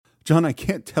John, I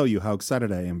can't tell you how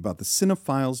excited I am about the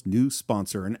Cinephiles' new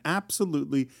sponsor, an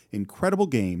absolutely incredible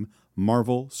game,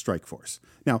 Marvel Strike Force.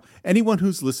 Now, anyone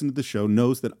who's listened to the show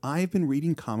knows that I've been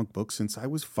reading comic books since I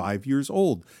was 5 years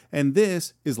old, and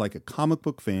this is like a comic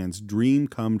book fan's dream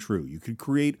come true. You could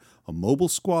create a mobile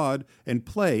squad and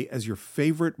play as your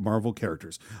favorite Marvel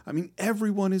characters. I mean,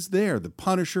 everyone is there. The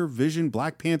Punisher, Vision,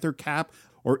 Black Panther, Cap,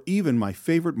 or even my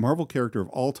favorite Marvel character of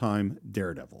all time,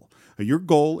 Daredevil. Your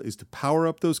goal is to power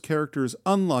up those characters,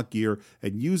 unlock gear,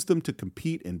 and use them to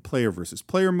compete in player versus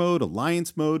player mode,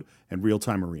 alliance mode, and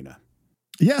real-time arena.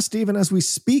 Yes, Stephen, as we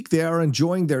speak, they are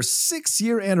enjoying their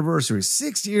 6-year anniversary.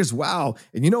 6 years, wow.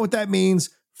 And you know what that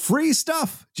means? Free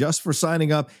stuff just for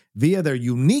signing up via their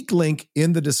unique link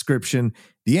in the description.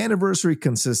 The anniversary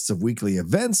consists of weekly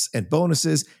events and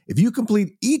bonuses. If you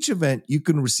complete each event, you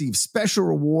can receive special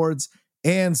rewards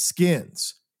and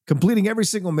skins. Completing every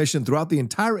single mission throughout the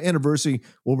entire anniversary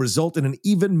will result in an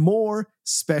even more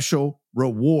special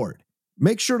reward.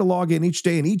 Make sure to log in each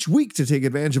day and each week to take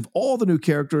advantage of all the new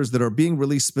characters that are being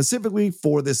released specifically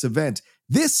for this event.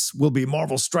 This will be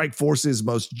Marvel Strike Force's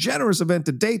most generous event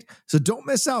to date, so don't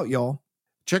miss out, y'all.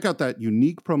 Check out that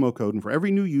unique promo code, and for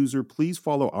every new user, please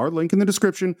follow our link in the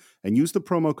description and use the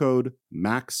promo code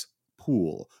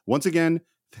MAXPOOL. Once again,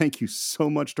 thank you so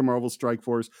much to Marvel Strike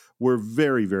Force. We're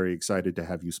very, very excited to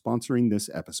have you sponsoring this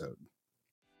episode.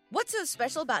 What's so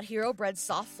special about Hero Bread's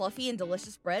soft, fluffy, and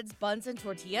delicious breads, buns, and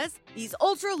tortillas? These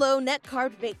ultra-low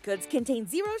net-carb baked goods contain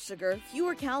zero sugar,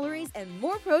 fewer calories, and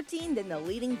more protein than the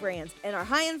leading brands, and are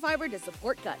high in fiber to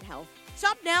support gut health.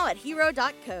 Shop now at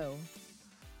hero.co.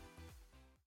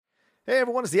 Hey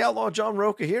everyone, it's the Outlaw John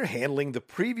Rocha here, handling the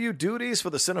preview duties for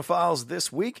the Cinephiles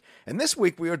this week. And this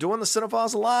week we are doing the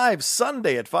Cinephiles Live,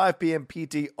 Sunday at 5 p.m.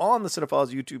 PT on the Cinephiles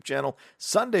YouTube channel,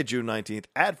 Sunday, June 19th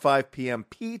at 5 p.m.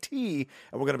 PT. And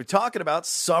we're going to be talking about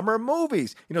summer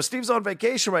movies. You know, Steve's on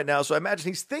vacation right now, so I imagine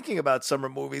he's thinking about summer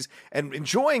movies and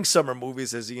enjoying summer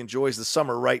movies as he enjoys the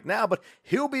summer right now. But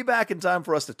he'll be back in time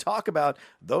for us to talk about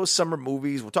those summer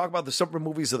movies. We'll talk about the summer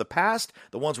movies of the past,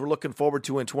 the ones we're looking forward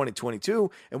to in 2022,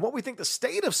 and what we think the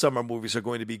state of summer movies are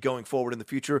going to be going forward in the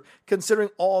future, considering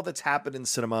all that's happened in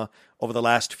cinema over the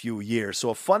last few years. So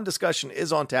a fun discussion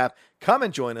is on tap. Come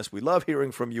and join us. We love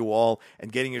hearing from you all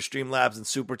and getting your Streamlabs and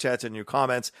Super Chats and your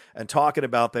comments and talking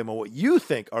about them and what you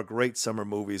think are great summer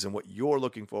movies and what you're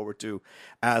looking forward to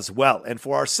as well. And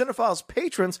for our Cinephiles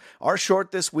patrons, our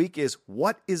short this week is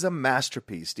What is a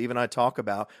Masterpiece? Steve and I talk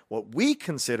about what we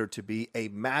consider to be a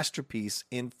masterpiece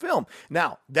in film.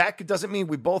 Now, that doesn't mean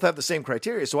we both have the same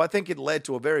criteria, so I think it led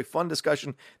to a very fun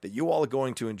discussion that you all are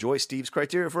going to enjoy. Steve's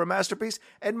criteria for a masterpiece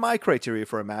and my criteria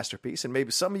for a masterpiece. And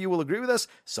maybe some of you will agree with us,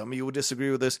 some of you will disagree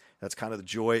with us. That's kind of the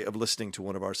joy of listening to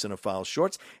one of our Cinephiles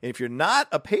shorts. And if you're not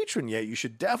a patron yet, you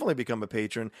should definitely become a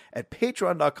patron at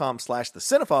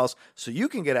patreon.com/thecинephiles so you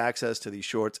can get access to these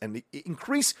shorts and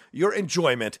increase your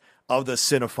enjoyment of the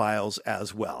Cinephiles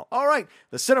as well. All right,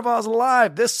 the Cinephiles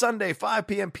Live this Sunday, 5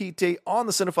 p.m. PT on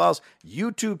the Cinephiles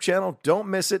YouTube channel. Don't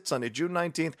miss it, Sunday, June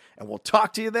 19th, and we'll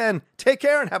talk to you then. Take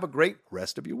care and have a great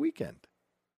rest of your weekend.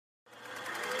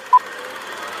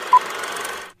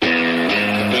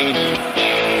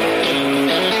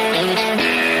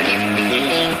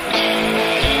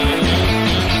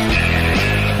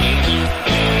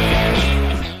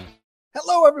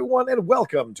 Hello, everyone, and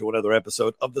welcome to another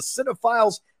episode of the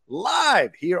Cinephiles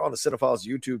Live here on the Cinephiles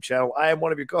YouTube channel. I am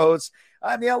one of your co-hosts.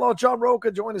 I'm the Outlaw John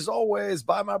Rocha, joined as always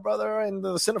by my brother and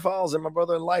the Cinephiles and my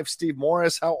brother in life, Steve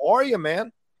Morris. How are you,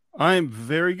 man? I'm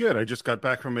very good. I just got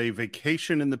back from a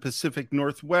vacation in the Pacific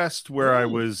Northwest where I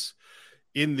was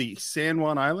in the San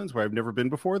Juan Islands, where I've never been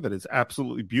before. That is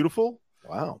absolutely beautiful.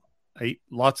 Wow. I ate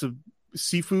lots of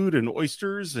seafood and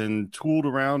oysters and tooled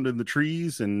around in the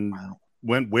trees and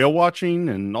went whale watching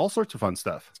and all sorts of fun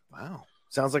stuff. Wow.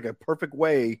 Sounds like a perfect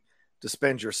way to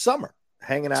spend your summer,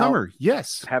 hanging out. Summer,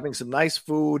 yes. Having some nice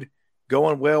food,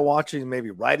 going whale watching,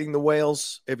 maybe riding the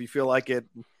whales if you feel like it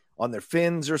on their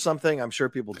fins or something. I'm sure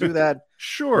people do that.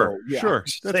 Sure.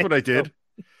 That's what I did.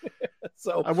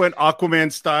 So I went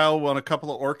Aquaman style on a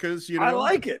couple of orcas, you know. I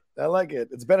like it.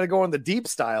 It's better to go in the deep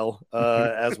style,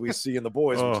 as we see in The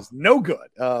Boys, which is no good.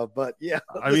 But yeah.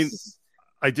 I mean,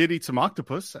 I did eat some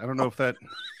octopus. I don't know if that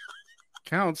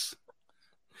counts.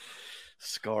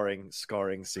 Scarring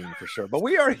scene for sure. But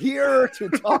we are here to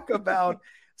talk about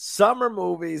summer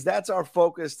movies. That's our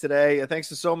focus today. Thanks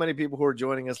to so many people who are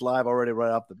joining us live already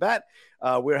right off the bat.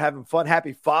 We're having fun.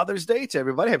 Happy Father's Day to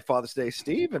everybody. Happy Father's Day,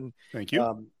 Steve. And thank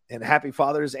you. And happy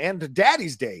Father's and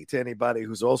Daddy's Day to anybody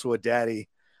who's also a daddy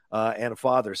and a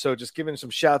father. So just giving some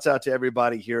shouts out to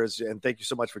everybody here. And thank you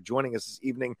so much for joining us this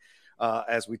evening.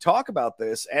 as we talk about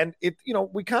this. And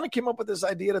we kind of came up with this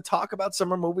idea to talk about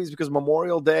summer movies because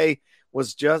Memorial Day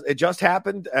just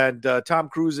happened, and Tom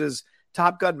Cruise's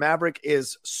Top Gun Maverick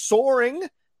is soaring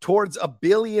towards $1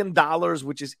 billion,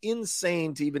 which is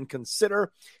insane to even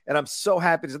consider. And I'm so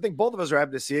happy. I think both of us are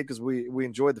happy to see it because we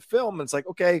enjoyed the film. And it's like,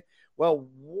 okay, well,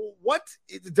 what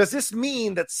does this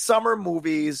mean that summer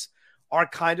movies are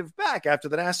kind of back after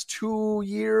the last 2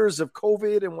 years of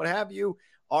COVID and what have you?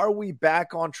 Are we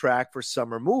back on track for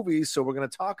summer movies? So we're going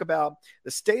to talk about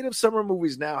the state of summer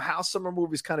movies now, how summer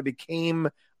movies kind of became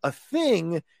a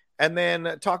thing, and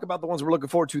then talk about the ones we're looking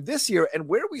forward to this year and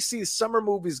where we see summer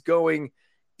movies going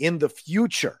in the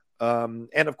future. And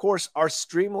of course, our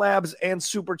Streamlabs and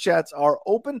Super Chats are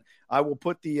open. I will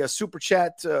put the Super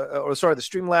Chat, the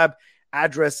Streamlab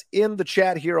address in the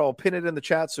chat here. I'll pin it in the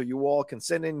chat so you all can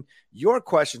send in your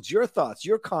questions, your thoughts,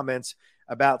 your comments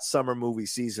about summer movie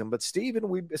season. But Steve,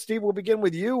 we'll begin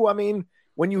with you. I mean,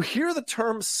 when you hear the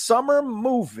term summer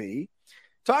movie,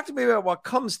 talk to me about what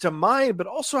comes to mind, but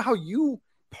also how you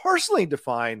personally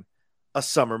define a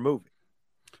summer movie.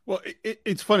 Well,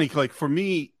 it's funny. Like for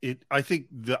me, I think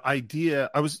the idea,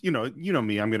 I was, me,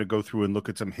 I'm going to go through and look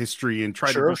at some history and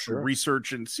try to do some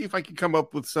research and see if I can come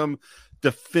up with some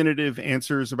definitive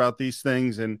answers about these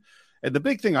things. And the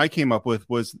big thing I came up with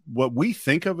was what we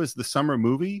think of as the summer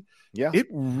movie. Yeah. It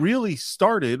really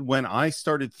started when I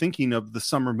started thinking of the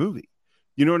summer movie.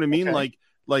 You know what I mean? Okay.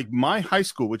 Like my high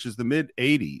school, which is the mid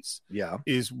 80s,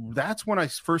 that's when I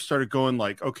first started going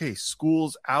like, okay,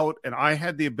 school's out, and I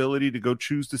had the ability to go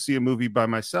choose to see a movie by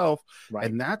myself. Right.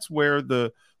 And that's where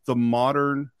the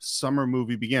modern summer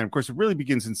movie began. Of course, it really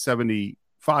begins in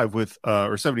 75 with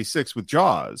or 76 with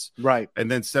Jaws. Right. And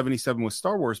then 77 with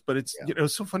Star Wars. But it's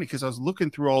it's so funny because I was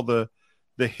looking through all the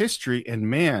history, and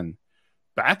man,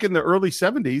 back in the early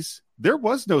 70s, there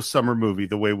was no summer movie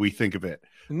the way we think of it.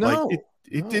 No.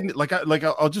 It didn't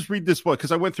I'll just read this one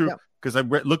because I went through because I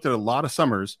looked at a lot of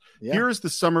summers. Yeah. Here is the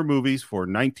summer movies for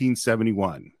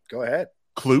 1971. Go ahead.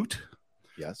 Clute.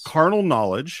 Yes. Carnal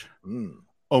Knowledge.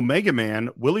 Omega Man,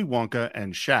 Willy Wonka,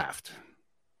 and Shaft.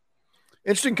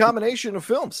 Interesting combination of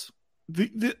films.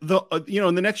 In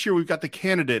the next year we've got The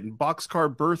Candidate and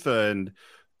Boxcar Bertha and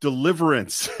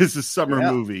Deliverance is a summer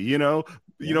movie. You know,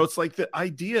 it's like the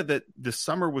idea that the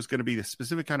summer was going to be the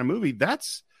specific kind of movie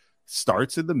that's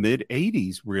starts in the mid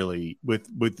 80s, really,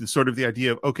 with sort of the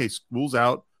idea of, okay, school's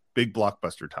out, big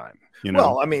blockbuster time.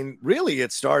 Well, I mean, really,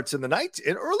 it starts in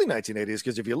early 1980s,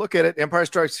 because if you look at it, Empire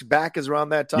Strikes Back is around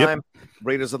that time. Yep.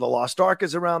 Raiders of the Lost Ark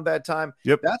is around that time.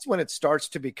 Yep. That's when it starts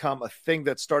to become a thing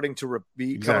that's starting to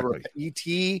become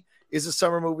E.T. is a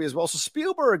summer movie as well. So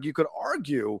Spielberg, you could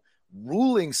argue,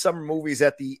 ruling summer movies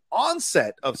at the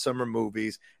onset of summer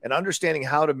movies and understanding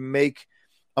how to make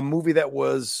a movie that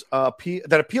was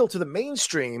that appealed to the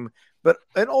mainstream,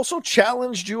 and also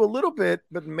challenged you a little bit,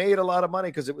 but made a lot of money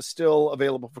because it was still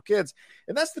available for kids.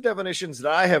 And that's the definitions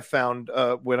that I have found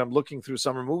when I'm looking through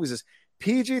summer movies is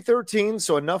PG-13,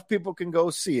 so enough people can go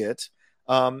see it,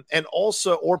 and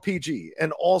also, or PG,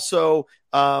 and also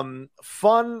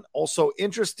fun, also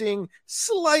interesting,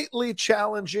 slightly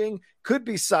challenging, could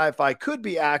be sci-fi, could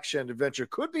be action, adventure,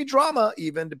 could be drama,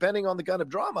 even depending on the kind of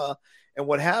drama and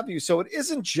what have you. So it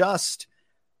isn't just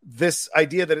this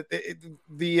idea that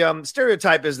the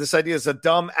stereotype is this idea is a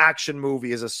dumb action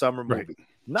movie is a summer movie. Right.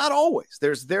 Not always.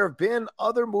 There have been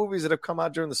other movies that have come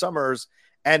out during the summers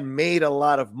and made a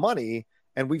lot of money.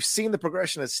 And we've seen the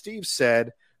progression, as Steve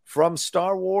said, from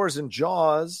Star Wars and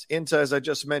Jaws into, as I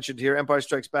just mentioned here, Empire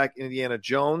Strikes Back, Indiana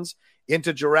Jones,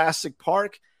 into Jurassic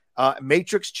Park,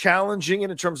 Matrix challenging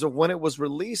it in terms of when it was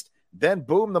released. Then,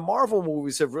 boom, the Marvel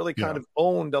movies have really kind of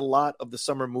owned a lot of the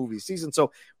summer movie season.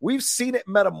 So we've seen it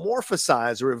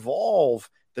metamorphosize or evolve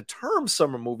the term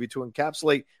summer movie to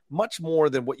encapsulate much more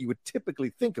than what you would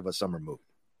typically think of a summer movie.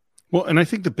 Well, and I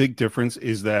think the big difference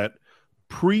is that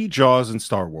pre-Jaws and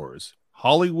Star Wars,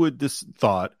 Hollywood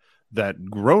thought that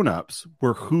grown-ups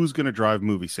were who's going to drive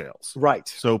movie sales. Right.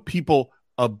 So people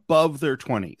above their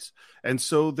 20s. And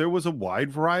so there was a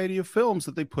wide variety of films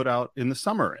that they put out in the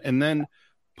summer. And then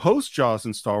post Jaws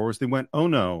and Star Wars, they went, oh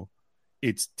no,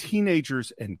 it's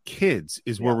teenagers and kids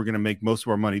is where we're going to make most of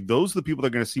our money. Those are the people that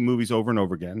are going to see movies over and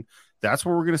over again. That's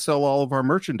where we're going to sell all of our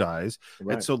merchandise.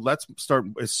 Right. And so let's start,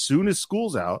 as soon as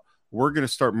school's out, we're going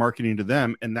to start marketing to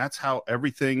them. And that's how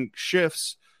everything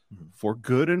shifts for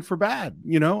good and for bad. I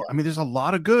mean, there's a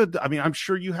lot of good. I mean, I'm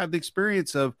sure you have the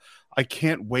experience of, I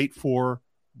can't wait for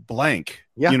blank,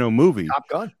 movie. Top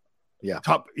Gun.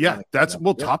 Top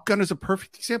Gun is a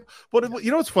perfect example. But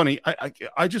what's funny?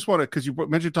 I just want to, because you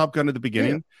mentioned Top Gun at the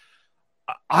beginning.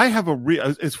 I have a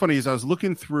real. It's funny as I was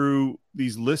looking through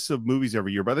these lists of movies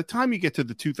every year. By the time you get to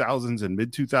the 2000s and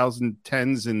mid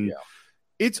 2010s, and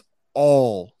it's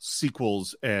all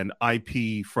sequels and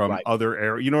IP from other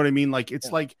era. You know what I mean? Like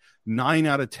it's like 9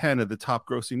 out of 10 of the top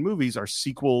grossing movies are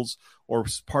sequels or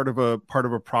part of a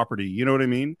property. You know what I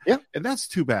mean? Yeah. And that's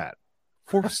too bad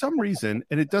for some reason,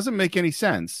 and it doesn't make any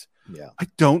sense. Yeah. I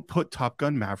don't put Top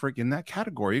Gun Maverick in that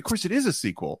category. Of course, it is a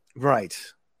sequel, right?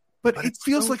 But it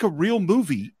feels like a real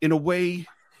movie in a way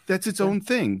that's its own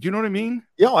thing. Do you know what I mean?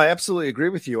 Yeah, I absolutely agree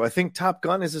with you. I think Top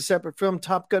Gun is a separate film.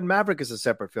 Top Gun Maverick is a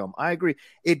separate film. I agree.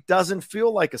 It doesn't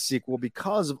feel like a sequel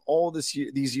because of all these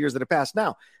years that have passed.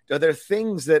 Now, are there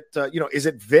things that, is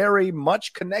it very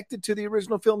much connected to the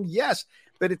original film? Yes,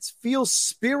 but it feels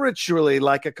spiritually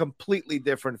like a completely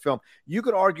different film. You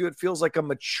could argue it feels like a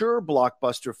mature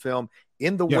blockbuster film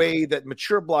in the way that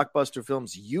mature blockbuster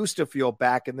films used to feel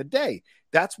back in the day.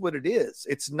 That's what it is.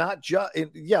 It's not just,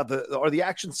 are the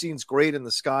action scenes great in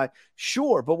the sky?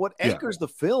 Sure. But what anchors the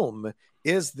film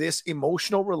is this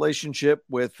emotional relationship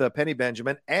with Penny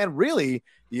Benjamin, and really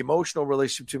the emotional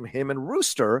relationship between him and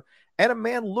Rooster, and a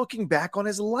man looking back on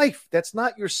his life. That's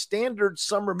not your standard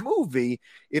summer movie.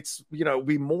 It's,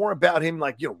 be more about him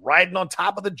like, riding on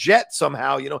top of the jet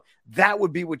somehow, that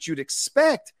would be what you'd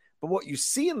expect. But what you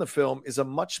see in the film is a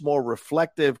much more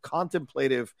reflective,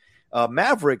 contemplative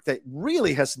Maverick that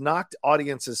really has knocked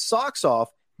audiences' socks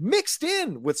off, mixed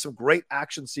in with some great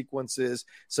action sequences,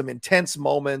 some intense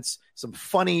moments, some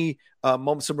funny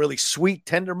moments, some really sweet,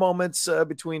 tender moments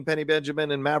between Penny Benjamin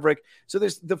and Maverick. So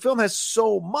the film has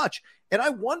so much. And I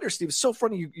wonder, Steve, it's so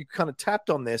funny you kind of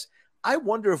tapped on this. I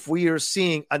wonder if we are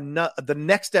seeing the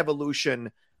next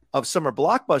evolution of summer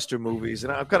blockbuster movies.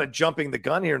 And I'm kind of jumping the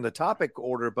gun here in the topic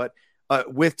order, but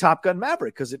with Top Gun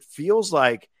Maverick, because it feels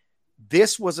like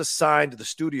this was a sign to the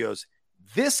studios.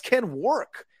 This can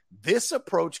work. This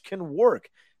approach can work.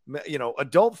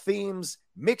 Adult themes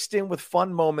mixed in with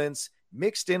fun moments,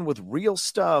 mixed in with real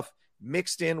stuff,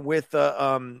 mixed in with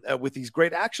these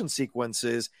great action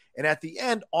sequences. And at the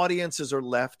end, audiences are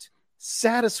left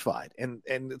satisfied. And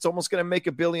it's almost going to make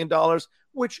 $1 billion,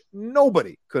 which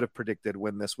nobody could have predicted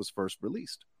when this was first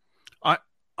released. I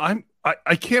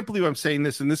can't believe I'm saying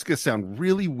this, and this is going to sound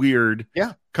really weird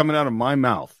coming out of my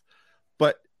mouth,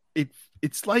 but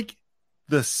it's like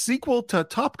the sequel to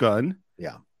Top Gun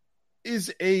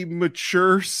is a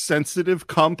mature, sensitive,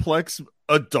 complex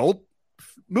adult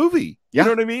movie. You know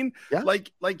what I mean? Yeah.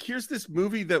 Like here's this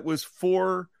movie that was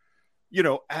for,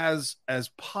 as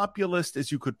populist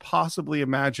as you could possibly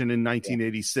imagine in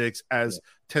 1986, as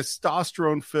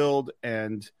testosterone filled.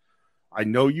 And I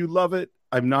know you love it.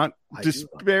 I'm not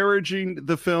disparaging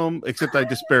the film, except I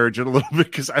disparage it a little bit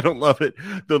because I don't love it.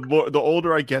 The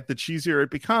older I get, the cheesier it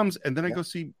becomes. And then I go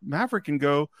see Maverick and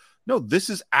go, no, this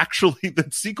is actually the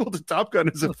sequel to Top Gun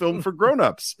is a film for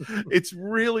grown-ups. It's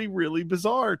really, really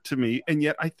bizarre to me. And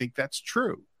yet I think that's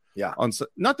true. Yeah.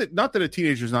 Not that a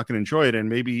teenager is not going to enjoy it, and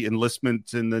maybe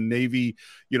enlistment in the Navy,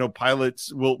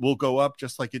 pilots will go up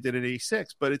just like it did in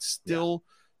 86, but it still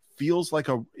feels like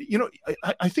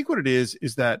I think what it is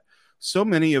that so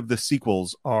many of the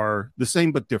sequels are the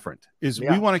same but different.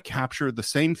 We want to capture the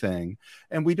same thing,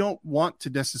 and we don't want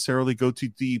to necessarily go too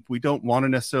deep. We don't want to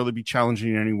necessarily be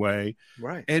challenging in any way.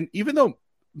 Right. And even though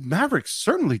Maverick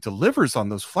certainly delivers on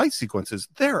those flight sequences,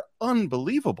 they're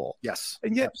unbelievable. Yes.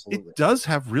 And yet absolutely. It does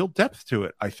have real depth to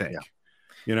it, I think.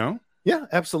 Yeah,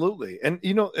 absolutely. And,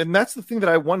 and that's the thing that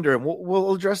I wonder, and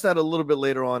we'll address that a little bit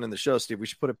later on in the show, Steve. We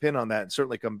should put a pin on that and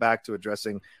certainly come back to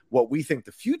addressing what we think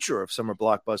the future of summer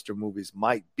blockbuster movies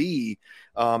might be.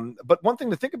 But one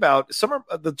thing to think about,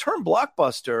 the term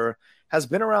blockbuster has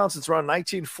been around since around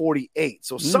 1948.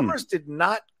 So summer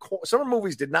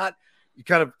movies did not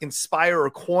kind of inspire or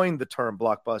coin the term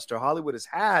blockbuster. Hollywood has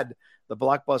had the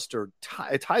blockbuster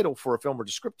title for a film or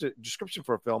description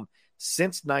for a film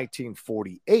since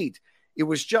 1948. It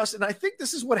was just, and I think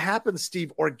this is what happens,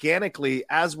 Steve, organically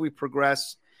as we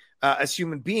progress as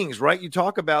human beings, right? You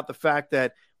talk about the fact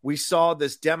that we saw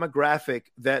this demographic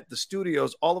that the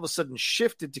studios all of a sudden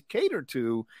shifted to cater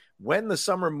to when the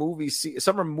summer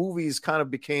movies kind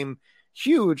of became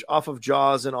huge off of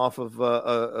Jaws and off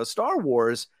of Star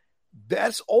Wars.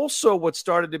 That's also what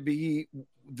started to be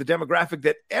the demographic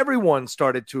that everyone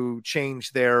started to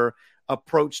change their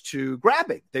approach to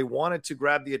grabbing. They wanted to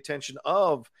grab the attention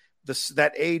of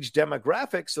that age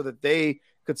demographic so that they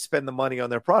could spend the money on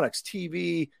their products.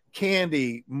 TV,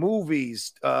 candy,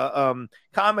 movies,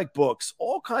 comic books,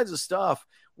 all kinds of stuff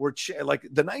were like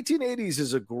the 1980s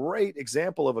is a great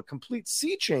example of a complete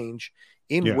sea change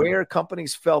in where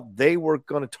companies felt they were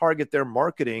going to target their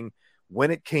marketing when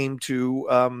it came to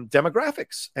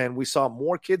demographics. And we saw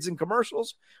more kids in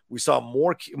commercials. We saw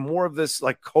more of this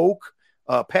like Coke,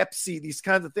 Pepsi, these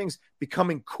kinds of things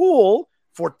becoming cool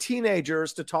for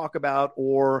teenagers to talk about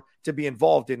or to be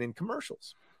involved in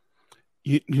commercials.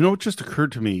 You know what just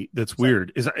occurred to me that's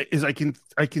weird is I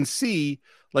can see,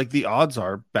 like, the odds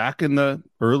are back in the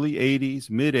early 80s,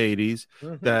 mid 80s,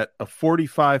 that a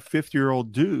 45,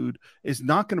 50-year-old dude is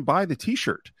not going to buy the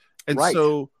t-shirt. And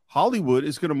so Hollywood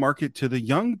is going to market to the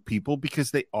young people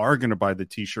because they are going to buy the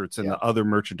t-shirts and the other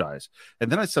merchandise.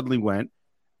 And then I suddenly went,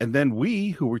 and then we,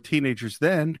 who were teenagers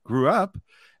then, grew up,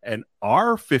 and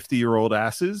our 50-year-old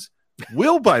asses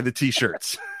will buy the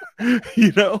t-shirts.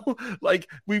 You know, like,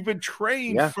 we've been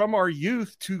trained from our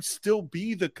youth to still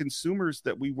be the consumers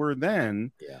that we were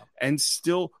then, and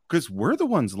still, because we're the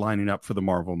ones lining up for the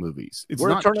Marvel movies. We're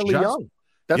not eternally young.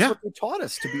 That's what they taught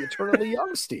us, to be eternally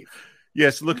young, Steve.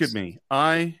 Yes, look at me.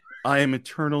 I am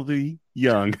eternally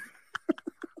young.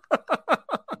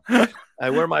 I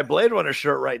wear my Blade Runner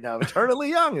shirt right now. Eternally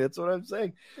young. That's what I'm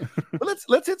saying. But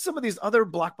let's hit some of these other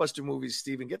blockbuster movies,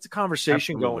 Steve, and get the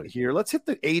conversation going here. Let's hit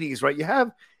the 80s, right? You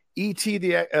have E.T.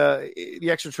 the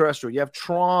Extraterrestrial. You have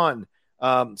Tron,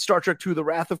 Star Trek II, The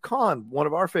Wrath of Khan, one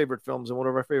of our favorite films and one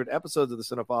of our favorite episodes of the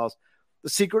Cinephiles. The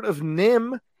Secret of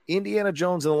NIMH, Indiana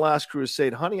Jones and the Last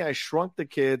Crusade, Honey, I Shrunk the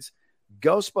Kids,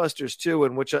 Ghostbusters 2,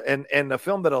 and a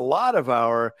film that a lot of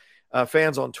our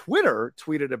fans on Twitter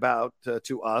tweeted about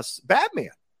to us,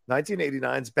 Batman,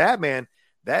 1989's Batman.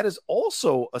 That is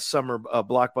also a summer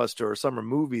blockbuster or summer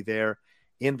movie there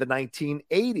in the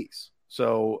 1980s.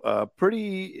 So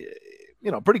pretty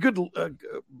good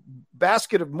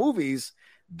basket of movies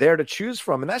there to choose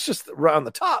from. And that's just around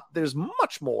the top. There's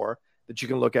much more that you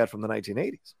can look at from the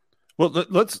 1980s. Well,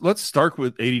 let's start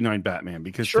with 89 Batman,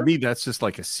 because to me, that's just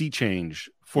like a sea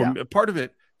change for part of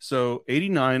it. So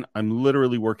 89, I'm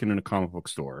literally working in a comic book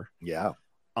store. Yeah.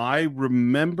 I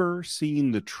remember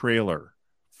seeing the trailer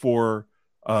for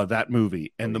that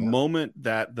movie, and the moment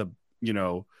that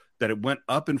that it went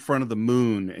up in front of the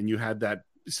moon, and you had that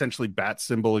essentially bat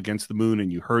symbol against the moon,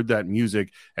 and you heard that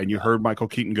music, and you heard Michael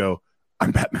Keaton go,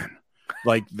 "I'm Batman,"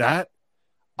 like that.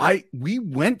 We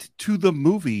went to the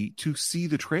movie to see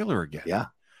the trailer again. Yeah.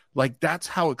 Like, that's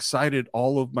how excited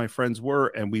all of my friends were.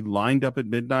 And we lined up at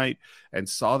midnight and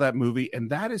saw that movie. And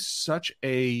that is such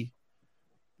a,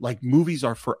 like, movies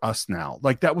are for us now.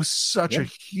 Like, that was such a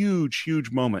huge, huge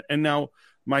moment. And now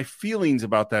my feelings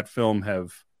about that film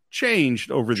have changed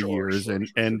over the years.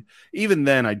 And even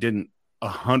then I didn't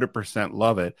 100%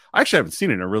 love it. I actually haven't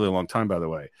seen it in a really long time, by the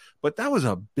way, but that was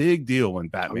a big deal when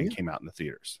Batman came out in the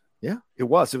theaters. Yeah, it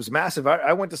was massive.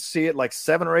 I went to see it like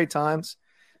 7 or 8 times.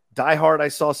 Die Hard I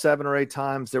saw 7 or 8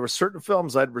 times. There were certain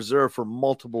films I'd reserve for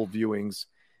multiple viewings,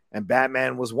 and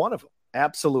Batman was one of them.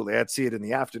 Absolutely. I'd see it in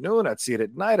the afternoon. I'd see it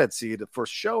at night. I'd see it at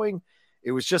first showing.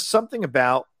 It was just something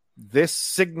about this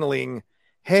signaling,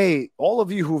 hey, all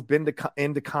of you who've been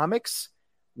into comics,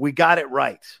 we got it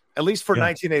right. At least for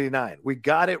 1989. We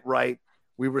got it right.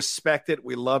 We respect it.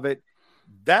 We love it.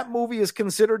 That movie is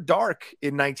considered dark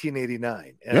in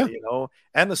 1989,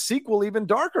 and the sequel even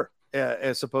darker,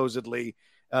 supposedly,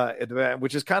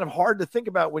 which is kind of hard to think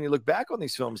about when you look back on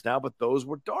these films now, but those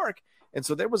were dark. And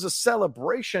so there was a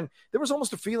celebration. There was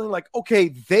almost a feeling like, okay,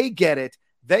 they get it.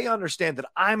 They understand that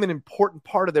I'm an important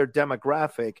part of their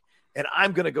demographic, and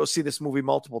I'm going to go see this movie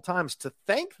multiple times to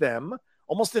thank them,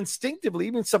 almost instinctively,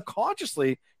 even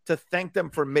subconsciously, to thank them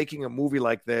for making a movie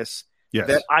like this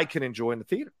that I can enjoy in the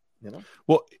theater.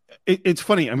 Well, it's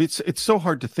funny. I mean, it's so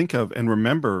hard to think of and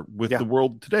remember with the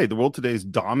world today. The world today is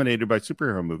dominated by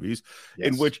superhero movies,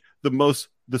 in which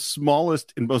the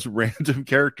smallest and most random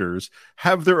characters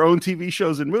have their own TV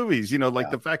shows and movies.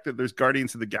 Like the fact that there's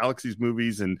Guardians of the Galaxy's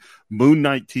movies and Moon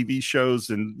Knight TV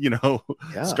shows and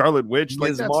Scarlet Witch.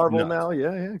 Like, that's Marvel now.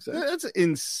 Yeah, exactly. That's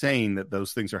insane that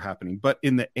those things are happening. But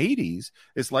in the 80s,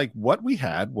 it's like what we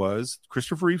had was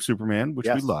Christopher Reeve Superman, which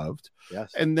we loved.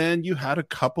 Yes. And then you had a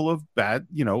couple of bad,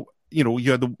 you had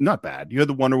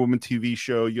the Wonder Woman TV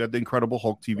show, you had the Incredible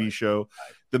Hulk TV show.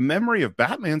 The memory of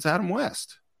Batman's Adam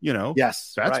West.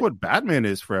 That's what Batman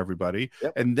is for everybody.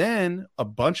 Yep. And then a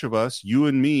bunch of us, you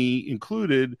and me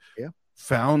included,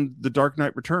 found The Dark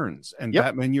Knight Returns and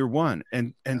Batman Year One.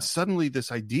 And suddenly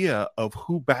this idea of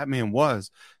who Batman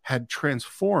was had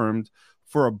transformed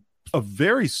for a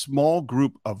very small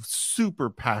group of super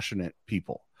passionate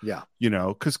people. Yeah.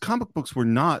 Because comic books were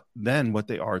not then what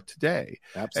they are today.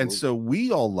 Absolutely. And so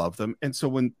we all love them. And so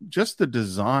when just the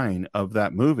design of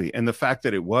that movie and the fact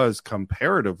that it was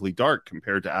comparatively dark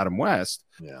compared to Adam West.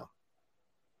 Yeah.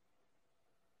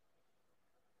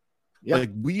 Like,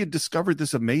 we had discovered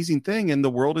this amazing thing and the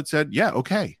world had said, yeah,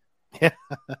 okay.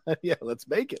 Yeah, let's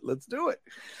make it. Let's do it.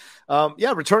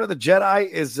 Return of the Jedi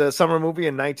is a summer movie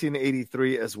in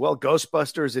 1983 as well.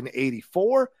 Ghostbusters in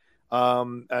 84.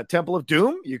 Temple of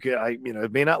Doom.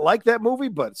 It may not like that movie,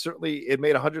 but certainly it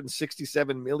made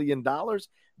 $167 million.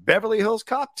 Beverly Hills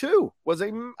Cop 2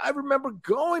 I remember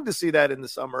going to see that in the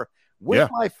summer with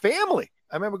my family.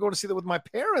 I remember going to see that with my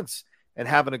parents and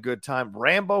having a good time.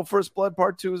 Rambo First Blood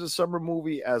Part 2 is a summer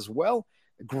movie as well.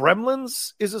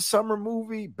 Gremlins is a summer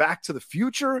movie. Back to the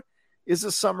Future is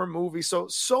a summer movie.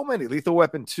 So many. Lethal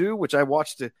Weapon 2, which I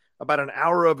watched about an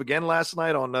hour of again last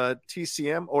night on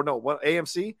TCM or no,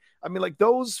 AMC. I mean, like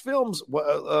those films,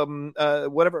 Who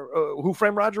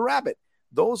Framed Roger Rabbit.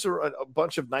 Those are a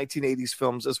bunch of 1980s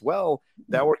films as well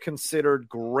that were considered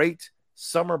great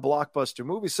summer blockbuster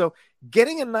movies. So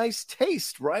getting a nice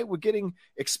taste, right? We're getting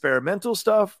experimental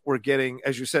stuff. We're getting,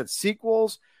 as you said,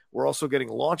 sequels. We're also getting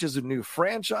launches of new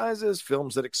franchises,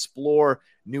 films that explore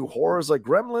new horrors like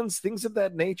Gremlins, things of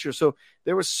that nature. So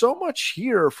there was so much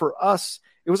here for us.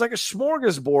 It was like a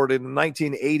smorgasbord in the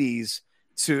 1980s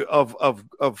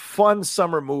of fun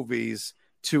summer movies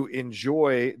to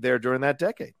enjoy there during that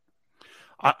decade.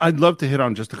 I'd love to hit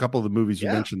on just a couple of the movies you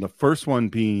mentioned. The first one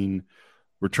being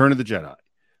Return of the Jedi.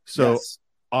 So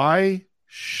I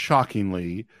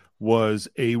shockingly was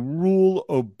a rule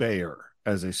obeyer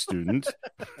as a student.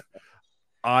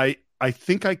 I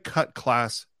think I cut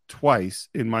class twice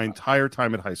in my entire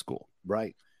time at high school.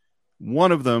 Right.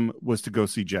 One of them was to go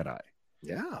see Jedi.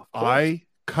 Yeah. I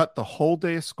cut the whole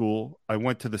day of school. I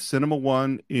went to the Cinema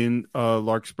One in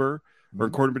Larkspur or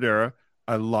Corte Madera.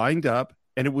 I lined up,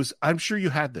 and it was, I'm sure you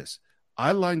had this.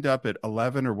 I lined up at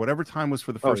 11 or whatever time was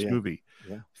for the first movie.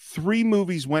 Yeah. 3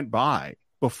 movies went by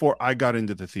before I got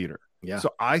into the theater. Yeah.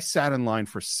 So I sat in line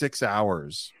for 6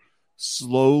 hours,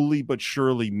 slowly but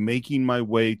surely making my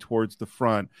way towards the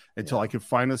front until I could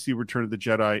finally see Return of the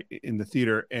Jedi in the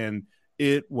theater. And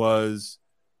it was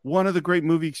one of the great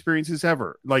movie experiences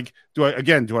ever. Like, do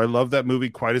I love that movie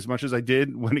quite as much as I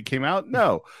did when it came out?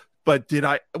 No. But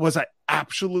was I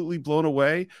absolutely blown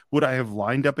away? Would I have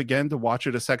lined up again to watch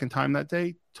it a second time that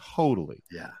day? Totally.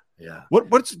 Yeah. Yeah.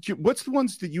 What's the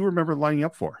ones that you remember lining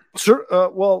up for?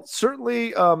 Well,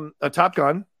 certainly a Top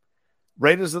Gun,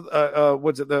 Raiders of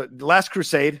the Last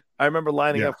Crusade. I remember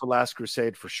lining up for Last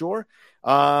Crusade for sure.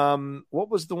 What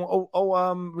was the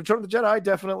one? Return of the Jedi,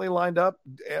 definitely lined up.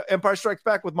 Empire Strikes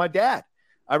Back with my dad.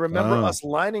 I remember us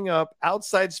lining up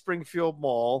outside Springfield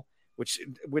Mall, which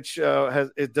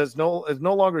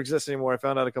no longer exists anymore. I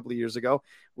found out a couple of years ago.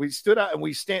 We stood out and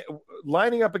we stand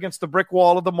lining up against the brick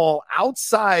wall of the mall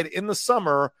outside in the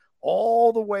summer,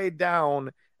 all the way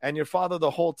down. And your father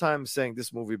the whole time saying,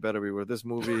 "This movie better be worth this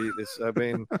movie."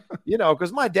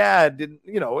 Because my dad didn't,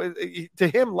 to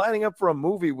him lining up for a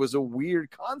movie was a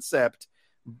weird concept.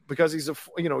 Because he's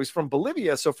from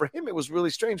Bolivia, so for him it was really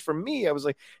strange. For me, I was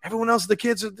like, everyone else, the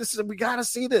kids, we got to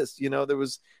see this. There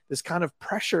was this kind of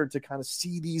pressure to kind of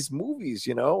see these movies,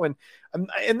 and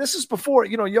this is before,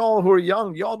 y'all who are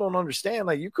young, y'all don't understand.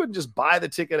 Like, you couldn't just buy the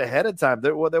ticket ahead of time.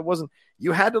 There wasn't.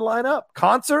 You had to line up.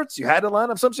 Concerts, you had to line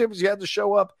up. Some stages you had to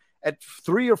show up at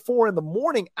 3 or 4 in the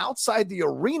morning outside the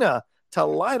arena to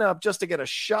line up just to get a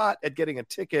shot at getting a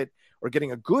ticket or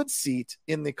getting a good seat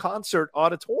in the concert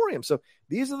auditorium. So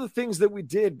these are the things that we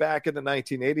did back in the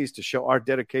 1980s to show our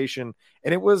dedication.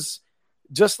 And it was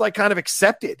just like kind of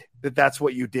accepted that that's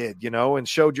what you did, and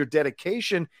showed your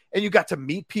dedication. And you got to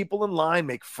meet people in line,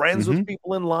 make friends with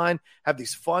people in line, have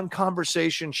these fun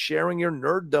conversations, sharing your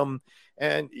nerddom.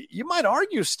 And you might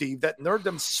argue, Steve, that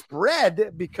nerddom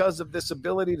spread because of this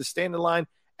ability to stand in line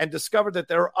and discover that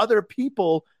there are other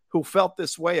people who felt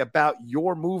this way about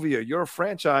your movie or your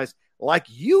franchise like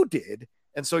you did.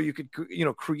 And so you could,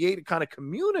 create a kind of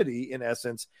community, in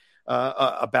essence,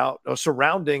 about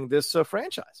surrounding this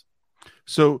franchise.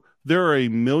 So there are not a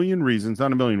million reasons.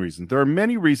 There are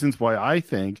many reasons why I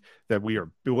think that we are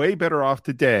way better off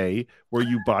today, where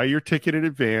you buy your ticket in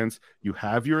advance, you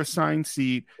have your assigned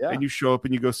seat, and you show up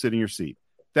and you go sit in your seat.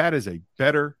 That is a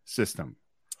better system.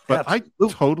 But absolutely.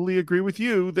 I totally agree with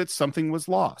you that something was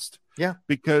lost. Yeah.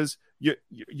 Because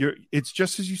you're it's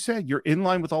just as you said, you're in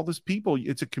line with all this people.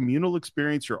 It's a communal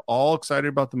experience. You're all excited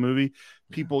about the movie.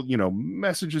 People,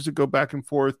 messages would go back and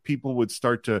forth. People would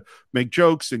start to make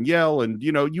jokes and yell, and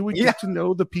you would get to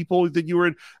know the people that you were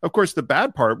in. Of course, the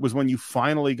bad part was when you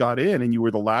finally got in and you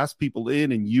were the last people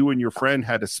in, and you and your friend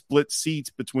had to split seats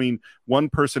between one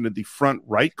person at the front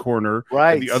right corner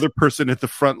and the other person at the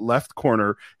front left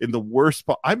corner in the worst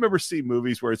spot. I remember seeing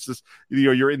movies where it's just,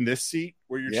 you're in this seat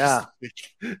where you're just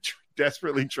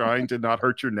desperately trying to not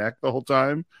hurt your neck the whole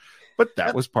time. But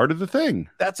that was part of the thing.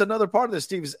 That's another part of this,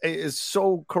 Steve, is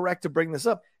so correct to bring this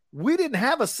up. we didn't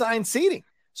have assigned seating.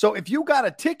 So if you got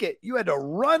a ticket, you had to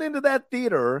run into that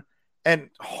theater and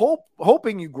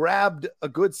hoping you grabbed a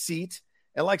good seat.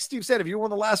 And like Steve said, if you were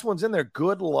one of the last ones in there,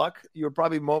 good luck. You were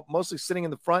probably mostly sitting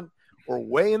in the front or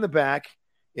way in the back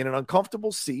in an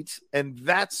uncomfortable seat. And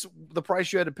that's the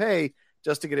price you had to pay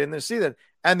just to get in there and see that.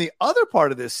 And the other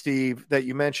part of this, Steve, that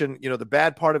you mentioned, the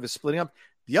bad part of it splitting up.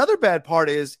 The other bad part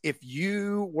is if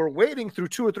you were waiting through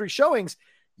 2 or 3 showings,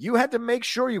 you had to make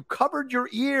sure you covered your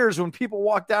ears when people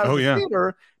walked out of the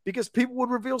theater, because people would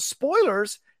reveal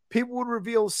spoilers. People would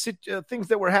reveal things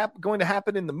that were going to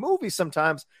happen in the movie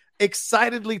sometimes,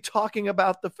 excitedly talking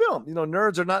about the film.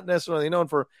 Nerds are not necessarily known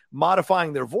for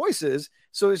modifying their voices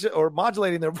or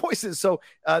modulating their voices. So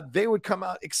they would come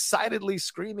out excitedly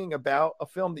screaming about a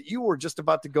film that you were just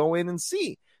about to go in and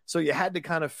see. So you had to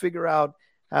kind of figure out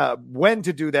when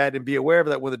to do that and be aware of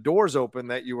that when the doors open,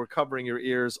 that you were covering your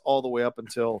ears all the way up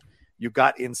until you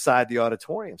got inside the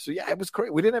auditorium. So yeah, it was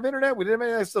great. We didn't have internet. We didn't have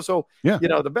any of that stuff. So,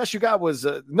 the best you got was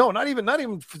not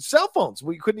even cell phones.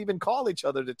 We couldn't even call each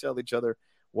other to tell each other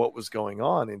what was going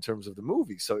on in terms of the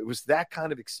movie. So it was that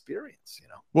kind of experience,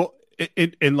 Well,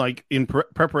 in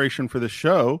preparation for the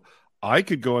show, I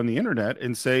could go on the internet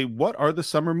and say, what are the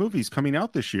summer movies coming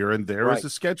out this year? And there is a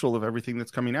schedule of everything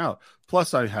that's coming out.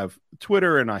 Plus I have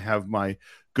Twitter and I have my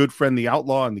good friend, the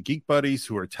Outlaw, and the Geek Buddies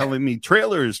who are telling me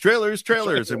trailers,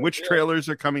 and which trailers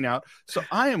are coming out. So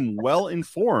I am well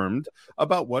informed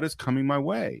about what is coming my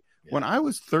way. Yeah. When I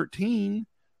was 13,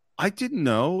 I didn't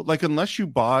know, unless you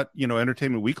bought,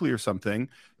 Entertainment Weekly or something,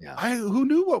 who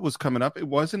knew what was coming up? It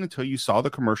wasn't until you saw the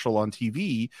commercial on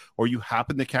TV or you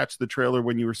happened to catch the trailer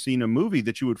when you were seeing a movie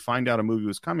that you would find out a movie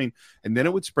was coming. And then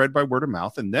it would spread by word of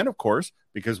mouth. And then, of course,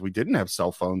 because we didn't have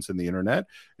cell phones and the internet,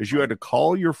 is you had to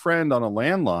call your friend on a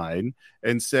landline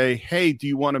and say, hey, do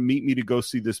you want to meet me to go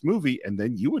see this movie? And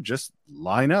then you would just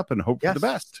line up and hope for the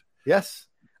best. Yes.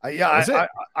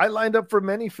 I lined up for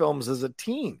many films as a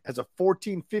teen, as a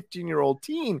 14, 15-year-old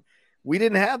teen. We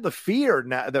didn't have the fear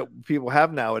that people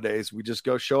have nowadays. We just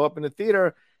show up in the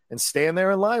theater and stand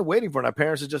there in line waiting for it. Our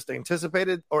parents had just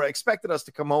anticipated or expected us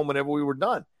to come home whenever we were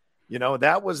done.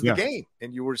 That was the game.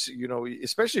 And you were,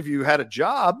 especially if you had a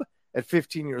job at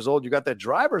 15 years old, you got that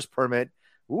driver's permit.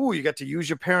 Ooh, you got to use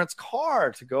your parents'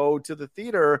 car to go to the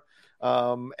theater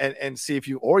and see if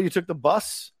you took the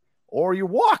bus, or you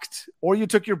walked, or you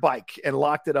took your bike and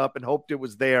locked it up and hoped it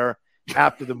was there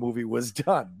after the movie was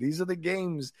done. These are the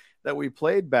games that we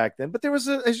played back then. But there was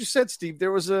as you said, Steve,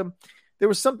 there's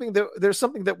something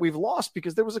that we've lost,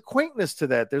 because there was a quaintness to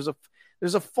that. There's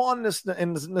a fondness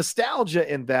and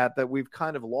nostalgia in that we've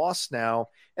kind of lost now.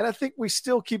 And I think we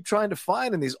still keep trying to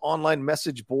find in these online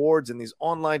message boards and these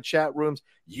online chat rooms,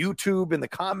 YouTube in the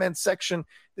comments section.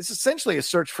 It's essentially a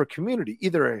search for community,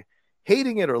 either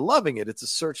hating it or loving it. It's a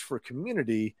search for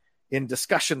community in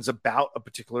discussions about a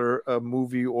particular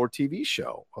movie or TV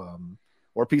show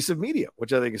or piece of media,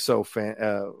 which I think is so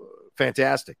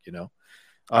fantastic.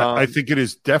 I think it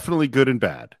is definitely good and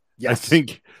bad. Yes. I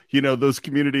think, those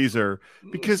communities are,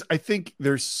 because I think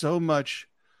there's so much,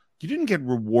 you didn't get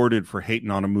rewarded for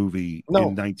hating on a movie in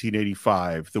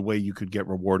 1985 the way you could get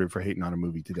rewarded for hating on a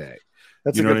movie today.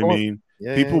 That's you know what point. I mean?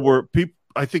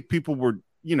 I think people were,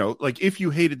 if you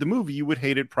hated the movie, you would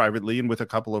hate it privately and with a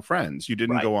couple of friends. You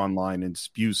didn't go online and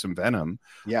spew some venom.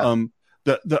 Yeah.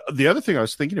 The other thing I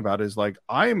was thinking about is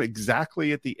I am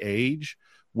exactly at the age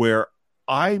where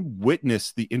I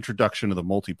witnessed the introduction of the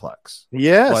multiplex.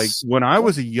 Yes. When I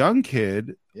was a young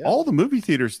kid, all the movie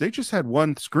theaters, they just had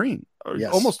one screen,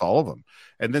 almost all of them.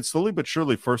 And then slowly but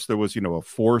surely, first there was, a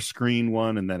 4-screen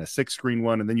one, and then a 6-screen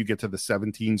one, and then you get to the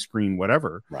 17-screen,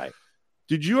 whatever. Right.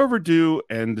 Did you ever do,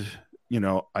 and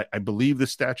I believe the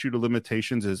statute of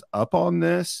limitations is up on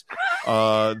this,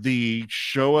 the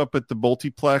show up at the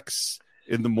multiplex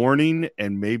in the morning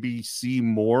and maybe see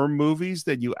more movies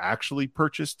than you actually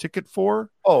purchased ticket for?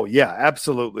 Oh yeah,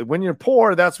 absolutely. When you're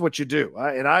poor, that's what you do.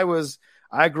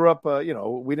 I grew up,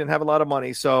 we didn't have a lot of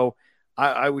money. So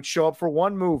I would show up for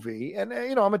one movie and,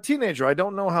 I'm a teenager. I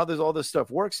don't know how all this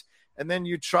stuff works. And then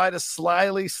you try to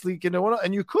slyly sneak into one,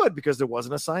 and you could, because there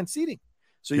wasn't assigned seating.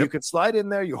 So you could slide in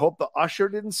there. You hope the usher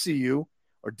didn't see you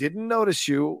or didn't notice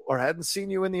you or hadn't seen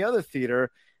you in the other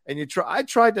theater. And I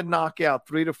tried to knock out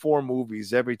 3 to 4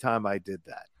 movies every time I did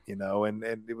that, and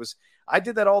I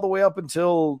did that all the way up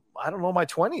until, I don't know, my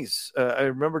 20s. I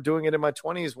remember doing it in my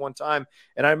 20s one time.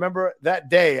 And I remember that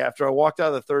day after I walked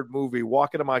out of the 3rd movie,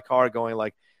 walking to my car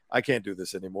going I can't do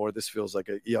this anymore. This feels like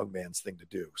a young man's thing to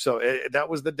do. So that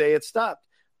was the day it stopped.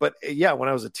 But yeah, when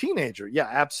I was a teenager,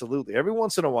 absolutely. Every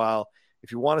once in a while,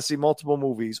 if you want to see multiple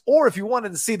movies, or if you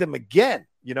wanted to see them again,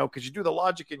 because you do the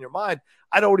logic in your mind.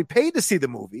 I'd already paid to see the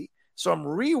movie, so I'm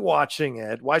rewatching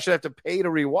it. Why should I have to pay to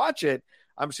rewatch it?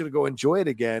 I'm just going to go enjoy it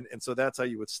again. And so that's how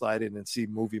you would slide in and see a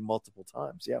movie multiple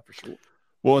times. Yeah, for sure.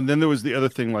 Well, and then there was the other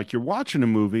thing, like you're watching a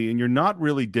movie and you're not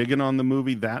really digging on the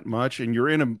movie that much, and you're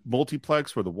in a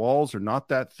multiplex where the walls are not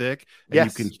that thick, and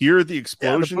you can hear the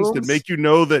explosions that make you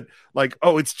know that, like,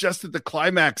 oh, it's just at the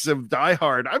climax of Die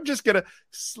Hard. I'm just gonna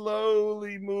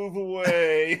slowly move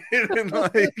away and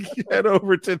like head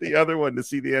over to the other one to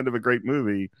see the end of a great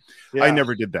movie. Yeah. I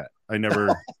never did that. I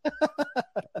never did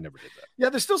that. Yeah,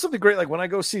 there's still something great. Like when I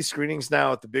go see screenings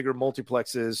now at the bigger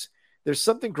multiplexes, there's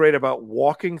something great about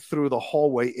walking through the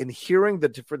hallway and hearing the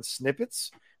different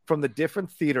snippets from the different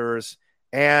theaters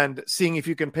and seeing if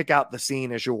you can pick out the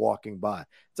scene as you're walking by.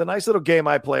 It's a nice little game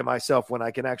I play myself when I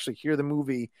can actually hear the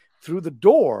movie through the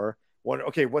door.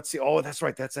 Okay, that's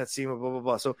right. That's that scene, blah, blah,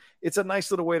 blah. So it's a nice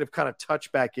little way to kind of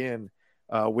touch back in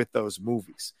with those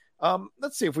movies.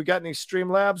 Let's see if we got any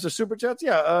Streamlabs or Super Chats.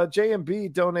 Yeah,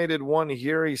 JMB donated one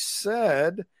here. He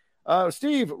said...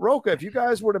 Steve, Rocha, if you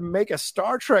guys were to make a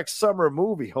Star Trek summer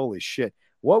movie, holy shit,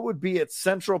 what would be its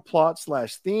central plot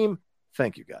 / theme?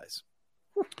 Thank you, guys.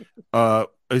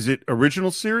 Is it original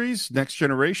series, Next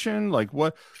Generation? Like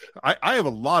what? I have a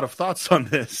lot of thoughts on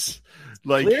this.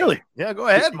 Like, clearly, yeah, go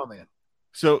ahead, my man.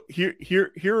 So here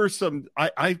are some.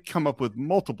 I come up with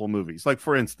multiple movies. Like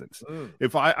for instance,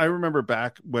 if I remember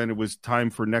back when it was time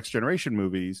for Next Generation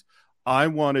movies, I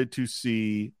wanted to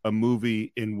see a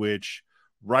movie in which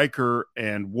Riker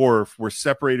and Worf were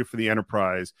separated from the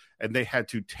Enterprise, and they had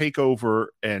to take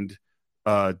over and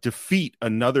defeat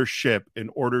another ship in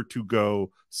order to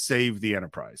go save the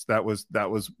Enterprise. That was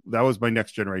my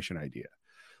Next Generation idea.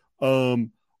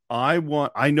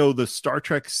 I know the Star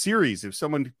Trek series. If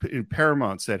someone in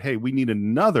Paramount said, "Hey, we need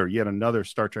yet another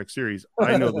Star Trek series,"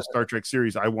 I know the Star Trek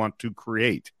series I want to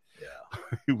create.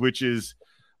 Yeah, which is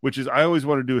I always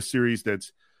want to do a series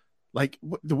that's like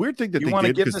the weird thing that you want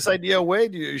to give this idea away.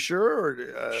 Do you sure?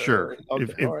 Sure,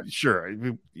 okay, sure.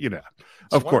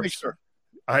 Of course. Sure.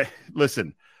 I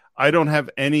don't have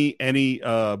any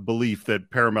belief that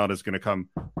Paramount is going to come.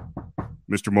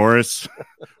 Mr. Morris,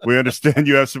 we understand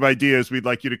you have some ideas. We'd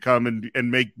like you to come and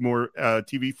make more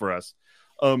TV for us.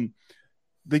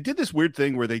 They did this weird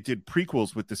thing where they did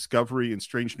prequels with Discovery and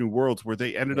Strange New Worlds, where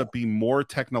they ended up being more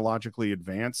technologically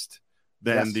advanced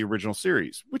than the original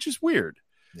series, which is weird.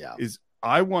 Yeah,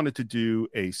 I wanted to do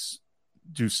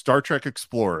Star Trek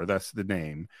Explorer. That's the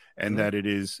name, and that it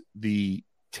is the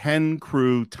 10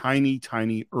 crew, tiny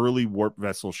early warp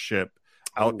vessel ship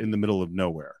out in the middle of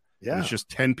nowhere. Yeah, it's just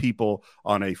 10 people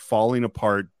on a falling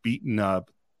apart, beaten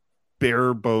up,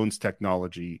 bare bones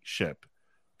technology ship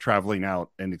traveling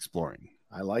out and exploring.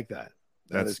 I like that.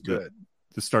 That's good.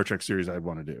 The Star Trek series I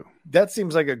want to do. That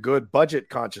seems like a good budget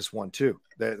conscious one too.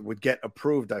 That would get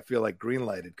approved. I feel like green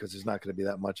lighted because there's not going to be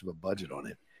that much of a budget on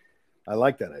it. I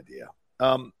like that idea.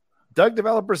 Doug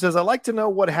Developer says, I'd like to know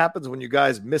what happens when you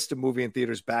guys missed a movie in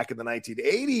theaters back in the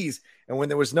 1980s and when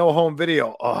there was no home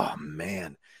video. Oh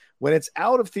man, when it's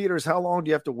out of theaters, how long do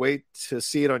you have to wait to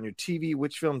see it on your TV?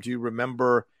 Which film do you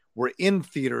remember were in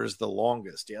theaters the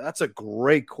longest? Yeah, that's a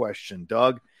great question,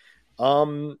 Doug.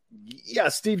 Yeah,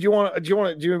 Steve, do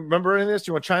you remember any of this? Do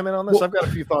you want to chime in on this? Well, I've got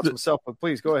a few thoughts myself, but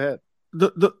please go ahead.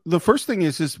 The first thing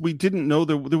is we didn't know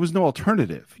there was no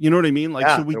alternative. You know what I mean? Like,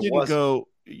 so we didn't go.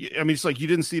 I mean, it's like you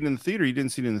didn't see it in the theater. You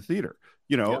didn't see it in the theater.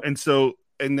 You know,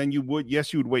 and then you would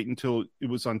wait until it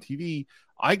was on TV.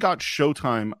 I got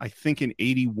Showtime, I think in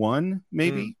 81,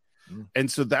 maybe.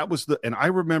 And so that was and I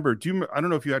remember. I don't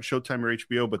know if you had Showtime or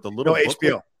HBO, but the little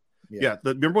HBO. Yeah.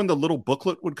 Remember when the little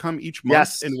booklet would come each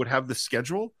month and would have the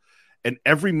schedule? And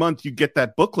every month you get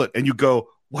that booklet and you go,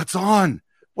 what's on?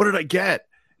 What did I get?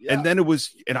 Yeah. And then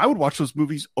and I would watch those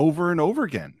movies over and over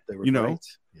again. They were great.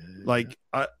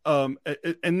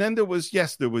 And then there was,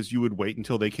 you would wait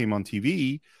until they came on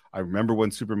TV. I remember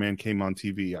when Superman came on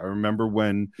TV. I remember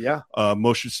when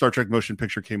Star Trek Motion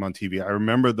Picture came on TV. I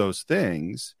remember those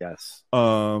things. Yes.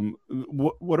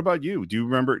 What about you? Do you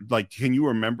remember, can you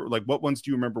remember, what ones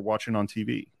do you remember watching on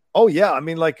TV? Oh, yeah. I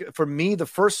mean, for me, the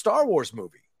first Star Wars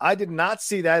movie, I did not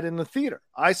see that in the theater.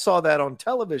 I saw that on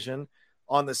television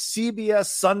on the CBS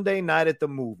Sunday Night at the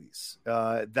Movies.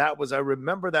 I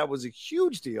remember that was a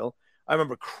huge deal. I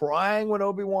remember crying when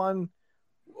Obi-Wan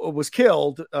was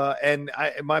killed, and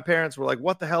my parents were like,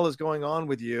 what the hell is going on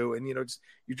with you? And you're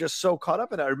just so caught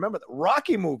up in it. I remember the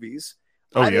Rocky movies.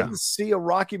 I didn't see a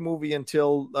Rocky movie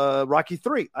until Rocky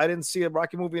 3. I didn't see a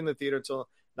Rocky movie in the theater until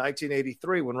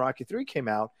 1983 when Rocky 3 came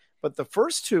out. But the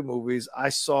first two movies I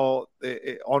saw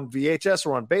on VHS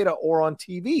or on beta or on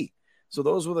TV. So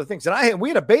those were the things. And we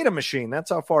had a beta machine. That's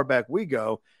how far back we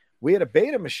go. We had a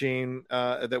beta machine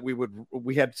that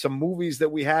we had some movies that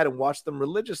we had and watched them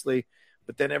religiously.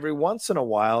 But then every once in a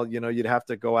while, you'd have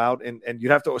to go out and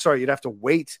you'd have to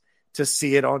wait to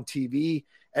see it on TV.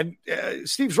 And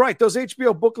Steve's right. Those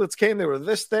HBO booklets came, they were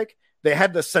this thick. They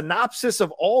had the synopsis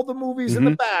of all the movies in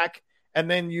the back and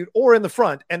then or in the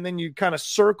front. And then you kind of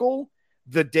circle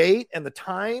the date and the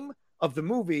time of the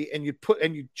movie. And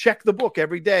you check the book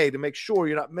every day to make sure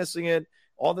you're not missing it,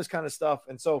 all this kind of stuff.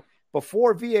 And so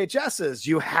before VHSs,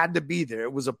 you had to be there.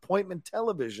 It was appointment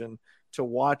television to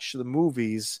watch the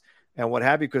movies and what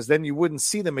have you, because then you wouldn't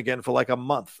see them again for like a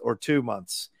month or 2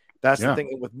 months. That's the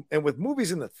thing. With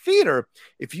movies in the theater,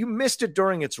 if you missed it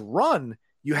during its run,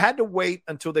 you had to wait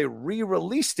until they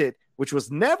re-released it, which was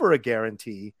never a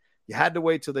guarantee. You had to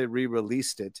wait till they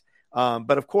re-released it.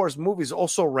 But of course, movies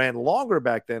also ran longer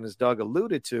back then, as Doug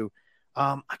alluded to.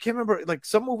 I can't remember, like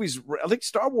some movies, I think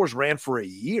Star Wars ran for a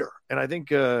year, and I think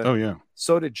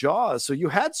so did Jaws. So you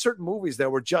had certain movies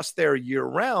that were just there year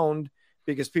round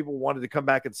because people wanted to come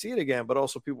back and see it again, but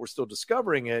also people were still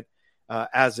discovering it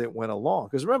as it went along.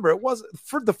 Because remember, it was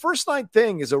for the first night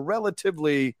thing is a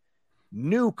relatively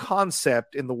new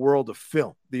concept in the world of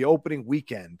film. The opening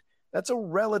weekend, that's a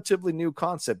relatively new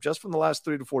concept just from the last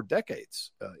 3 to 4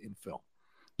 decades in film.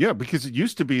 Yeah, because it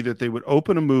used to be that they would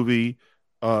open a movie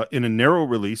in a narrow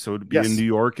release, so it would be in New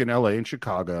York and LA and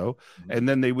Chicago, and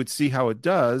then they would see how it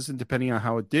does, and depending on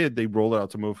how it did, they roll it out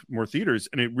to more theaters.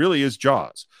 And it really is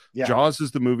Jaws. Jaws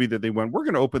is the movie that they went, we're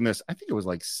going to open this, I think it was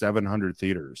like 700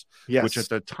 theaters, which at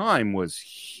the time was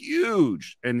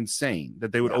huge and insane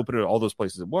that they would open it at all those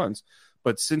places at once.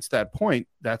 But since that point,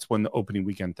 that's when the opening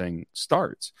weekend thing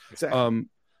starts. Exactly.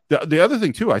 The other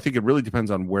thing too, I think it really depends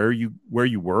on where you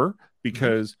were,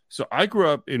 because so I grew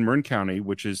up in Marin County,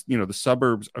 which is, the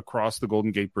suburbs across the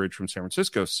Golden Gate Bridge from San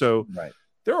Francisco. So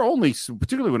there are only,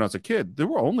 particularly when I was a kid, there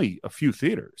were only a few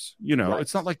theaters.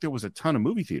 It's not like there was a ton of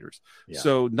movie theaters.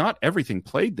 So not everything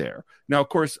played there. Now, of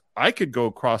course, I could go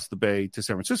across the bay to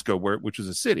San Francisco, which is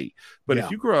a city. But if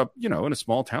you grew up, in a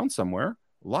small town somewhere,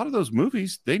 a lot of those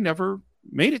movies, they never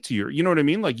made it to you know what I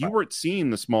mean? Like you weren't seeing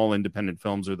the small independent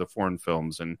films or the foreign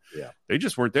films, and they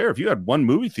just weren't there. If you had one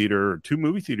movie theater or 2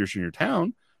 movie theaters in your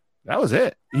town, that was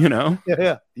it,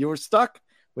 you were stuck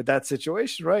with that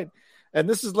situation, right? And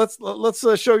this is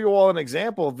let's show you all an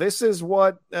example. This is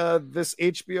what this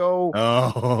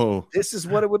HBO this is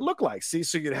what it would look like. See,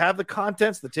 so you'd have the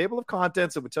contents, the table of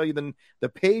contents. It would tell you the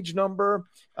page number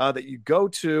that you go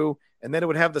to, and then it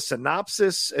would have the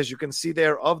synopsis, as you can see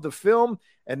there, of the film.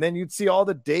 And then you'd see all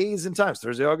the days and times,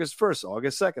 Thursday, August 1st,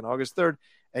 August 2nd, August 3rd.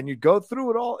 And you'd go through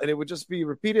it all, and it would just be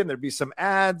repeated. And there'd be some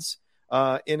ads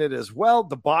in it as well.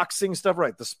 The boxing stuff,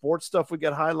 right? The sports stuff would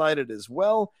get highlighted as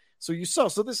well. So you saw.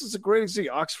 So this is a great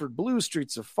example. Oxford Blue,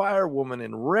 Streets of Fire, Woman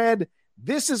in Red.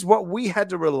 This is what we had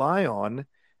to rely on.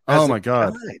 Oh, my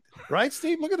God. Guide. Right,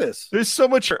 Steve? Look at this. There's so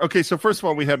much. Okay, so first of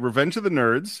all, we had Revenge of the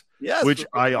Nerds, which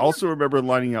I also remember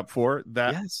lining up for.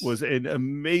 That was an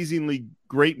amazingly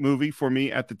great movie for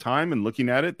me at the time. And looking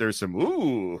at it, there's some,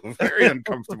 very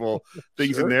uncomfortable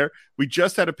things in there. We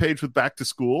just had a page with Back to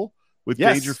School with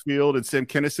Dangerfield, and Sam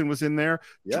Kinison was in there.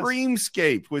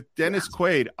 Dreamscape with Dennis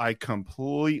Quaid. I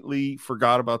completely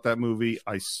forgot about that movie.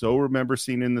 I so remember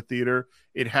seeing it in the theater.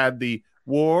 It had the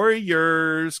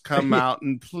Warriors come out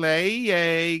and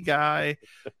play guy.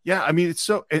 Yeah, I mean, it's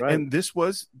so, and this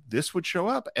would show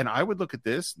up, and I would look at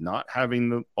this, not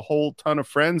having a whole ton of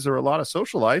friends or a lot of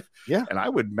social life, and I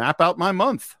would map out my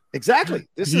month. Exactly.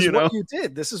 This is what you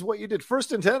did. This is what you did.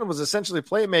 First and 10 was essentially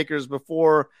Playmakers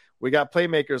before we got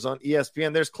Playmakers on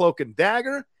ESPN. There's Cloak and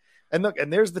Dagger. And look,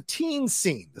 and there's the teen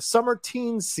scene, the summer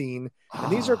teen scene.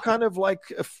 And these are kind of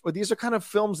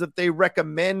films that they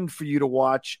recommend for you to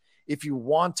watch if you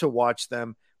want to watch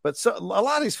them. But a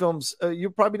lot of these films, you're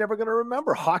probably never going to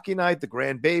remember. Hockey Night, The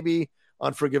Grand Baby,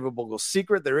 Unforgivable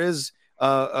Secret. There is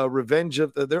a Revenge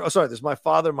of there's My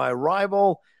Father, My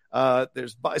Rival.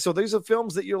 So these are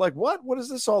films that you're like, what is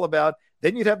this all about?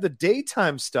 Then you'd have the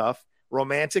daytime stuff,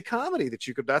 romantic comedy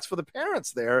that's for the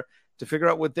parents there to figure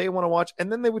out what they want to watch. And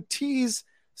then they would tease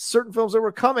certain films that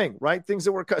were coming, right? Things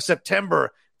that were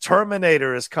September,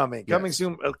 Terminator is coming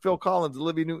soon. Phil Collins,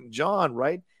 Olivia Newton-John,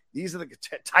 right? These are the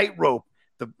Tightrope,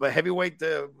 the heavyweight,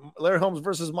 Larry Holmes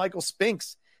versus Michael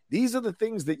Spinks. These are the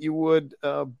things that you would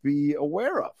be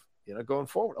aware of, going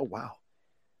forward. Oh, wow.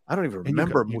 I don't even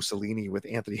remember Mussolini with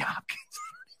Anthony Hopkins.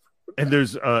 And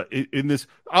there's in this,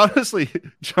 honestly,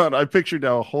 John, I pictured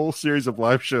now a whole series of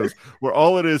live shows where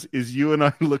all it is you and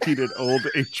I looking at old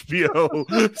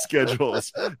HBO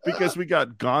schedules, because we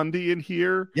got Gandhi in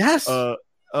here. Yes.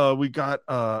 We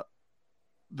got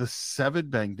the Seven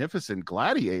Magnificent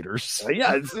Gladiators.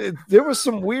 Yeah, there's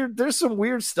some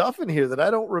weird stuff in here that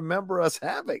I don't remember us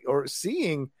having or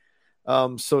seeing.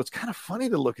 So it's kind of funny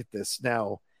to look at this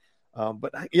now.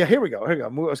 But yeah, here we go. I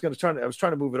was trying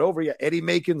to move it over. Yeah, Eddie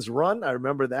Macon's Run. I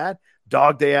remember that.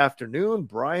 Dog Day Afternoon,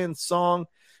 Brian's Song,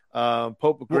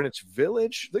 Pope of Greenwich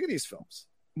Village. Look at these films.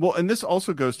 Well, and this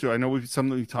also goes to, I know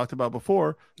something we've talked about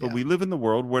before, but we live in the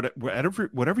world where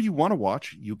whatever you want to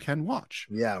watch, you can watch.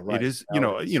 Yeah, right. It is,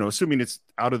 assuming it's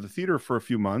out of the theater for a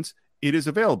few months, it is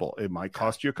available. It might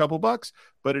cost you a couple bucks,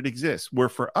 but it exists. Where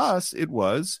for us, it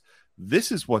was,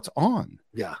 this is what's on.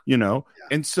 Yeah.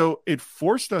 And so it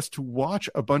forced us to watch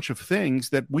a bunch of things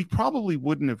that we probably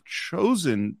wouldn't have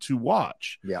chosen to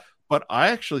watch. Yeah. But I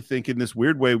actually think in this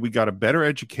weird way, we got a better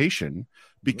education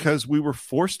because we were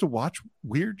forced to watch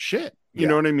weird shit. You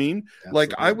know what I mean? Absolutely.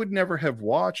 Like I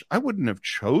wouldn't have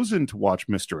chosen to watch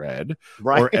Mr. Ed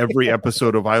or every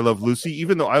episode of I Love Lucy,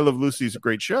 even though I Love Lucy is a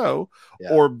great show,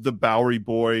 or the Bowery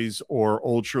Boys or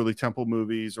old Shirley Temple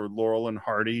movies or Laurel and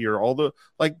Hardy or all the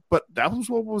but that was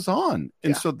what was on.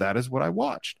 And so that is what I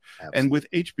watched. Absolutely. And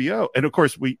with HBO, and of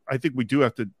course I think we do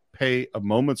have to pay a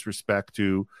moment's respect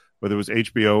to whether it was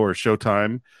HBO or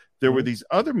Showtime. There were these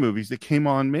other movies that came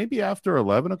on maybe after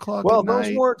 11 o'clock. Well,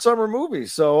 those weren't summer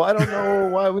movies, so I don't know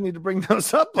why we need to bring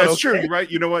those up. That's true, right?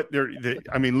 You know what?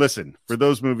 Listen, for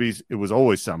those movies, it was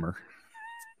always summer.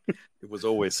 It was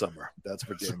always summer. That's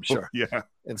for damn sure. Yeah.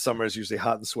 And summer is usually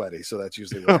hot and sweaty, so that's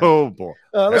usually what Oh, boy.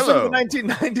 Let's look at the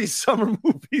 1990s summer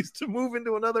movies to move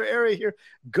into another area here.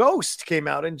 Ghost came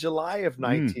out in July of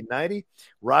 1990.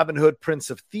 Robin Hood,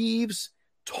 Prince of Thieves,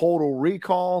 Total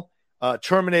Recall.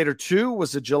 Terminator 2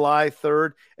 was a July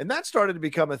 3rd, and that started to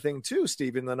become a thing too,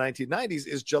 Steve, in the 1990s,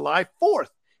 is July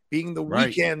 4th being the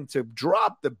weekend to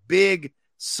drop the big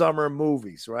summer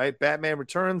movies, right? Batman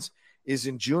Returns is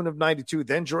in June of 92,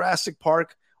 then Jurassic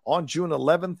Park on June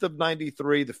 11th of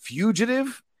 93, The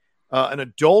Fugitive, an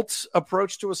adult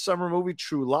approach to a summer movie,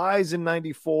 True Lies in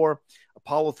 94,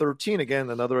 Apollo 13, again,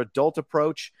 another adult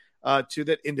approach to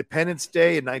that, Independence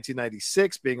Day in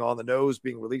 1996, being on the nose,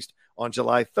 being released on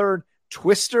July 3rd.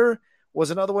 Twister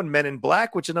was another one. Men in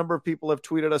Black, which a number of people have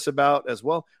tweeted us about as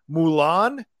well.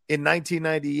 Mulan in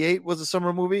 1998 was a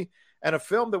summer movie. And a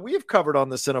film that we've covered on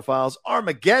the Cinephiles,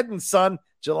 Armageddon, son,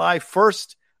 July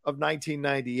 1st of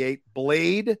 1998.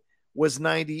 Blade was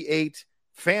 98.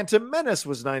 Phantom Menace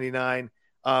was 99.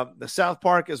 The South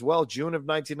Park as well, June of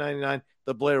 1999.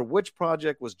 The Blair Witch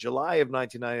Project was July of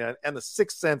 1999. And The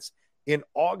Sixth Sense in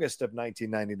August of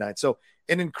 1999. So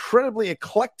an incredibly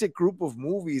eclectic group of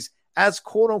movies as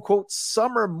quote-unquote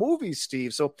summer movies,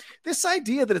 Steve. So this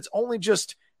idea that it's only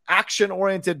just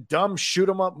action-oriented, dumb,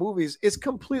 shoot-'em-up movies is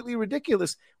completely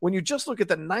ridiculous. When you just look at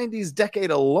the 90s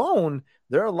decade alone,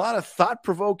 there are a lot of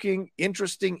thought-provoking,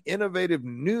 interesting, innovative,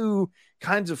 new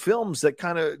kinds of films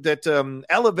that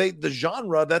elevate the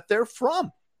genre that they're from.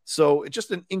 So it's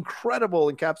just an incredible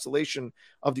encapsulation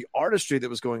of the artistry that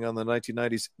was going on in the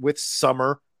 1990s with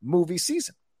summer movie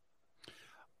season.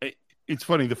 It's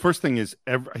funny. The first thing is,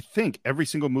 I think every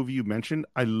single movie you mentioned,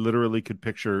 I literally could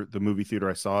picture the movie theater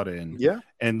I saw it in. Yeah.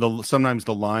 And sometimes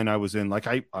the line I was in, like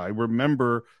I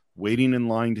remember waiting in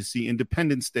line to see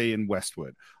Independence Day in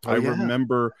Westwood. I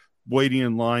remember waiting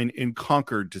in line in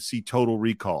Concord to see Total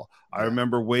Recall. I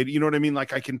remember waiting, you know what I mean?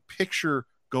 Like I can picture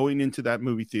going into that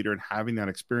movie theater and having that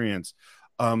experience.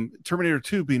 Terminator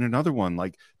 2 being another one,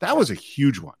 like that was a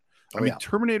huge one. I mean,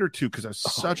 Terminator 2,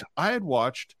 because I had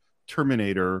watched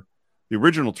Terminator, the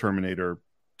original Terminator,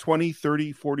 20,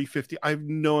 30, 40, 50. I have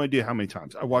no idea how many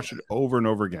times. I watched it over and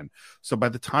over again. So by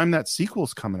the time that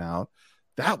sequel's coming out,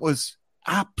 that was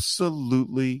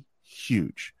absolutely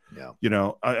huge. Yeah. You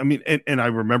know, I mean, and I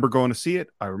remember going to see it.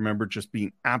 I remember just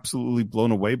being absolutely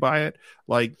blown away by it.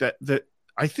 Like that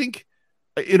I think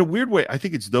in a weird way, I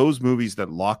think it's those movies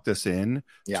that locked us in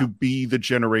to be the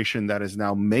generation that is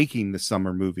now making the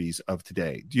summer movies of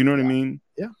today. Do you know what I mean?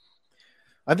 Yeah.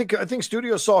 I think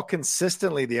studios saw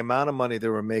consistently the amount of money they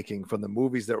were making from the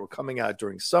movies that were coming out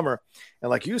during summer. And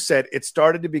like you said, it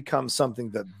started to become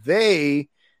something that they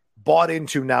bought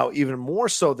into now even more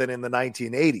so than in the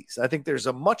 1980s. I think there's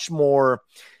a much more,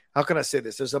 how can I say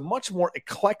this? There's a much more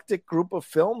eclectic group of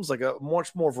films, like a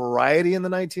much more variety in the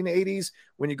 1980s.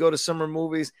 When you go to summer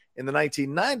movies in the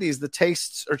 1990s, the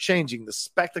tastes are changing. The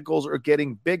spectacles are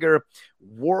getting bigger.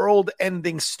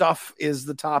 World-ending stuff is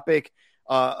the topic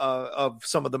of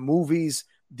some of the movies.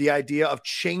 The idea of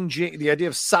changing, the idea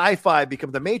of sci-fi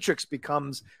the Matrix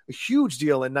becomes a huge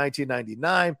deal in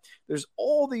 1999. There's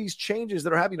all these changes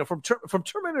that are happening. From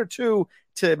Terminator 2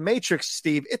 to Matrix,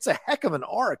 Steve, it's a heck of an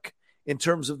arc in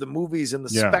terms of the movies and the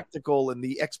spectacle and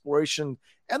the exploration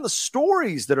and the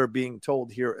stories that are being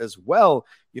told here as well.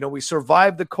 We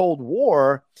survived the Cold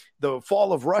War. The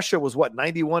fall of Russia was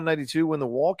 91, 92 when the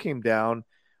wall came down,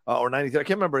 or 93. I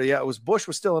can't remember. Yeah, it was Bush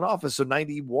was still in office. So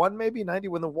 91, maybe 90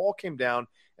 when the wall came down.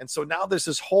 And so now there's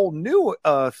this whole new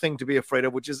thing to be afraid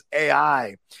of, which is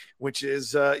AI, which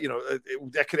is,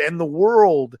 that could end the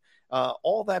world.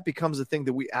 All that becomes a thing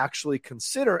that we actually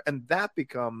consider. And that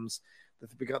becomes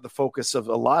the focus of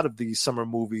a lot of these summer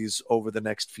movies over the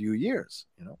next few years.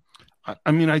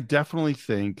 I mean, I definitely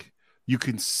think you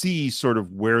can see sort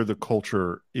of where the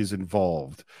culture is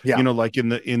involved. Yeah. Like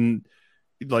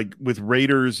like with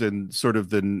Raiders and sort of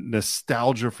the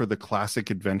nostalgia for the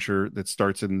classic adventure that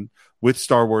starts with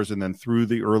Star Wars and then through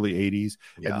the early 80s.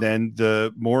 Yeah. And then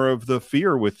the more of the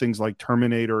fear with things like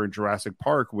Terminator and Jurassic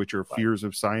Park, which are fears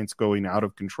of science going out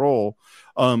of control.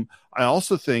 I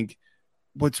also think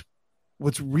what's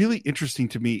really interesting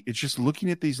to me is just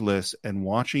looking at these lists and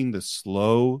watching the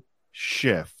slow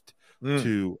shift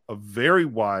to a very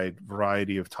wide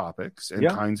variety of topics and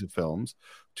kinds of films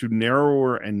to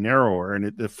narrower and narrower.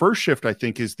 And the first shift, I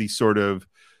think, is the sort of,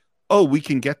 we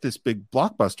can get this big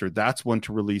blockbuster. That's when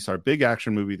to release our big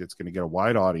action movie that's going to get a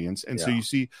wide audience. And so you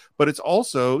see, but it's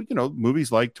also,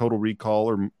 movies like Total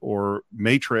Recall or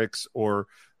Matrix or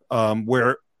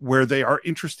where they are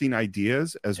interesting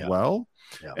ideas as well.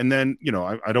 Yeah. And then,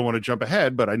 I don't want to jump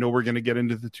ahead, but I know we're going to get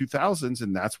into the 2000s,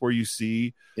 and that's where you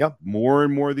see more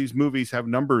and more of these movies have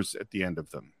numbers at the end of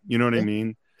them. You know what I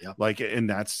mean? Yeah. Like, and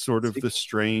that's sort of the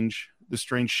strange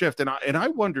shift. And I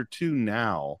wonder too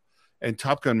now, and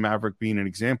Top Gun Maverick being an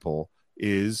example,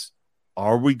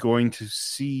 are we going to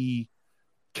see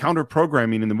counter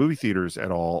programming in the movie theaters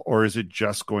at all? Or is it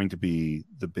just going to be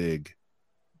the big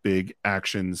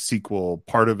action sequel,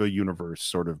 part of a universe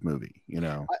sort of movie,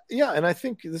 Yeah. And I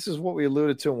think this is what we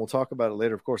alluded to, and we'll talk about it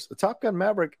later. Of course, the Top Gun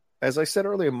Maverick, as I said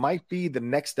earlier, might be the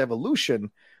next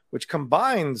evolution, which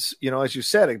combines, as you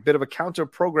said, a bit of a counter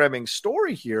programming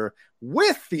story here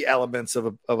with the elements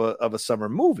of a summer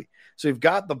movie. So you've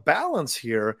got the balance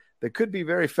here that could be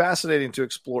very fascinating to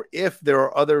explore if there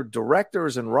are other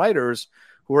directors and writers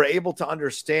who are able to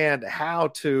understand how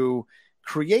to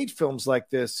create films like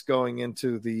this going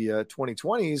into the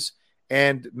 2020s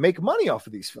and make money off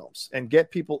of these films and get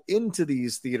people into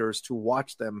these theaters to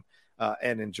watch them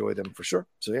and enjoy them for sure.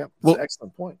 So yeah, that's an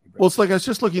excellent point. Well, it's like I was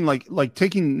just looking like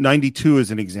taking 92 as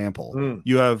an example.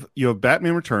 You have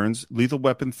Batman Returns, Lethal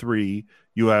Weapon 3,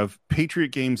 you have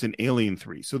Patriot Games and Alien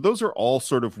 3. So those are all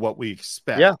sort of what we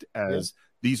expect as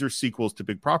these are sequels to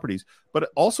big properties.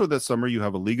 But also that summer you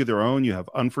have A League of Their Own, you have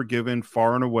Unforgiven,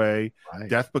 Far and Away,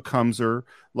 Death Becomes Her.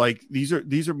 Like these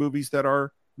are movies that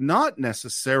are not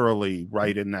necessarily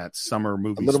right in that summer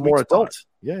movie. A little more adult.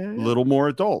 Yeah. A little more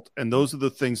adult. And those are the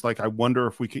things, like, I wonder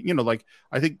if we could, like,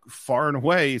 I think Far and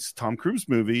Away is a Tom Cruise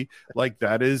movie. Like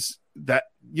that is a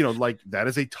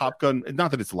Top Gun.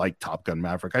 Not that it's like Top Gun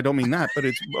Maverick. I don't mean that, but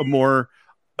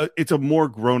it's a more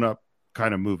grown up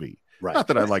kind of movie. Right. Not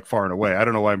that I like Far and Away. I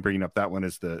don't know why I'm bringing up that one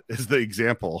as the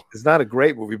example. It's not a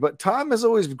great movie, but Tom has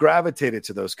always gravitated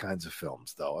to those kinds of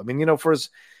films, though. I mean,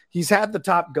 he's had the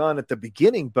Top Gun at the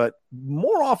beginning, but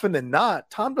more often than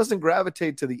not, Tom doesn't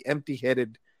gravitate to the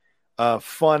empty-headed,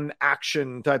 fun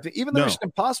action type thing. Even the Mission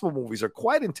Impossible movies are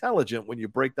quite intelligent when you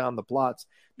break down the plots.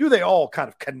 Do they all kind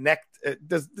of connect?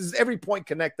 Does every point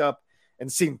connect up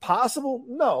and seem possible?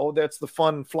 No, that's the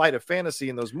fun flight of fantasy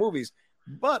in those movies.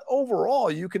 But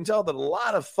overall, you can tell that a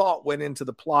lot of thought went into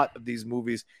the plot of these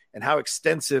movies and how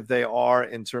extensive they are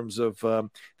in terms of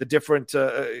the different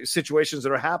situations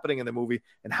that are happening in the movie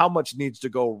and how much needs to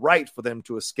go right for them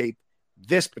to escape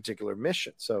this particular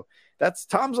mission. So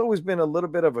Tom's always been a little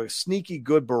bit of a sneaky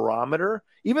good barometer.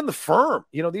 Even The Firm,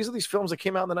 these are these films that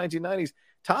came out in the 1990s.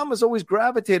 Tom has always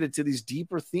gravitated to these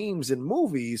deeper themes in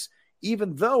movies,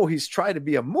 even though he's tried to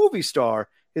be a movie star.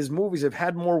 His movies have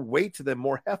had more weight to them,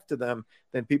 more heft to them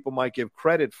than people might give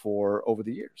credit for over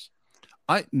the years.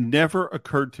 I never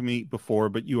occurred to me before,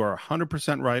 but you are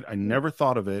 100% right. I never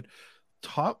thought of it.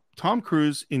 Tom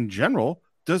Cruise in general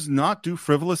does not do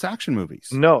frivolous action movies.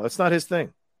 No, that's not his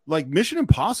thing. Like Mission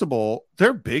Impossible,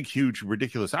 they're big, huge,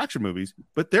 ridiculous action movies,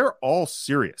 but they're all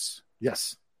serious.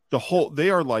 Yes. They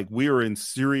are like, we are in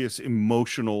serious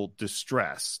emotional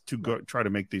distress to go try to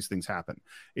make these things happen.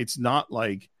 It's not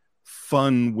like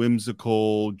fun,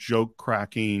 whimsical, joke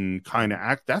cracking kind of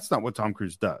act. That's not what Tom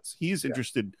Cruise does. He's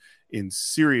interested in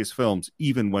serious films,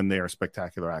 even when they are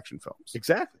spectacular action films.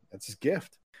 Exactly. That's his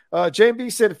gift.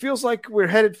 JB said, it feels like we're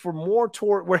headed more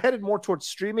towards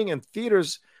streaming, and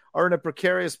theaters are in a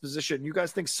precarious position. You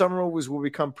guys think summer movies will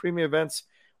become premium events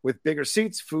with bigger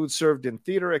seats, food served in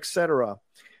theater, etc.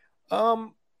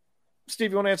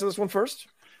 Steve, you want to answer this one first?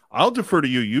 I'll defer to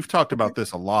you. You've talked about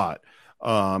this a lot.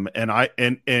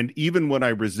 And even when I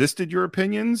resisted your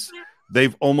opinions,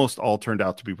 they've almost all turned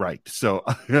out to be right. So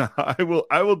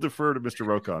I will defer to Mr.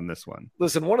 Rocha on this one.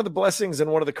 Listen, one of the blessings and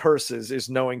one of the curses is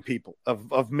knowing people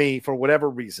of me for whatever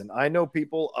reason. I know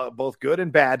people both good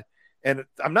and bad, and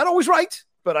I'm not always right,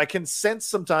 but I can sense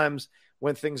sometimes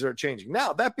when things are changing.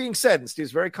 Now, that being said, and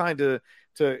Steve's very kind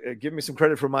to give me some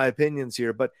credit for my opinions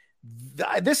here, but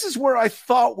this is where I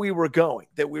thought we were going,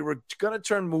 that we were going to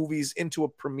turn movies into a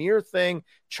premiere thing,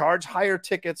 charge higher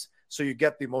tickets so you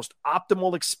get the most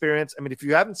optimal experience. I mean, if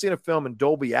you haven't seen a film in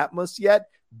Dolby Atmos yet,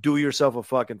 do yourself a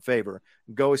fucking favor.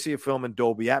 Go see a film in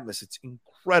Dolby Atmos. It's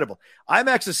incredible.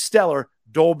 IMAX is stellar.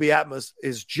 Dolby Atmos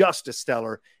is just as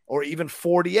stellar, or even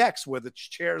 4DX where the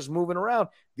chair's moving around.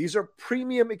 These are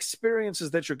premium experiences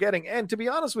that you're getting. And to be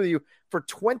honest with you, for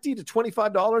 $20 to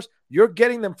 $25, you're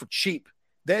getting them for cheap.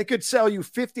 They could sell you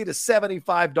 $50 to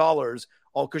 $75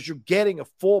 all because you're getting a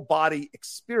full body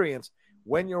experience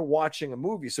when you're watching a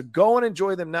movie. So go and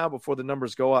enjoy them now before the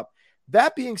numbers go up.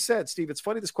 That being said, Steve, it's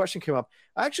funny this question came up.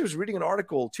 I actually was reading an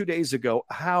article 2 days ago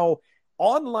how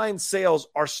online sales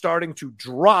are starting to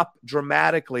drop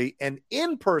dramatically and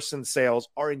in-person sales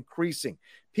are increasing.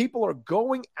 People are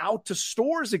going out to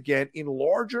stores again in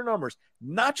larger numbers,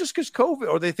 not just because COVID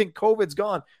or they think COVID's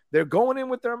gone. They're going in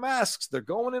with their masks. They're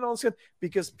going in on skin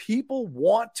because people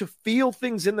want to feel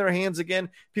things in their hands again.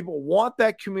 People want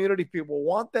that community. People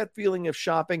want that feeling of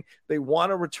shopping. They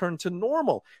want to return to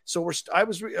normal. So I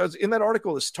was in that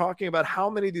article is talking about how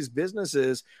many of these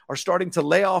businesses are starting to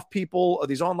lay off people. Or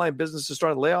these online businesses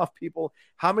starting to lay off people.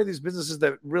 How many of these businesses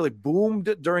that really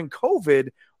boomed during COVID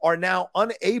are now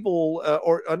unable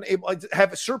to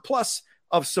have a surplus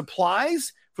of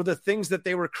supplies for the things that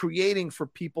they were creating for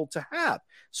people to have.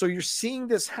 So you're seeing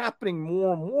this happening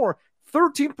more and more.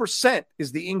 13%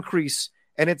 is the increase,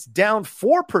 and it's down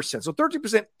 4%. So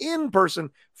 13% in person,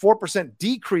 4%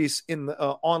 decrease in the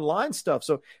online stuff.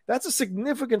 So that's a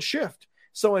significant shift.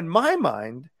 So in my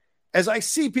mind, as I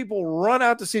see people run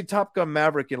out to see Top Gun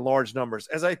Maverick in large numbers,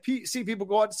 as I see people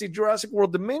go out to see Jurassic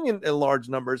World Dominion in large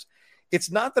numbers,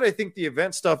 it's not that I think the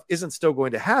event stuff isn't still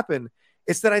going to happen.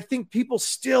 It's that I think people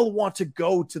still want to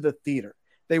go to the theater.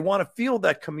 They want to feel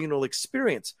that communal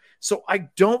experience. So I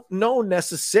don't know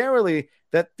necessarily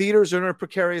that theaters are in a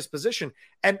precarious position.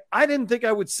 And I didn't think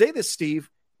I would say this, Steve.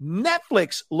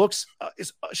 Netflix looks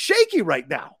is shaky right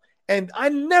now. And I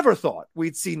never thought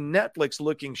we'd see Netflix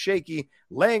looking shaky,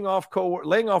 laying off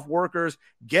workers,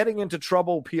 getting into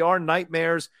trouble, PR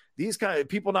nightmares, these kind of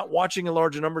people not watching in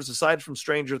larger numbers aside from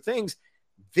Stranger Things.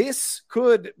 This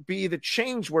could be the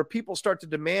change where people start to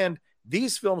demand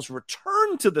these films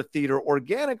return to the theater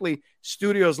organically.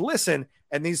 Studios listen,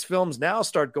 and these films now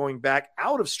start going back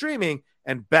out of streaming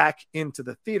and back into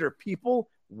the theater. People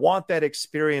want that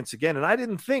experience again. And I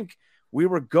didn't think we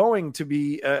were going to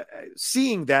be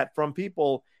seeing that from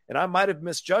people, and I might have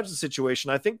misjudged the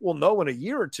situation. I think we'll know in a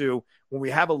year or two when we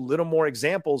have a little more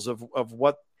examples of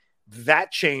what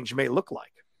that change may look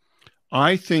like.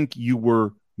 I think you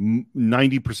were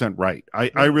 90% right.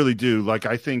 I really do. Like,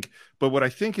 I think, but what I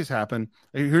think has happened,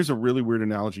 here's a really weird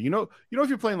analogy. You know, if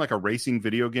you're playing like a racing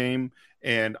video game,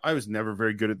 and I was never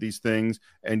very good at these things,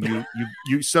 and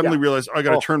you suddenly realize, oh, I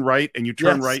got to turn right, and you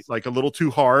turn right like a little too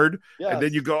hard, and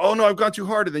then you go, oh no, I've gone too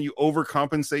hard, and then you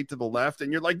overcompensate to the left,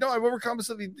 and you're like, no, I've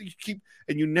overcompensated.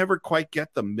 And you never quite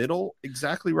get the middle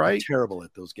exactly right. I'm terrible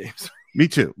at those games. Me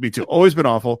too. Always been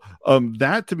awful.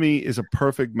 That to me is a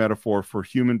perfect metaphor for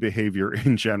human behavior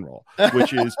in general,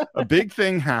 which is a big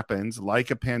thing happens like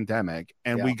a pandemic,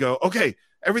 and we go, okay,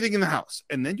 everything in the house,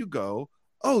 and then you go,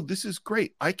 oh, this is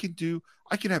great. I can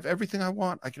have everything I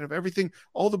want. I can have everything,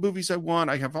 all the movies I want.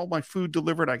 I have all my food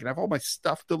delivered. I can have all my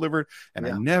stuff delivered, and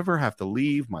I never have to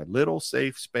leave my little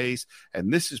safe space.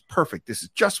 And this is perfect. This is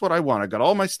just what I want. I got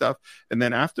all my stuff. And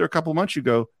then after a couple of months, you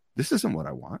go, this isn't what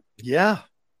I want. Yeah.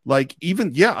 Like,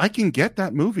 even, I can get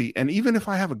that movie. And even if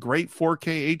I have a great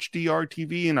 4K HDR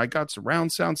TV and I got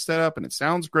surround sound set up and it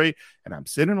sounds great, and I'm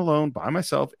sitting alone by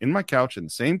myself in my couch in the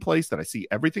same place that I see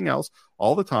everything else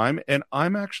all the time, and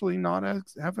I'm actually not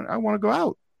I want to go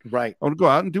out. Right. I want to go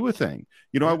out and do a thing.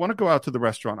 I want to go out to the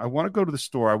restaurant. I want to go to the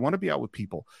store. I want to be out with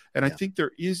people. And I think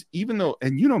there is, even though,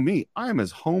 and you know me, I am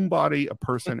as homebody a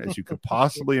person as you could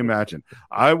possibly imagine.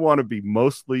 I want to be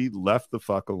mostly left the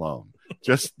fuck alone.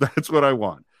 Just that's what I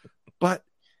want. But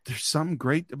there's something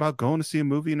great about going to see a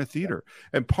movie in a theater.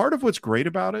 And part of what's great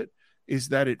about it is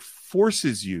that it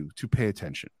forces you to pay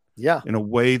attention. Yeah. In a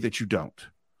way that you don't.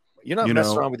 You're not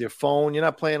messing around with your phone. You're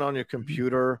not playing on your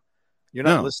computer. You're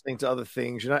not No. listening to other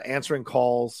things. You're not answering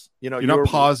calls. You're not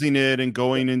pausing it and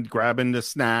going and grabbing the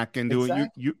snack and doing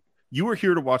Exactly. you were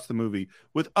here to watch the movie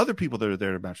with other people that are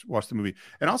there to watch the movie.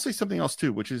 And I'll say something else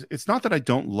too, which is it's not that I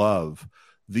don't love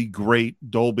the great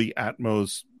Dolby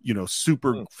Atmos,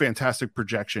 super fantastic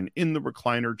projection in the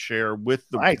recliner chair with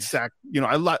the exact,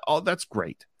 I like all that's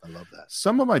great. I love that.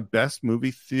 Some of my best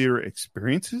movie theater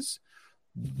experiences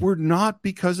were not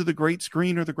because of the great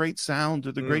screen or the great sound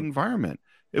or the great environment.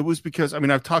 It was because,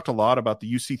 I've talked a lot about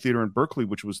the UC Theater in Berkeley,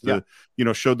 which was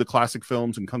showed the classic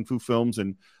films and kung fu films.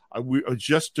 And I was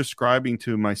just describing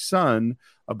to my son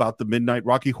about the midnight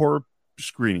Rocky Horror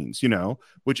screenings,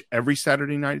 which every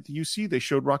Saturday night at the UC, they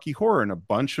showed Rocky Horror, and a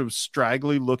bunch of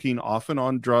straggly looking, often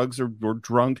on drugs or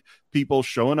drunk people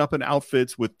showing up in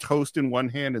outfits with toast in one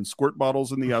hand and squirt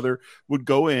bottles in the other would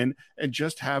go in and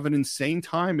just have an insane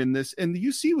time in this. And the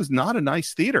UC was not a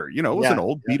nice theater. It was an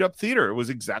old beat up theater. It was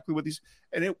exactly what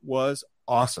and it was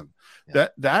awesome.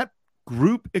 That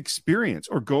group experience,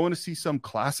 or going to see some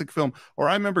classic film, or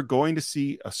I remember going to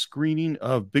see a screening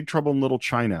of Big Trouble in Little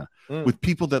China with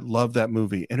people that love that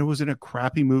movie, and it was in a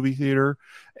crappy movie theater,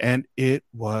 and it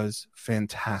was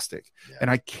fantastic. And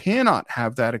I cannot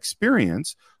have that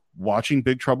experience watching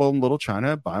Big Trouble in Little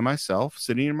China by myself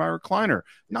sitting in my recliner.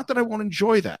 Not that I won't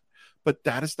enjoy that, but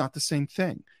that is not the same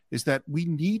thing. Is that we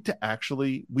need to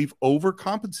we've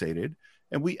overcompensated,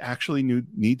 and we actually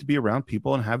need to be around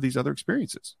people and have these other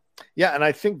experiences. Yeah, and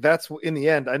I think that's in the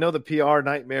end. I know the PR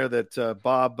nightmare that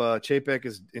Bob Chapek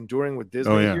is enduring with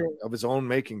Disney here, of his own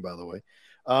making, by the way.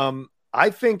 I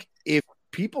think if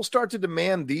people start to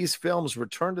demand these films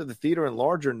return to the theater in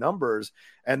larger numbers,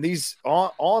 and these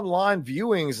online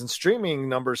viewings and streaming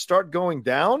numbers start going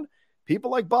down, people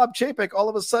like Bob Chapek all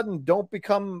of a sudden don't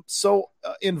become so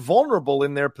invulnerable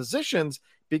in their positions,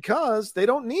 because they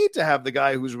don't need to have the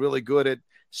guy who's really good at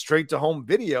straight to home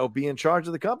video be in charge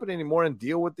of the company anymore and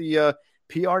deal with the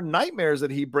PR nightmares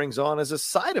that he brings on as a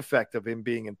side effect of him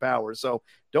being in power. So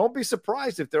don't be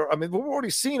surprised if we've already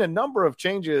seen a number of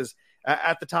changes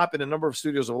at the top in a number of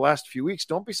studios over the last few weeks.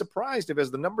 Don't be surprised if,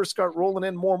 as the numbers start rolling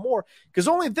in more and more, because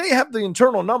only they have the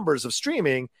internal numbers of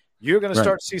streaming, you're going to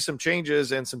start to see some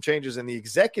changes in the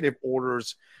executive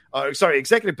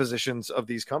executive positions of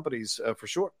these companies for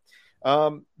sure.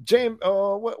 James,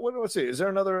 let's see. Is there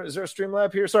a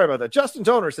Streamlab here? Sorry about that. Justin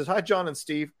Toner says, hi, John and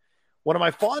Steve. One of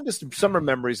my fondest summer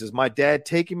memories is my dad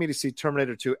taking me to see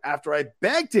Terminator 2 after I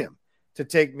begged him to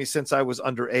take me since I was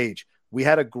underage. We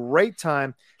had a great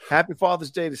time. Happy Father's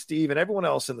Day to Steve and everyone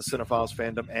else in the Cinephiles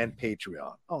fandom and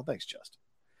Patreon. Oh, thanks, Justin.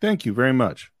 Thank you very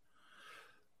much.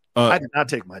 I did not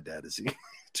take my dad to see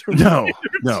Terminator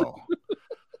 2. No.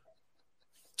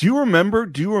 Do you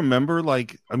remember,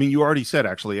 you already said,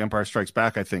 actually, Empire Strikes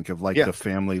Back, I think, of the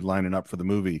family lining up for the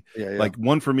movie. Like,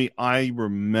 one for me, I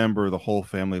remember the whole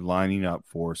family lining up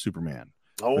for Superman,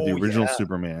 for the original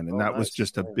Superman. And that was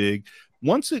just a big,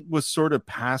 once it was sort of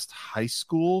past high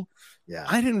school,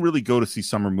 I didn't really go to see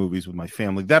summer movies with my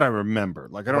family. That I remember.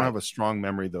 Like, I don't have a strong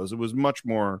memory of those. It was much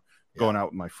more going out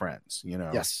with my friends,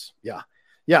 Yes. Yeah.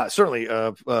 Yeah, certainly.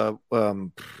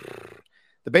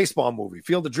 The baseball movie,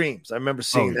 Field of Dreams. I remember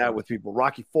seeing that with people.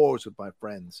 Rocky IV was with my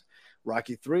friends.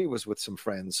 Rocky III was with some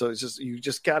friends. So it's just, you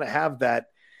just got to have that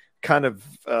kind of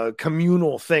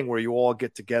communal thing where you all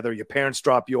get together. Your parents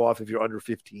drop you off if you're under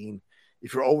 15.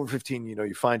 If you're over 15,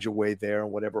 you find your way there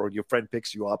and whatever, or your friend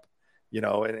picks you up,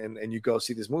 and you go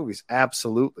see these movies.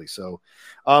 Absolutely. So,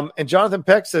 and Jonathan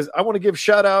Peck says, I want to give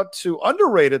shout out to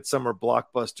underrated summer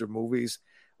blockbuster movies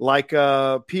like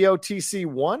POTC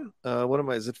 1.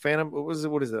 Is it Phantom?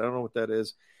 What is it? I don't know what that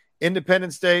is.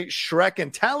 Independence Day, Shrek,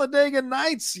 and Talladega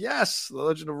Nights. Yes, The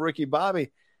Legend of Ricky Bobby.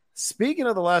 Speaking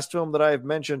of the last film that I have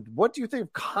mentioned, what do you think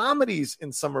of comedies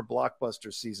in summer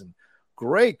blockbuster season?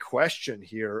 Great question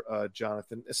here,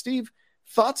 Jonathan. Steve,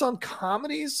 thoughts on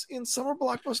comedies in summer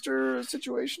blockbuster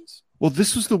situations? Well,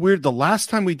 this was the last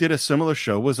time we did a similar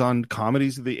show was on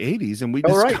comedies of the 80s, and we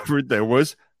discovered there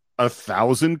was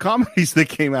 1,000 comedies that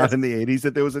came out in the 80s,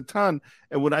 that there was a ton.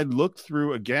 And when I looked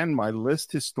through again my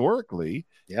list historically,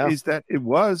 is that it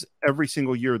was every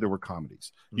single year there were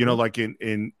comedies. Like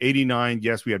in 89,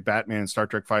 yes, we had Batman, Star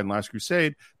Trek V, and Last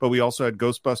Crusade, but we also had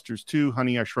Ghostbusters 2,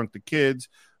 Honey, I Shrunk the Kids.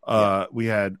 We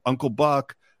had Uncle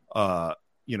Buck.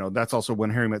 That's also When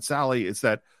Harry Met Sally. It's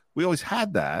that we always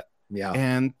had that. Yeah.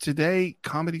 And today,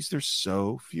 comedies, there's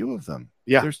so few of them.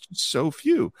 Yeah. There's so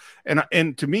few.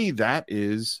 And to me, that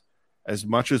is, as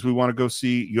much as we want to go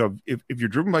see, if you're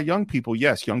driven by young people,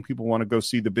 yes, young people want to go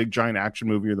see the big giant action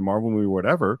movie or the Marvel movie or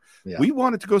whatever. Yeah. We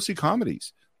wanted to go see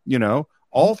comedies.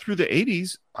 all through the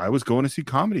 80s, I was going to see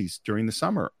comedies during the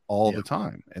summer all the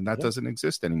time. And that doesn't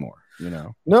exist anymore,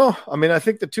 No, I mean, I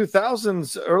think the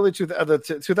 2000s, the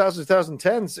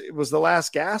 2010s, it was the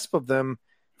last gasp of them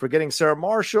Forgetting Sarah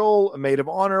Marshall, A Maid of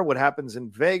Honor, What Happens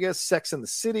in Vegas, Sex and the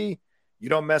City, You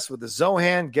Don't Mess with the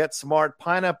Zohan, Get Smart,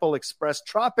 Pineapple Express,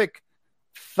 Tropic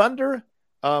Thunder,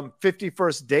 50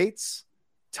 First Dates,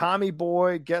 Tommy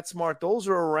Boy, Get Smart. Those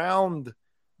are around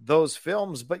those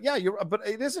films. But yeah, but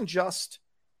it isn't just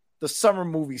the summer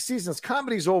movie seasons.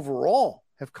 Comedies overall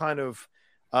have kind of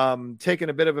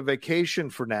taken a bit of a vacation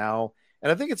for now.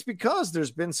 And I think it's because there's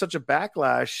been such a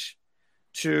backlash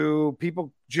to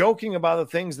people joking about the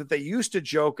things that they used to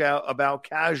joke about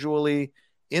casually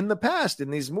in the past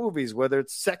in these movies, whether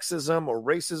it's sexism or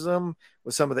racism,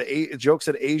 with some of the jokes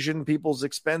at Asian people's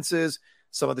expenses,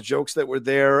 some of the jokes that were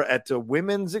there at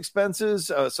women's expenses,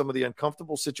 some of the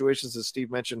uncomfortable situations, as Steve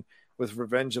mentioned, with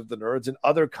Revenge of the Nerds and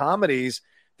other comedies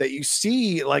that you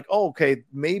see like, oh, okay,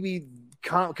 maybe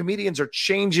comedians are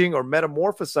changing or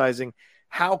metamorphosizing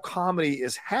how comedy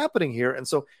is happening here. And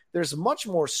so there's much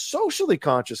more socially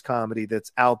conscious comedy that's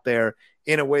out there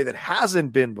in a way that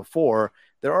hasn't been before.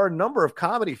 There are a number of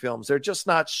comedy films. They're just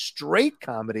not straight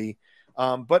comedy.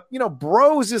 But,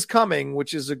 Bros is coming,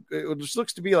 which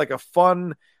looks to be like a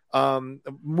fun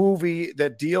movie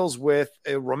that deals with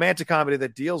a romantic comedy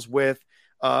that deals with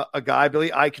a guy, Billy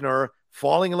Eichner,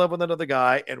 falling in love with another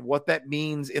guy and what that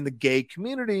means in the gay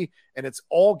community. And it's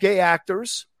all gay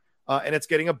actors. And it's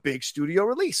getting a big studio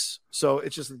release. So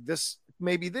it's just this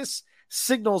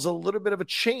signals a little bit of a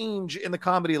change in the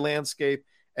comedy landscape.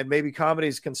 And maybe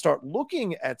comedies can start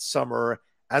looking at summer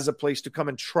as a place to come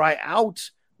and try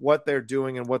out what they're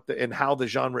doing and how the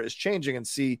genre is changing and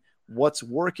see what's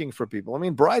working for people. I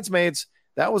mean, Bridesmaids,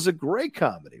 that was a great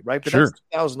comedy, right? But that's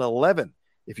 2011,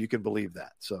 if you can believe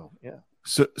that. So, yeah.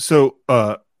 So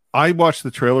I watched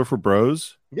the trailer for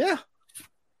Bros. Yeah.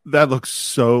 That looks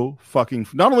so fucking...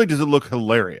 Not only does it look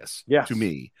hilarious to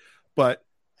me, but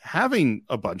having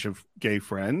a bunch of gay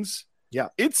friends,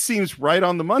 it seems right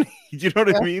on the money. You know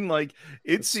what I mean? Like,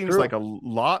 it seems like a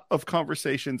lot of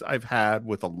conversations I've had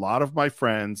with a lot of my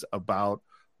friends about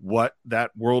what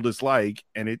that world is like.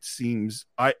 And it seems...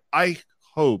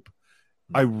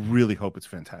 I really hope it's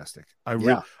fantastic. I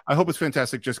hope it's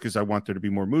fantastic just because I want there to be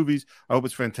more movies. I hope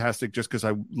it's fantastic just because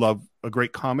I love a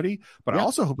great comedy. But I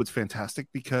also hope it's fantastic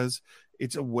because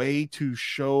it's a way to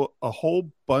show a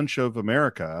whole bunch of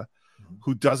America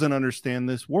who doesn't understand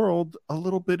this world a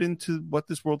little bit into what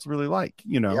this world's really like.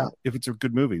 If it's a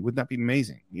good movie, wouldn't that be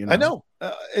amazing? I know.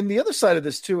 And the other side of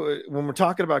this too, when we're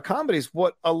talking about comedies,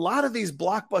 what a lot of these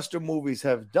blockbuster movies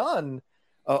have done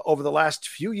over the last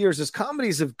few years is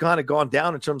comedies have kind of gone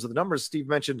down in terms of the numbers. Steve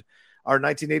mentioned our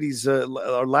 1980s,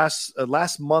 our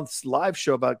last month's live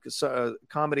show about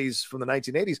comedies from the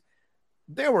 1980s.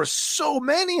 There were so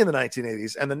many in the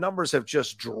 1980s, and the numbers have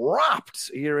just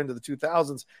dropped here into the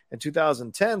 2000s and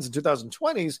 2010s and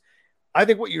 2020s. I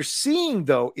think what you're seeing,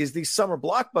 though, is these summer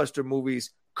blockbuster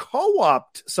movies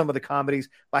co-opt some of the comedies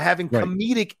by having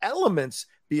comedic elements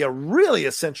be a really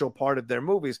essential part of their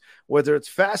movies, whether it's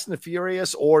Fast and the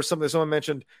Furious or something someone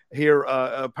mentioned here,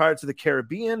 Pirates of the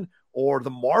Caribbean or the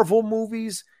Marvel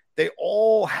movies. They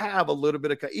all have a little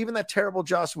bit of, even that terrible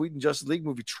Joss Whedon Justice League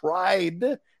movie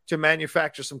tried to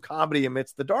manufacture some comedy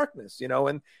amidst the darkness,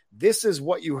 and this is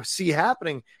what you see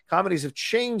happening. Comedies have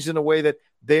changed in a way that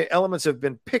the elements have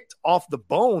been picked off the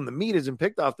bone. The meat has been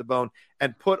picked off the bone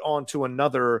and put onto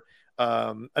another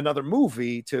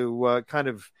movie to kind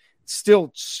of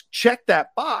still check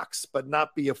that box, but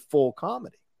not be a full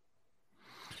comedy.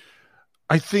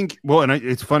 I think,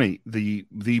 it's funny. The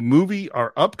movie,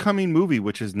 our upcoming movie,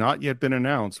 which has not yet been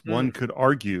announced, one could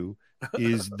argue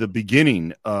is the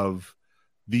beginning of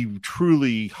the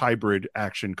truly hybrid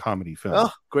action comedy film.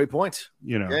 Oh, great point.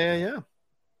 Yeah.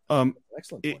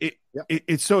 Excellent point.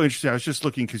 It's so interesting. I was just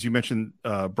looking because you mentioned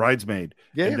Bridesmaid.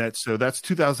 And that's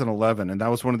 2011, and that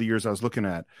was one of the years I was looking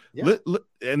at.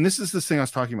 And this is the thing I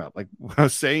was talking about. Like I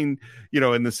was saying, in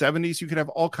the 70s, you could have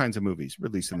all kinds of movies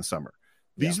released in the summer.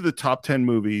 These are the top 10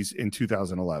 movies in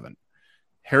 2011.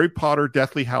 Harry Potter,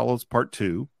 Deathly Hallows Part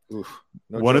 2.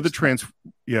 One of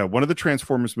the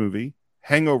Transformers movie.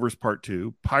 Hangovers Part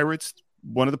 2. Pirates,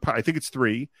 I think it's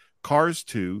 3. Cars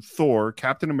 2. Thor,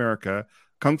 Captain America,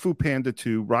 Kung Fu Panda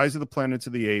 2, Rise of the Planets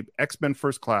of the Apes, X-Men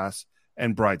First Class,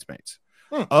 and Bridesmaids.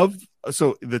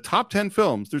 So the top 10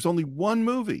 films, there's only one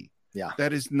movie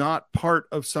that is not part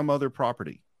of some other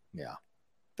property. Yeah.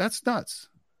 That's nuts.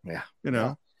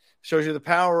 Yeah. Shows you the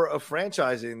power of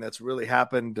franchising that's really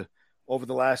happened over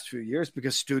the last few years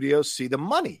because studios see the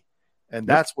money. And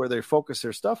that's where they focus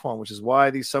their stuff on, which is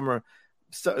why these summer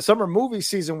summer movie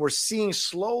season we're seeing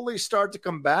slowly start to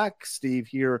come back, Steve,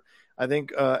 here. I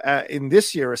think in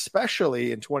this year,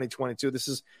 especially in 2022, this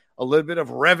is a little bit of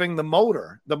revving the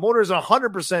motor. The motor is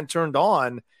 100% turned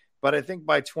on, but I think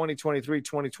by 2023,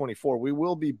 2024, we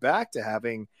will be back to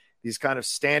having these kind of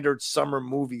standard summer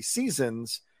movie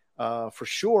seasons for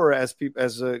sure, as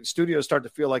studios start to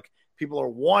feel like people are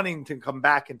wanting to come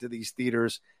back into these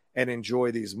theaters and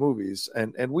enjoy these movies.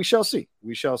 And we shall see.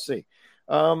 We shall see.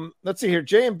 Let's see here.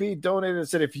 J&B donated and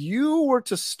said, if you were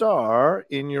to star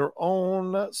in your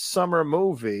own summer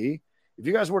movie, if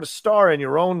you guys were to star in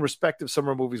your own respective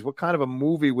summer movies, what kind of a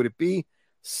movie would it be?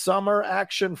 Summer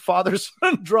action,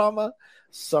 father-son drama,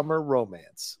 summer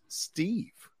romance.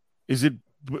 Steve. Is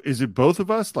it both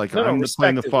of us? Like No, I'm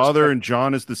playing the father respective. and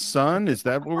John is the son? Is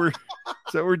that what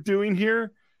we're doing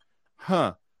here?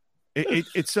 Huh.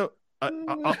 It's so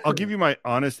I'll give you my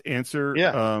honest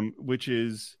answer, which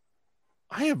is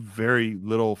I have very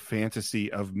little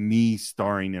fantasy of me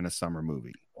starring in a summer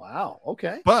movie. Wow.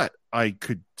 Okay. But I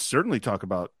could certainly talk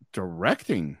about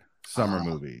directing summer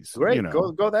movies. Great. You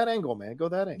know. Go that angle, man. Go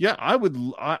that angle. Yeah, I would.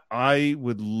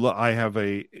 I have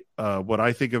a what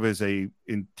I think of as a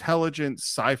intelligent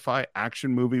sci-fi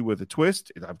action movie with a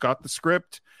twist. I've got the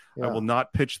script. Yeah. I will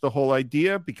not pitch the whole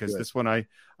idea because this one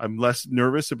I'm less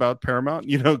nervous about Paramount,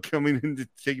 coming into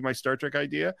taking my Star Trek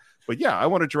idea. But yeah, I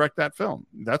want to direct that film.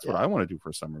 That's what I want to do for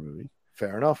a summer movie.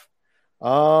 Fair enough.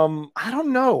 I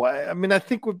don't know. I mean, I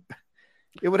think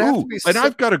it would have to be. And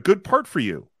I've got a good part for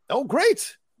you. Oh,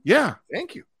 great. Yeah.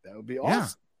 Thank you. That would be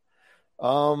awesome.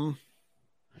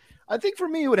 I think for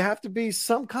me, it would have to be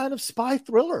some kind of spy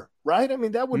thriller, right? I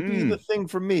mean, that would be the thing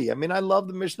for me. I mean, I love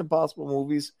the Mission Impossible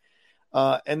movies.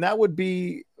 And that would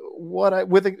be what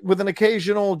with an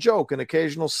occasional joke, an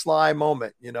occasional sly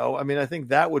moment, I mean, I think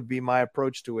that would be my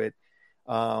approach to it.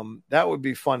 That would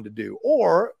be fun to do.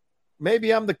 Or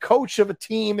maybe I'm the coach of a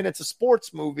team and it's a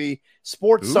sports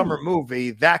summer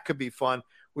movie. That could be fun.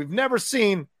 We've never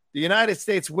seen the United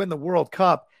States win the World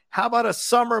Cup. How about a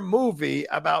summer movie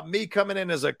about me coming in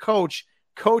as a coach,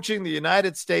 coaching the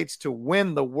United States to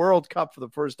win the World Cup for the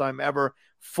first time ever,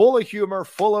 full of humor,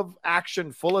 full of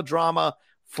action, full of drama,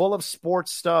 full of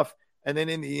sports stuff. And then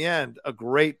in the end, a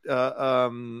great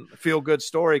feel-good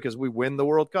story because we win the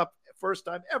World Cup first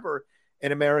time ever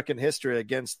in American history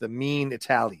against the mean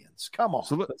Italians. Come on.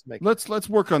 So let's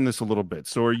work on this a little bit.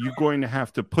 So are you going to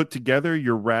have to put together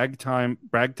your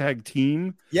ragtag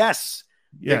team? Yes.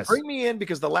 They bring me in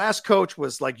because the last coach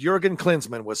was like Jurgen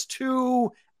Klinsmann, was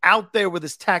too out there with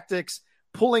his tactics,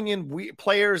 pulling in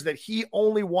players that he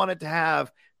only wanted to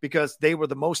have because they were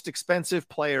the most expensive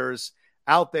players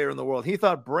out there in the world. He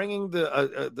thought bringing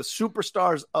the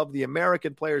superstars of the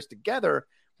American players together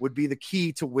would be the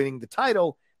key to winning the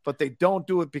title, but they don't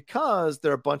do it because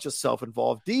they're a bunch of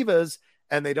self-involved divas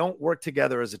and they don't work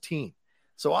together as a team.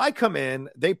 So I come in,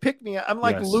 they pick me. I'm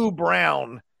like Lou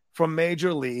Brown from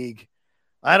Major League.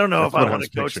 I don't know if I want to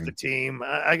coach the team.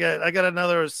 I got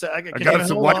another. I got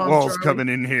some white walls coming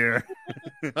in here.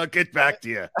 I'll get back to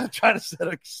you. I'm trying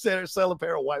to sell a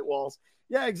pair of white walls.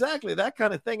 Yeah, exactly. That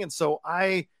kind of thing. And so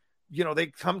they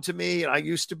come to me, and I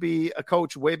used to be a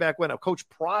coach way back when, a coach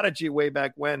prodigy way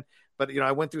back when. But,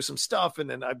 I went through some stuff and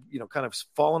then I've, kind of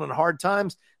fallen on hard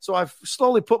times. So I've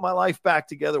slowly put my life back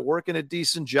together, working a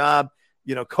decent job,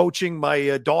 coaching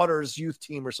my daughter's youth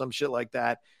team or some shit like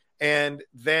that. And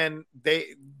then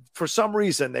for some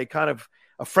reason,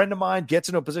 a friend of mine gets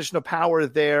into a position of power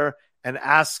there and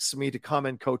asks me to come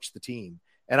and coach the team.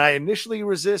 And I initially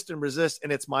resist.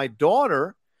 And it's my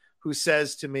daughter who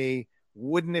says to me,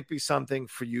 wouldn't it be something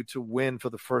for you to win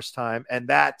for the first time? And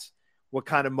that's what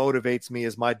kind of motivates me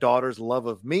is my daughter's love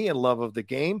of me and love of the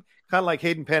game, kind of like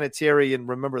Hayden Panettiere and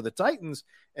Remember the Titans.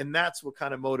 And that's what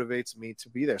kind of motivates me to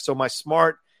be there. So my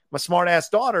smart ass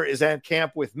daughter is at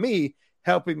camp with me,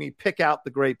 helping me pick out the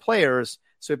great players.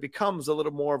 So it becomes a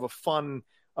little more of a fun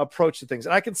approach to things.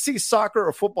 And I can see soccer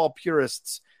or football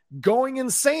purists going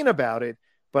insane about it,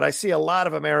 but I see a lot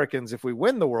of Americans, if we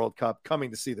win the World Cup,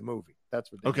 coming to see the movie.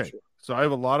 That's what. Okay. So I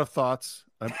have a lot of thoughts.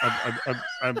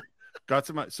 I've got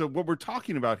some. So what we're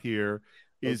talking about here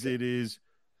is it is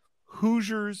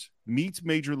Hoosiers meets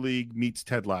Major League meets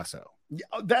Ted Lasso.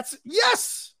 That's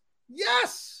yes.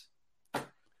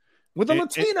 With the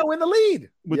Latino in the lead.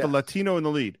 The Latino in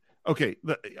the lead. Okay,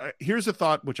 here's a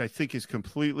thought which I think is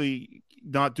completely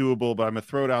not doable, but I'm going to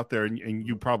throw it out there, and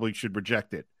you probably should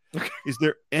reject it. Is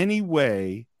there any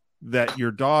way that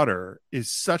your daughter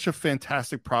is such a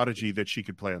fantastic prodigy that she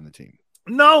could play on the team?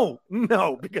 No,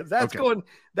 because that's Okay.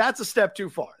 that's a step too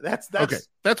far. That's Okay,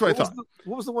 that's what I thought.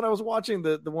 What was the one I was watching?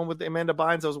 The one with Amanda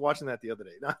Bynes. I was watching that the other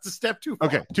day. That's a step too far.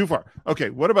 Okay, too far. Okay,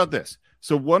 what about this?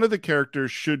 So one of the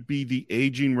characters should be the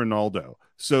aging Ronaldo.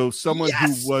 So someone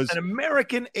who was an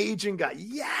American aging guy.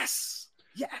 Yes,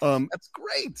 that's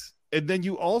great. And then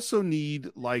you also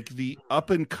need like the up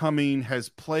and coming has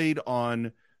played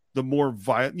on the more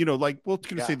violent, like we're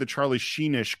going to say the Charlie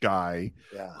Sheenish guy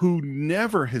who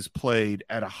never has played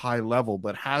at a high level,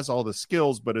 but has all the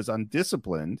skills, but is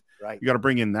undisciplined. Right. You got to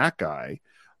bring in that guy.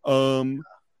 And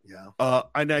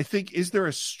I think, is there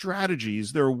a strategy?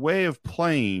 Is there a way of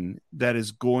playing that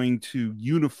is going to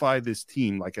unify this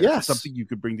team? Like something you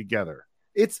could bring together?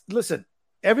 Listen,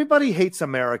 everybody hates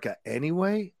America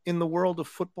anyway in the world of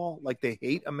football. Like they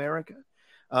hate America.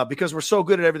 Because we're so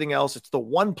good at everything else. It's the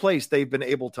one place they've been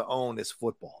able to own is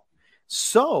football.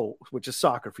 So, which is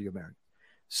soccer for you Americans.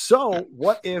 So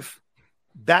what if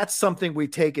that's something we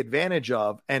take advantage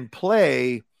of and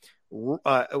play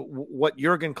what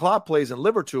Jurgen Klopp plays in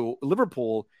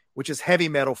Liverpool, which is heavy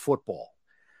metal football.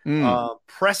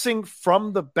 Pressing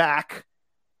from the back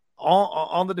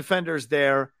on the defenders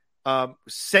there,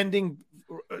 sending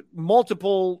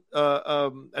multiple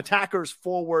attackers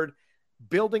forward,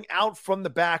 building out from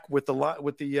the back with the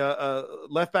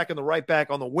left back and the right back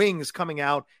on the wings coming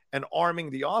out and arming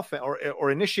the offense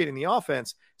or initiating the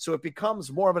offense. So it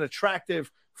becomes more of an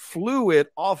attractive, fluid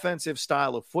offensive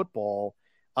style of football.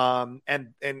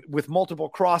 And with multiple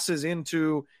crosses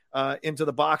into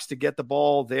the box to get the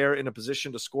ball there in a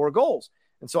position to score goals.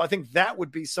 And so I think that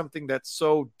would be something that's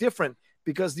so different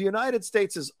because the United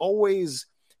States has always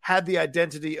had the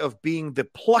identity of being the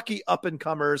plucky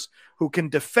up-and-comers who can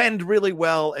defend really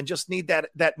well and just need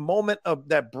that moment of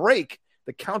that break,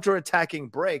 the counter-attacking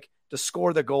break to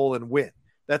score the goal and win.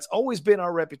 That's always been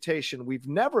our reputation. We've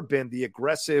never been the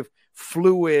aggressive,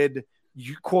 fluid,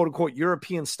 quote-unquote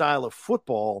European style of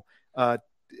football.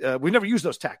 We've never used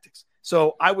those tactics.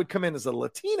 So I would come in as a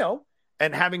Latino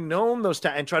and having known those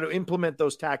and try to implement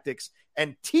those tactics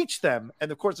and teach them.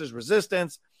 And, of course, there's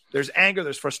resistance. There's anger,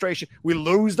 there's frustration. We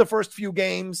lose the first few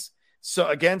games so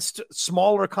against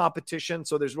smaller competition.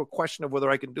 So there's no question of whether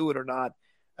I can do it or not.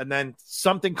 And then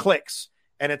something clicks.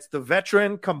 And it's the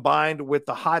veteran combined with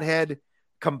the hothead,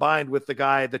 combined with the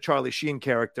guy, the Charlie Sheen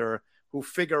character, who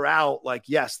figure out like,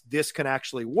 yes, this can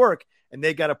actually work. And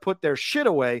they got to put their shit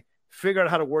away, figure out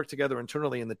how to work together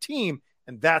internally in the team.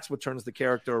 And that's what turns the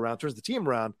character around, turns the team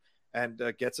around, and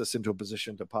gets us into a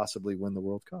position to possibly win the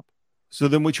World Cup. So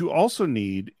then what you also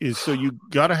need is, so you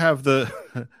got to have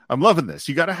I'm loving this.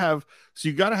 You got to have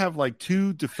like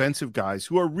two defensive guys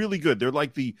who are really good. They're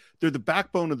the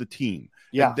backbone of the team.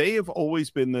 Yeah. And they have always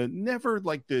been never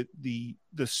like the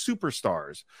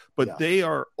superstars, but they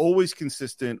are always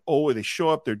consistent. They show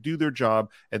up, they do their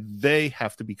job, and they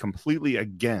have to be completely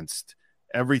against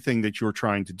everything that you're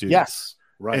trying to do. Yes.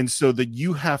 Right. And so that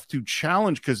you have to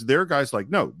challenge, because they're guys like,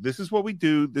 no, this is what we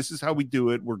do. This is how we do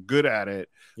it. We're good at it.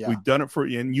 Yeah. We've done it for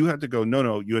you. And you have to go,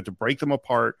 no, you have to break them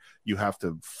apart. You have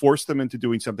to force them into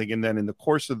doing something. And then in the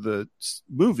course of the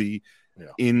movie,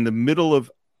 in the middle of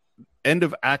end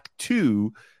of Act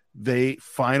 2, they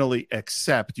finally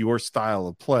accept your style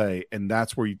of play. And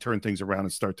that's where you turn things around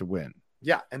and start to win.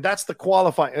 Yeah. And that's the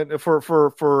qualifying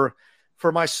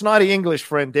for my snotty English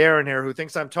friend Darren here, who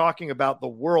thinks I'm talking about the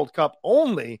World Cup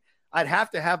only. I'd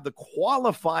have to have the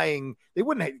qualifying. They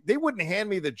wouldn't hand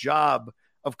me the job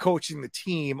of coaching the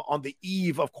team on the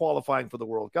eve of qualifying for the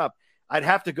World Cup. I'd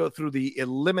have to go through the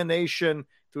elimination,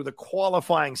 through the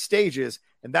qualifying stages.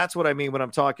 And that's what I mean when I'm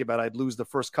talking about I'd lose the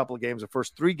first couple of games, the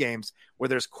first 3 games, where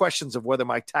there's questions of whether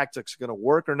my tactics are going to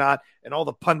work or not. And all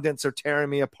the pundits are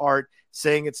tearing me apart,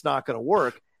 saying it's not going to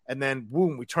work. And then,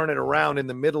 boom, we turn it around in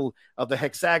the middle of the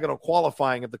hexagonal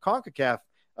qualifying of the CONCACAF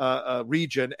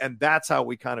region. And that's how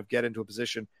we kind of get into a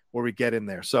position where we get in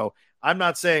there. So I'm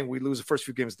not saying we lose the first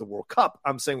few games of the World Cup.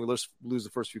 I'm saying we lose the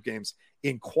first few games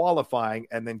in qualifying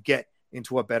and then get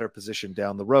into a better position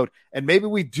down the road. And maybe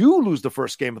we do lose the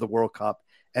first game of the World Cup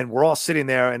and we're all sitting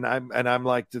there and I'm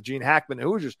like the Gene Hackman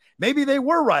Hoosiers. Maybe they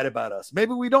were right about us.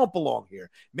 Maybe we don't belong here.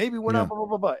 Maybe we're not, blah, blah,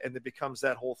 blah, blah. And it becomes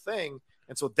that whole thing.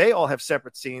 And so they all have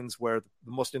separate scenes where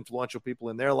the most influential people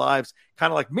in their lives,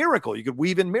 kind of like Miracle, you could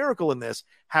weave in Miracle in this,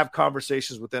 have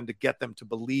conversations with them to get them to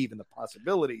believe in the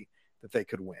possibility that they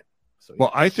could win. So,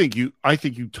 well, I think you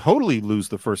totally lose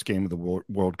the first game of the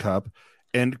World Cup,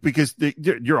 and because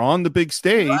you're on the big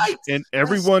stage, right, and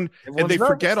everyone and they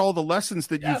forget all the lessons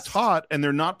that you've taught, and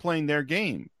they're not playing their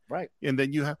game, right? And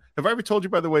then you have I ever told you,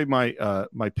 by the way, my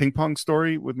ping pong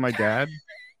story with my dad?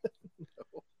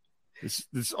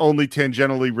 This only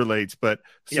tangentially relates, but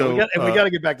so we got to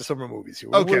get back to summer movies here.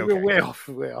 Okay, we're way off.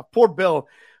 Poor Bill.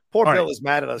 Bill right. is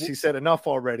mad at us. He said enough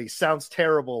already. Sounds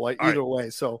terrible. Either way.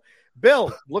 So,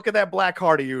 Bill, look at that black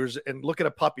heart of yours and look at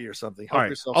a puppy or something. Help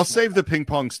yourself. I'll save the ping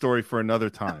pong story for another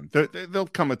time. There'll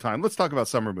come a time. Let's talk about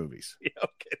summer movies. Yeah,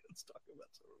 okay, let's talk about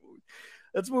summer movies.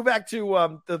 Let's move back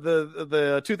to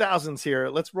the 2000s here.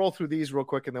 Let's roll through these real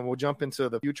quick, and then we'll jump into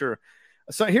the future.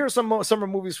 So here are some summer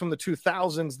movies from the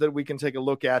 2000s that we can take a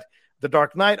look at. The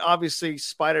Dark Knight, obviously,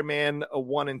 Spider-Man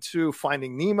 1 and 2,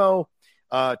 Finding Nemo.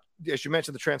 As you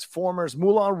mentioned, the Transformers,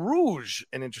 Moulin Rouge,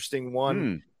 an interesting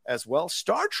one as well.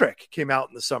 Star Trek came out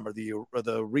in the summer, the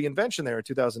reinvention there in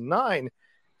 2009.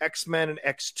 X-Men and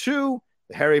X2,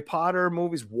 the Harry Potter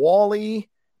movies, Wall-E,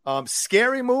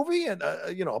 Scary Movie, and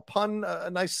a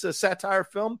nice satire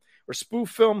film or spoof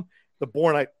film. The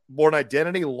Bourne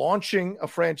Identity, launching a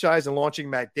franchise and launching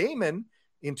Matt Damon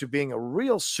into being a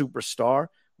real superstar.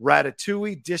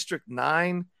 Ratatouille, District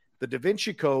 9, The Da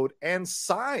Vinci Code, and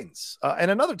Signs. And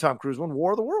another Tom Cruise one,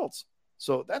 War of the Worlds.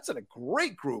 So that's a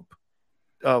great group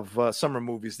of summer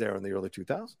movies there in the early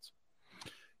 2000s.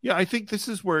 Yeah, I think this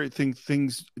is where I think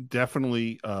things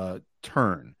definitely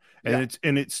turn.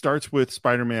 And it starts with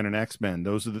Spider-Man and X-Men.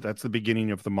 That's the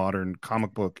beginning of the modern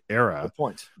comic book era. Good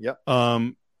point. Yep.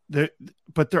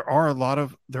 But there are a lot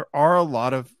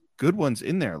of good ones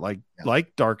in there,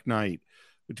 like Dark Knight.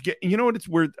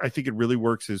 Where I think it really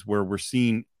works is where we're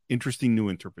seeing interesting new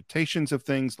interpretations of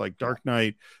things like Dark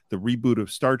Knight, the reboot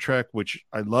of Star Trek, which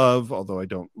I love, although I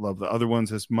don't love the other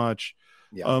ones as much.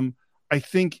 Yeah. I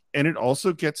think, and it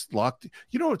also gets locked.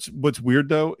 What's weird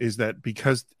though is that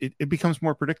because it becomes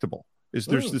more predictable.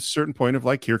 There's this certain point of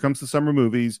like, here comes the summer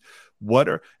movies.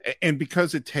 And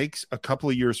because it takes a couple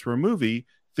of years for a movie,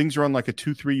 things are on like a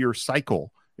 2-3 year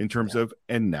cycle in terms of,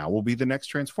 and now will be the next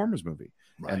Transformers movie.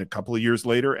 Right. And a couple of years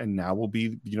later, and now will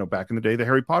be, back in the day, the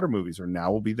Harry Potter movies, or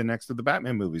now will be the next of the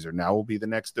Batman movies, or now will be the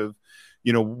next of,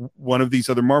 one of these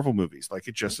other Marvel movies. Like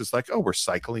it just is like, oh, we're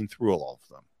cycling through all of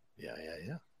them.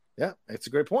 Yeah. It's a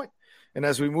great point. And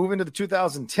as we move into the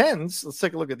 2010s, let's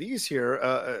take a look at these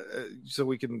here so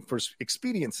we can, for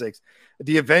expedience sakes.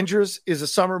 The Avengers is a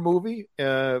summer movie.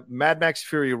 Mad Max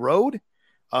Fury Road,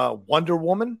 Wonder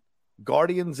Woman,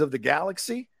 Guardians of the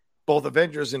Galaxy, both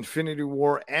Avengers Infinity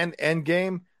War and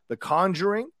Endgame, The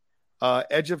Conjuring,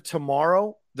 Edge of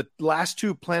Tomorrow, the last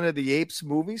two Planet of the Apes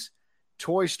movies,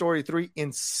 Toy Story 3,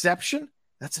 Inception.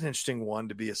 That's an interesting one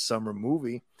to be a summer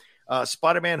movie.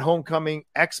 Spider-Man Homecoming,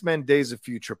 X-Men Days of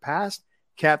Future Past,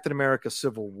 Captain America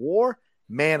Civil War,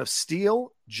 Man of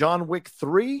Steel, John Wick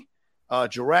 3,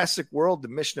 Jurassic World, the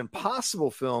Mission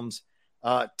Impossible films,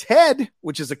 Ted,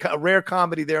 which is a rare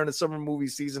comedy there in the summer movie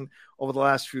season over the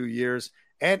last few years,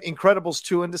 and Incredibles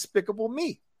 2 and Despicable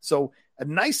Me. So a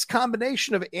nice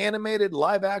combination of animated,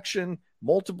 live action,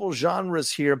 multiple genres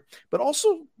here, but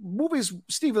also movies,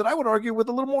 Steve, that I would argue with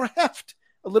a little more heft,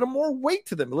 a little more weight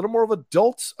to them, a little more of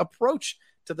adult approach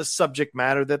to the subject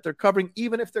matter that they're covering.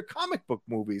 Even if they're comic book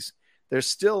movies, there's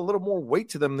still a little more weight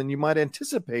to them than you might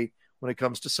anticipate when it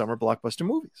comes to summer blockbuster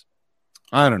movies.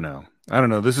 I don't know.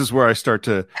 This is where I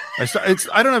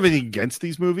don't have anything against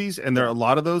these movies. And there are a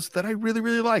lot of those that I really,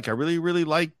 really like. I really, really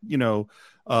like,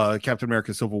 Captain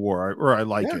America Civil War, I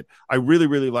like it. I really,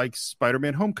 really like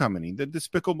Spider-Man Homecoming. The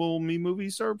Despicable Me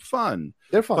movies are fun.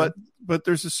 They're fun. But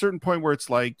there's a certain point where it's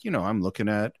like, I'm looking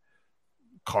at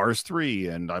Cars 3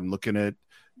 and I'm looking at,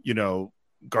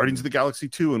 Guardians of the Galaxy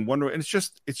 2 and Wonder, and it's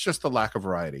just the lack of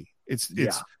variety. It's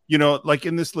like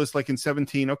in this list, like in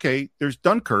 17, okay, there's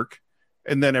Dunkirk,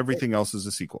 and then everything else is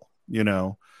a sequel.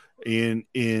 In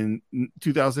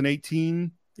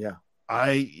 2018,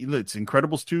 it's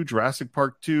Incredibles 2, Jurassic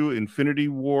Park 2, Infinity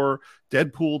War,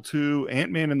 Deadpool 2,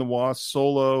 Ant-Man and the Wasp,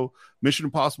 Solo, Mission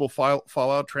Impossible,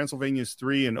 Fallout, Transylvania's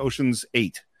 3, and Ocean's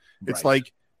 8. It's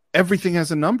like everything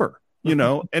has a number.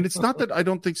 And it's not that I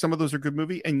don't think some of those are good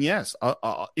movie. And yes,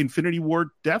 Infinity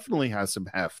War definitely has some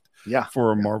heft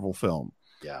for a Marvel film.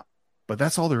 Yeah. But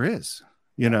that's all there is,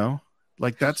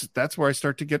 like that's where I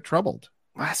start to get troubled.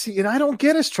 I see. And I don't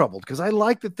get as troubled because I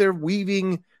like that they're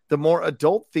weaving the more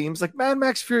adult themes like Mad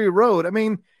Max Fury Road. I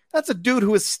mean, that's a dude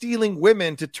who is stealing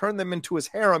women to turn them into his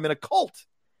harem in a cult,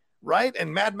 right?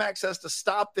 And Mad Max has to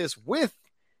stop this with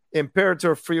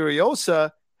Imperator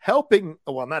Furiosa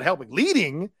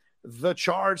leading the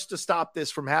charge to stop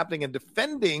this from happening and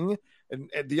defending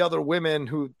and the other women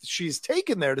who she's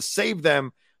taken there to save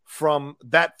them from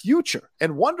that future.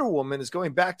 And Wonder Woman is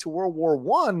going back to World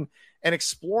War I and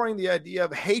exploring the idea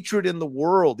of hatred in the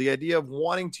world, the idea of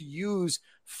wanting to use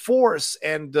force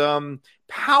and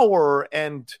power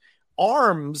and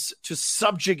arms to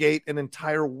subjugate an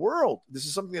entire world. This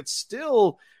is something that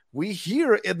still we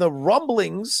hear in the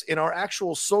rumblings in our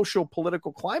actual social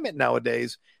political climate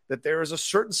nowadays, that there is a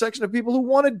certain section of people who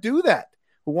want to do that,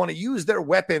 who want to use their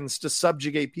weapons to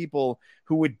subjugate people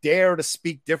who would dare to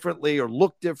speak differently or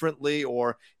look differently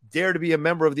or dare to be a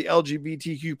member of the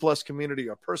LGBTQ plus community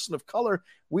or person of color.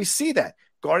 We see that.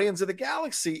 Guardians of the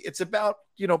Galaxy, it's about,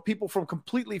 people from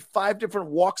completely 5 different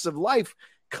walks of life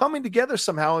coming together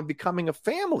somehow and becoming a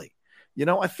family.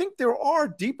 I think there are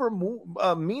deeper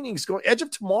meanings going. Edge of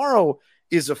Tomorrow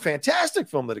is a fantastic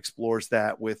film that explores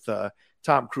that with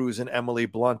Tom Cruise and Emily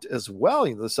Blunt as well.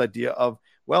 This idea of,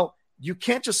 well, you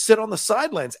can't just sit on the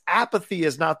sidelines. Apathy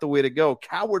is not the way to go.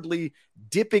 Cowardly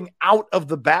dipping out of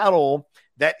the battle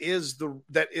that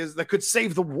could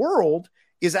save the world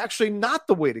is actually not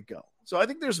the way to go. So I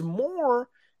think there's more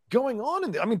going on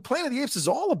in there. I mean, Planet of the Apes is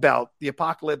all about the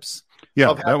apocalypse.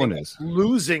 Yeah, that one is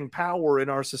losing power in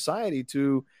our society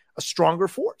to a stronger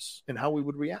force and how we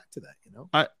would react to that.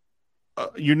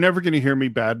 You're never going to hear me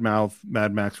badmouth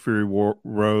Mad Max Fury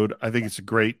Road. I think it's a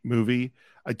great movie.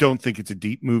 I don't think it's a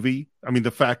deep movie. I mean,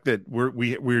 the fact that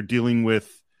we're dealing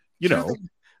with,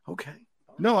 Okay.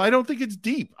 No, I don't think it's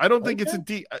deep. I don't think it's a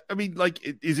deep. I mean,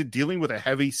 is it dealing with a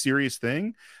heavy, serious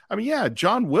thing? I mean, yeah,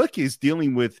 John Wick is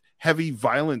dealing with heavy,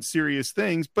 violent, serious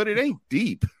things, but it ain't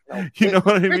deep. No, you know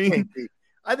what I mean?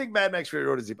 I think Mad Max Fury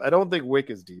Road is deep. I don't think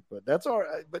Wick is deep, but that's all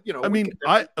right. But I mean,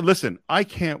 listen. I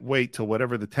can't wait till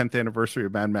whatever the 10th anniversary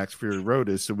of Mad Max Fury Road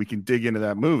is, so we can dig into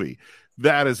that movie.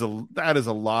 That is a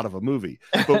lot of a movie.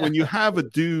 But when you have a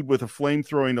dude with a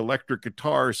flame-throwing electric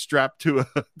guitar strapped to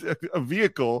a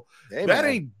vehicle, that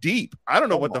ain't deep. I don't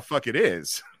know what the fuck it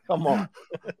is. Come on.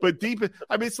 But deep.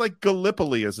 I mean, it's like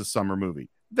Gallipoli as a summer movie.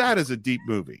 That is a deep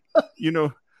movie.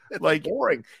 It's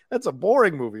boring. That's a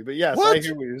boring movie. But yes, what? I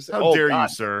hear what you're saying. How dare you,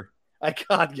 sir?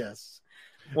 Yes.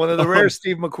 One of the rare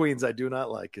Steve McQueens I do not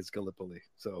like is Gallipoli.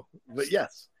 So, but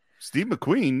yes. Steve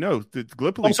McQueen? No,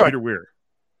 Gallipoli. Peter Weir.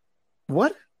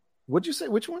 What? What'd you say?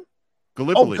 Which one?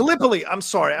 Gallipoli. Oh, Gallipoli. I'm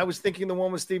sorry. I was thinking the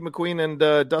one with Steve McQueen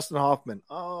and Dustin Hoffman.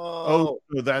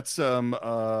 That's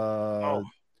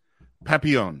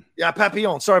Papillon. Yeah,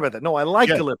 Papillon. Sorry about that. No, I like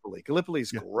Gallipoli. Gallipoli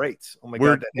is great. Oh my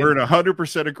God. We're in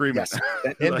 100% agreement. Yes,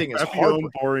 that ending is Papillon,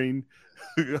 boring.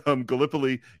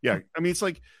 Gallipoli. Yeah. I mean, it's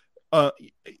like,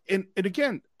 and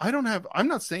again, I'm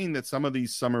not saying that some of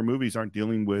these summer movies aren't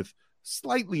dealing with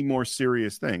slightly more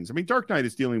serious things. I mean, Dark Knight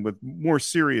is dealing with more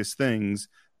serious things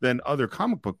than other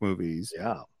comic book movies.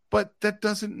 Yeah. But that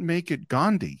doesn't make it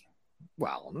Gandhi.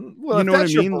 Well, if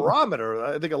that's your barometer,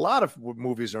 I think a lot of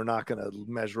movies are not going to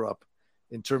measure up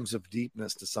in terms of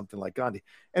deepness to something like Gandhi.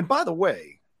 And by the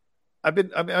way, I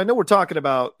know we're talking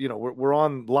about, we're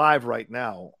on live right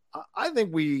now. I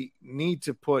think we need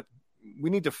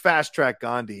to fast track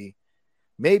Gandhi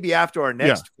maybe after our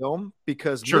next film,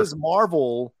 because Ms.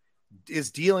 Marvel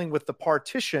is dealing with the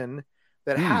partition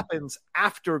that happens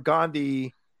after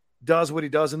Gandhi does what he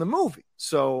does in the movie.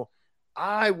 So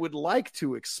I would like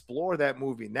to explore that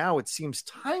movie now. It seems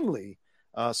timely.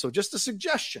 So just a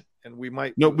suggestion, and we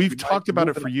might. No, we've talked about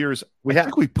it for years. I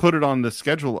think we put it on the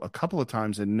schedule a couple of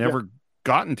times and never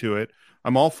gotten to it.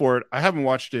 I'm all for it. I haven't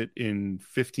watched it in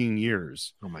 15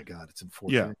 years. Oh my God, it's in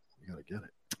 14. Yeah. You gotta get it.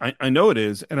 I know it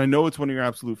is, and I know it's one of your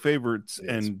absolute favorites,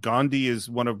 and Gandhi is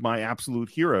one of my absolute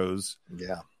heroes.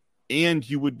 Yeah. And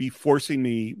you would be forcing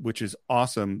me, which is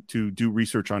awesome, to do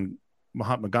research on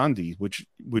Mahatma Gandhi, which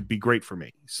would be great for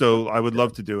me. So I would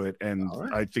love to do it, and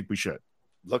I think we should.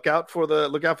 Look out for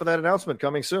that announcement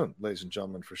coming soon, ladies and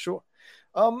gentlemen, for sure.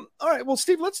 All right. Well,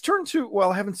 Steve, let's turn to,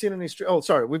 I haven't seen any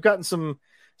we've gotten some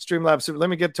Streamlabs. So let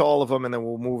me get to all of them, and then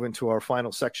we'll move into our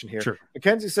final section here. Sure.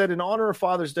 Mackenzie said, in honor of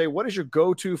Father's Day, what is your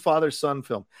go-to father-son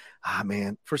film?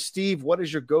 Man, for Steve, what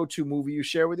is your go-to movie you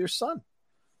share with your son?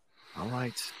 All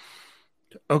right.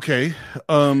 Okay.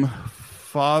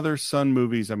 Father-son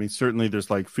movies. I mean, certainly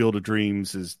there's like Field of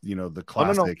Dreams is, the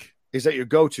classic. No. Is that your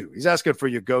go-to? He's asking for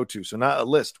your go-to. So not a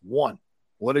list. One.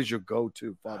 What is your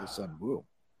go-to father-son movie?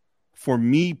 For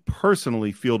me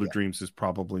personally, Field of Dreams is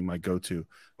probably my go-to.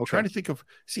 I'm trying to think of,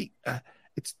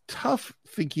 it's tough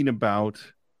thinking about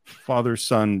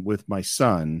father-son with my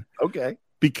son. Okay.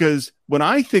 Because when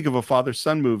I think of a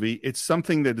father-son movie, it's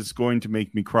something that is going to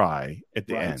make me cry at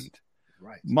the end.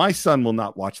 Right. My son will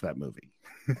not watch that movie.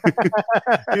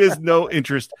 He has no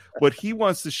interest. What he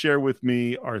wants to share with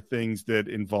me are things that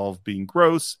involve being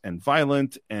gross and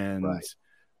violent and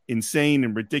insane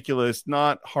and ridiculous,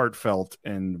 not heartfelt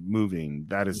and moving.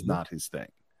 That is not his thing.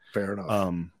 Fair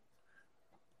enough.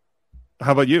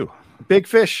 How about you? Big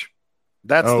Fish.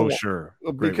 That's sure.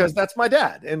 Because that's my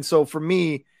dad. And so for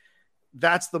me,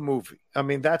 that's the movie. I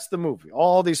mean, that's the movie.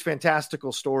 All these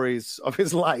fantastical stories of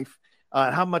his life,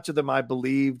 how much of them I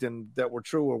believed and that were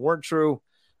true or weren't true,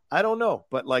 I don't know.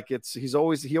 But like he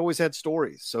always had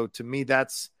stories. So to me,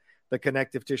 that's the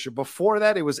connective tissue. Before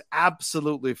that, it was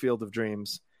absolutely Field of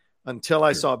Dreams until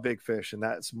I saw Big Fish, and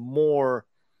that's more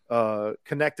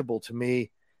connectable to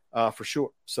me for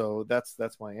sure. So that's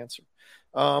my answer.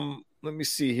 Let me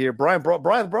see here. Brian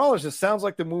Brawlers, it sounds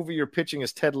like the movie you're pitching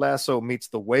is Ted Lasso meets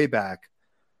The Way Back.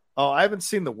 Oh, I haven't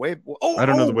seen The Way. I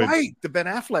don't know the way. Right, the Ben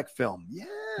Affleck film. Yeah.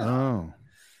 Oh,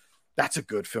 that's a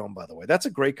good film, by the way. That's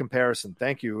a great comparison.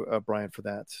 Thank you, Brian, for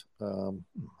that.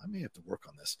 I may have to work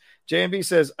on this. JMB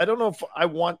says, I don't know if I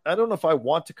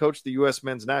want to coach the U.S.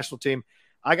 men's national team.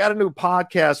 I got a new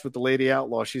podcast with the Lady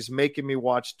Outlaw. She's making me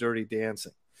watch Dirty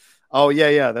Dancing. Oh,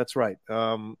 yeah, that's right.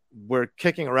 We're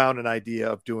kicking around an idea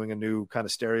of doing a new kind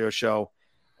of stereo show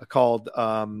called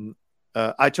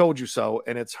I Told You So,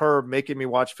 and it's her making me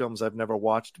watch films I've never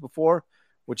watched before,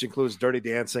 which includes Dirty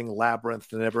Dancing, Labyrinth,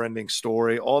 The Never-Ending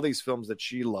Story, all these films that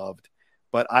she loved,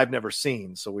 but I've never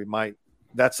seen. So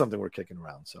that's something we're kicking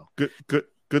around. So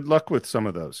good luck with some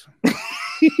of those.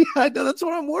 I know, that's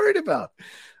what I'm worried about.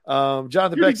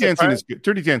 Jonathan Dirty Dancing is good.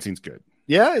 Dirty Dancing's good.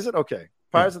 Yeah, is it? Okay.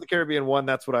 Pirates of the Caribbean 1,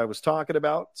 that's what I was talking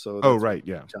about. So right,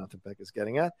 yeah. Jonathan Peck is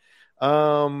getting at.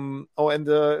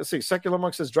 Let's see. Secular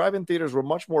Monk says drive-in theaters were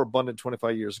much more abundant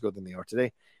 25 years ago than they are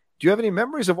today. Do you have any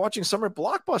memories of watching summer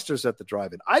blockbusters at the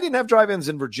drive-in? I didn't have drive-ins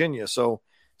in Virginia. So,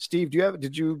 Steve,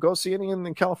 did you go see any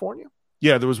in California?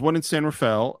 Yeah, there was one in San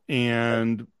Rafael,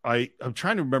 and I'm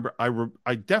trying to remember.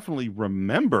 I definitely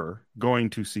remember going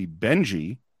to see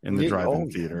Benji in the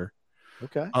drive-in theater.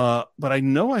 Okay. But I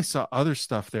know I saw other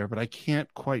stuff there, but I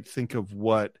can't quite think of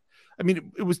what. I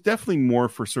mean, it was definitely more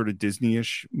for sort of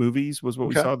Disney-ish movies was what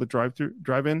we saw at the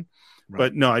drive-in. Right.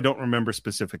 But no, I don't remember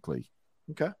specifically.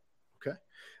 Okay.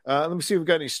 Let me see if we've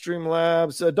got any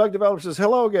Streamlabs. Doug Developer says,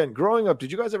 hello again. Growing up,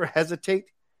 did you guys ever hesitate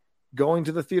going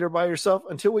to the theater by yourself?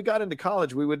 Until we got into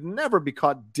college, we would never be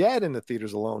caught dead in the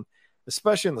theaters alone,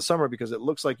 especially in the summer, because it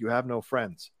looks like you have no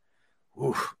friends.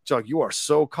 Oof, Doug, you are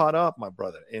so caught up, my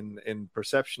brother, in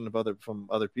perception of from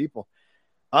other people.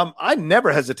 I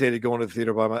never hesitated going to the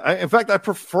theater by myself. In fact, I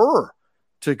prefer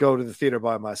to go to the theater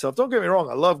by myself. Don't get me wrong.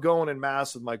 I love going in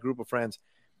mass with my group of friends.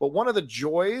 But one of the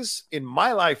joys in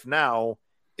my life now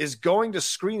is going to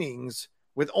screenings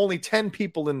with only 10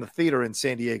 people in the theater in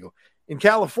San Diego. In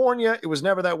California, it was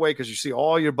never that way because you see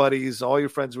all your buddies, all your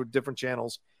friends with different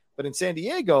channels. But in San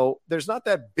Diego, there's not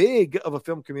that big of a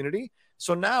film community.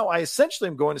 So now I essentially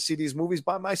am going to see these movies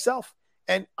by myself.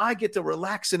 And I get to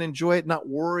relax and enjoy it, not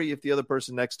worry if the other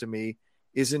person next to me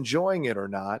is enjoying it or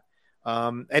not.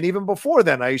 And even before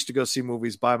then, I used to go see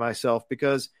movies by myself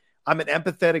because I'm an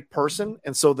empathetic person.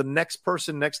 And so the next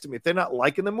person next to me, if they're not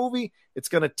liking the movie, it's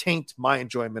going to taint my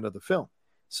enjoyment of the film.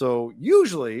 So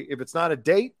usually if it's not a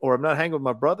date or I'm not hanging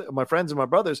with my friends and my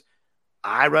brothers,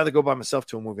 I'd rather go by myself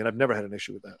to a movie. And I've never had an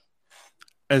issue with that.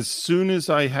 As soon as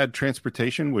I had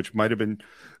transportation, which might've been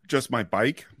just my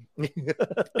bike,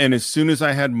 and as soon as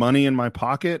I had money in my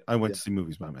pocket, I went to see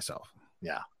movies by myself.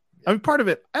 Yeah. I mean, part of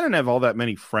it, I didn't have all that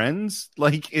many friends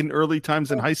like in early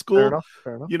times in high school,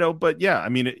 fair enough. But yeah, I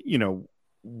mean,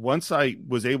 once I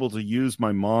was able to use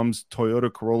my mom's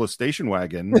Toyota Corolla station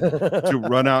wagon to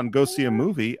run out and go see a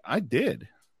movie, I did.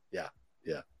 Yeah.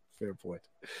 Fair point.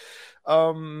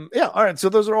 All right. So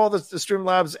those are all the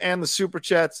Streamlabs and the Super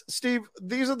Chats. Steve,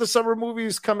 these are the summer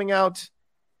movies coming out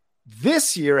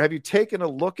this year. Have you taken a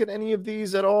look at any of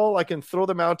these at all? I can throw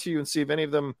them out to you and see if any of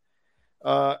them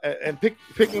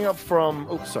picking up from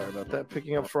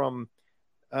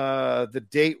the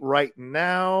date right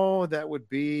now, that would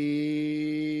be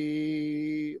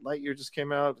Lightyear just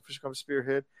came out. The Fish Come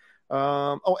Spearhead.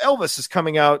 Elvis is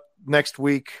coming out next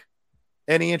week.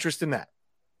 Any interest in that?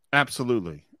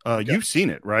 Absolutely. You've seen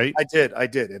it, right? I did.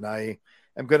 And I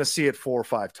am going to see it 4 or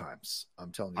 5 times.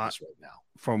 I'm telling you this right now.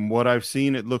 From what I've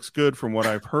seen, it looks good. From what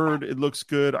I've heard, it looks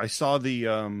good. I saw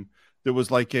there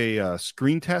was like a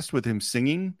screen test with him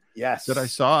singing. Yes. That I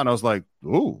saw. And I was like,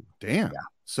 oh, damn. Yeah.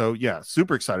 So yeah,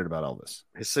 super excited about Elvis.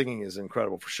 His singing is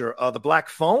incredible for sure. The Black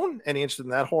Phone, any interest in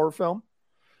that horror film?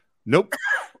 Nope.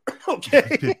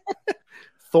 Okay.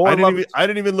 Thor. I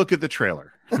didn't even look at the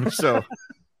trailer. So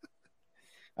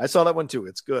I saw that one too.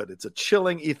 It's good. It's a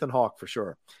chilling Ethan Hawke for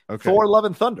sure. Okay. Thor: Love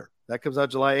and Thunder. That comes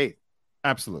out July 8th.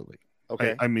 Absolutely.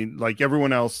 Okay. I mean, like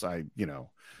everyone else, Taika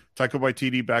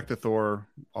Waititi, back to Thor,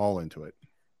 all into it.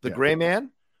 The Gray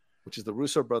Man, which is the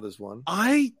Russo brothers one.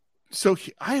 I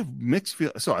have mixed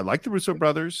feelings. So I like the Russo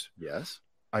brothers. Yes.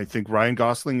 I think Ryan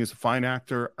Gosling is a fine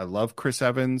actor. I love Chris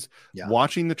Evans. Yeah.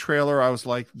 Watching the trailer, I was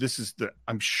like,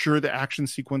 I'm sure the action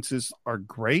sequences are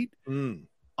great.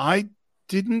 I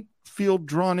didn't feel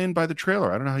drawn in by the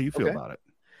trailer. I don't know how you feel about it.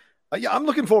 Yeah, I'm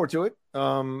looking forward to it.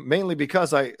 Mainly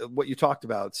because what you talked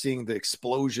about, seeing the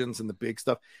explosions and the big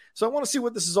stuff. So I want to see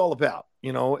what this is all about,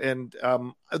 and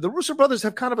the Russo brothers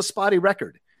have kind of a spotty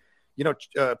record,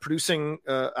 producing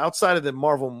outside of the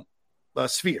Marvel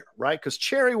sphere, right? Because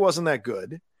Cherry wasn't that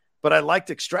good, but I liked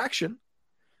Extraction.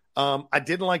 I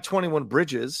didn't like 21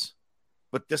 Bridges,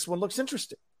 but this one looks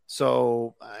interesting.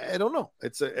 So I don't know.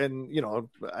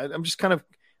 I'm just kind of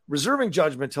reserving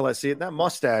judgment till I see it. And that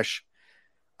mustache,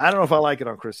 I don't know if I like it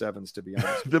on Chris Evans, to be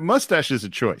honest. The mustache is a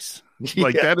choice.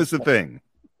 That is the thing.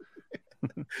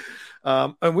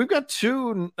 And we've got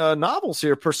two novels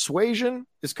here. Persuasion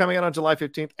is coming out on July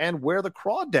 15th, and Where the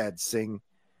Crawdads Sing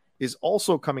is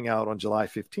also coming out on July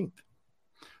 15th.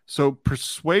 So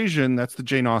Persuasion, that's the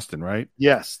Jane Austen, right?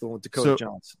 Yes, the one with Dakota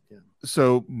Johnson. Yeah.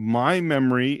 So my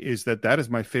memory is that is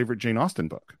my favorite Jane Austen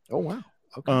book. Oh, wow.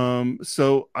 Okay.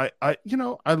 So I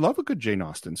love a good Jane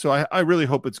Austen. So I really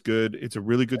hope it's good. It's a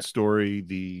really good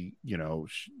story.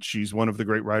 She's one of the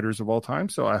great writers of all time.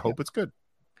 So I hope it's good.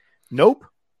 Nope.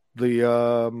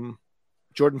 The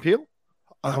Jordan Peele.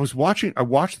 I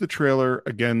watched the trailer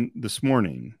again this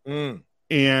morning,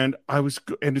 and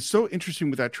it's so interesting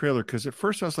with that trailer because at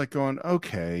first I was like going,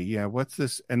 okay, yeah, what's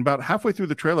this? And about halfway through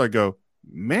the trailer, I go,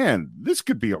 man, this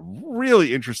could be a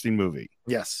really interesting movie.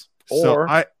 Yes. So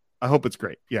I hope it's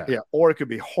great. Yeah. Yeah. Or it could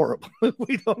be horrible.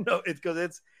 We don't know. It's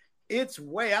because it's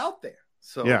way out there.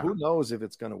 So who knows if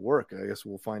it's going to work? I guess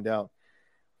we'll find out.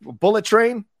 Bullet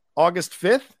Train, August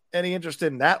 5th. Any interest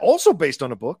in that? Also based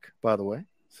on a book, by the way.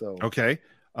 So okay.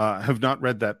 I have not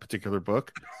read that particular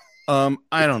book. I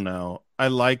don't know. I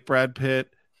like Brad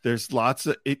Pitt. There's lots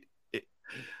of it.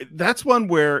 That's one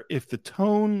where if the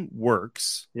tone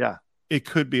works, it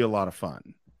could be a lot of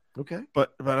fun. Okay.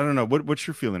 But I don't know. What's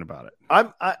your feeling about it?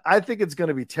 I think it's going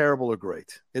to be terrible or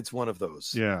great. It's one of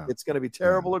those. Yeah. It's going to be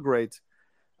terrible or great.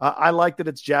 I like that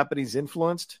it's Japanese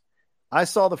influenced. I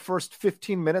saw the first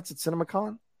 15 minutes at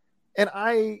CinemaCon, and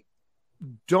I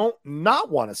don't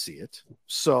not want to see it.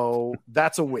 So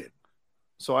that's a win.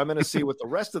 So I'm going to see what the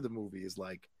rest of the movie is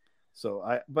like.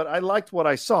 But I liked what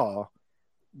I saw,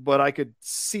 but I could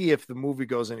see if the movie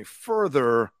goes any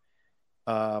further,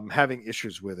 having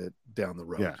issues with it down the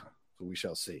road. Yeah. So we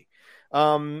shall see.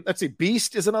 Let's see.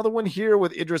 Beast is another one here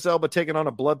with Idris Elba taking on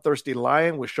a bloodthirsty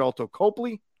lion with Sharlto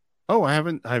Copley. Oh, I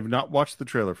have not watched the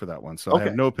trailer for that one, so I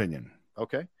have no opinion.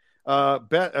 Okay.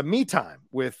 Me Time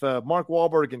with Mark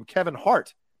Wahlberg and Kevin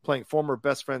Hart playing former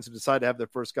best friends who decide to have their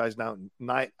first guys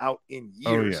night out in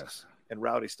years. Oh, yes. And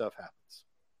rowdy stuff happens.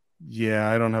 Yeah,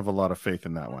 I don't have a lot of faith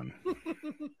in that one.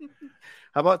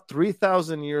 How about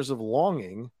 3,000 Years of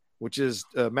Longing, which is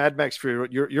Mad Max Fury,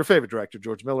 your favorite director,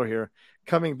 George Miller here,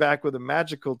 coming back with a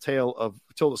magical tale of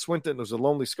Tilda Swinton, who's a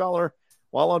lonely scholar,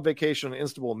 while on vacation in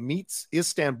Istanbul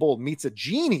meets a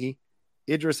genie,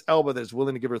 Idris Elba, that is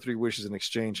willing to give her 3 wishes in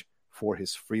exchange for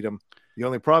his freedom. The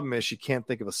only problem is she can't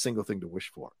think of a single thing to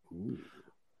wish for. Ooh.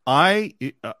 I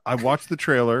watched the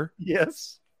trailer.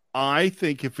 Yes. I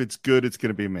think if it's good, it's going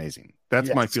to be amazing.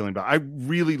 That's my feeling about it. I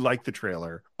really like the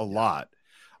trailer a lot.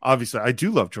 Obviously, I do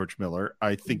love George Miller.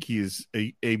 I think he is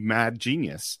a mad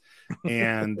genius,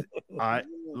 and I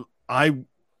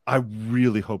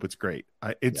really hope it's great.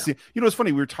 It's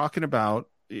funny. We were talking about.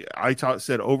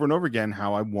 Said over and over again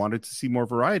how I wanted to see more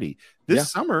variety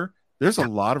this summer. There's a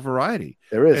lot of variety.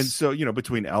 There is, and so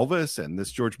between Elvis and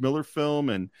this George Miller film,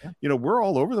 and we're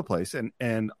all over the place.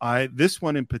 And this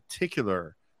one in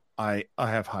particular, I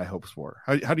have high hopes for.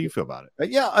 How do you feel about it?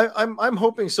 Yeah, I'm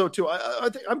hoping so too. I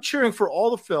think I'm cheering for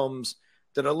all the films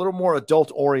that are a little more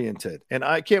adult oriented, and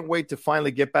I can't wait to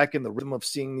finally get back in the rhythm of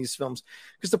seeing these films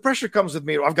because the pressure comes with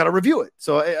me. I've got to review it,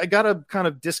 so I got to kind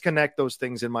of disconnect those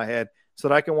things in my head so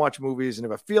that I can watch movies, and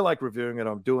if I feel like reviewing it,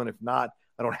 I'm doing. If not,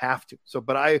 I don't have to.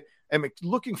 But I am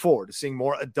looking forward to seeing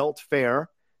more adult fare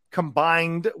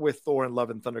combined with Thor and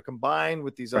Love and Thunder, combined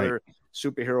with these other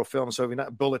superhero films. So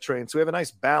Bullet Train. So we have a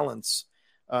nice balance,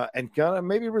 and kind of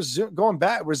maybe resume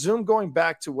going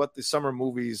back to what the summer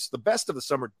movies, the best of the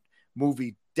summer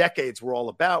movie decades were all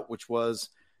about, which was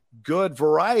good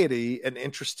variety and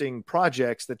interesting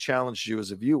projects that challenged you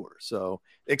as a viewer. So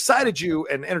excited you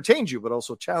and entertained you, but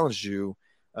also challenged you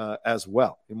as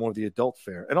well in more of the adult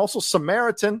fare. And also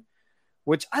Samaritan,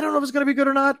 which I don't know if it's going to be good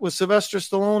or not, with Sylvester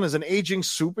Stallone as an aging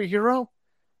superhero.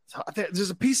 So there's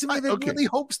a piece of me that really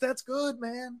hopes that's good,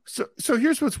 man. So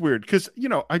here's what's weird, because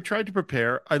I tried to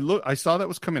prepare. I saw that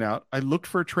was coming out. I looked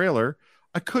for a trailer.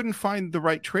 I couldn't find the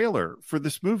right trailer for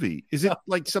this movie. Is it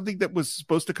like something that was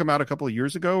supposed to come out a couple of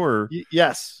years ago, or?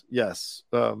 Yes.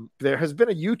 There has been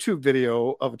a YouTube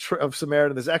video of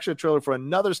Samaritan. There's actually a trailer for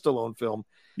another Stallone film.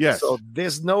 Yes. So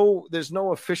there's no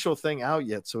official thing out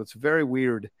yet. So it's very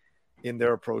weird in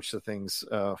their approach to things,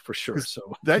 for sure.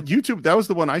 So that was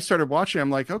the one I started watching.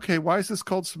 I'm like, okay, why is this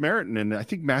called Samaritan? And I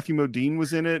think Matthew Modine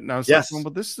was in it. And I was like,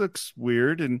 well, this looks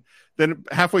weird. And then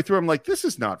halfway through, I'm like, this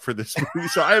is not for this movie.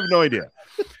 So I have no idea.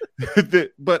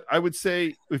 But I would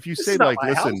say, if you say like,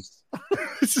 listen,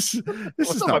 this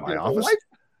is not my office.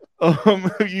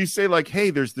 You say like, hey,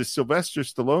 there's this Sylvester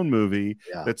Stallone movie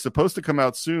that's supposed to come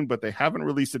out soon, but they haven't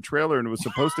released a trailer and it was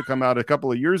supposed to come out a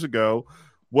couple of years ago.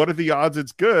 What are the odds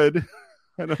it's good?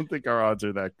 I don't think our odds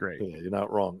are that great. Yeah, you're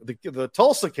not wrong. The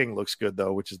Tulsa King looks good,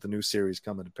 though, which is the new series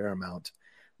coming to Paramount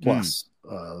Plus,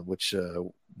 which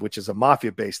is a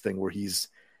mafia-based thing where he's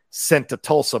sent to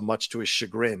Tulsa, much to his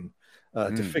chagrin,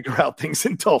 to figure out things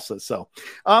in Tulsa. So,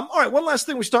 all right, one last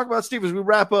thing we should talk about, Steve, as we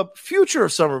wrap up future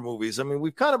summer movies. I mean,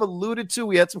 we've kind of alluded to,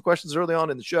 we had some questions early on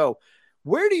in the show.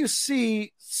 Where do you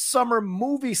see summer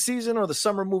movie season or the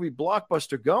summer movie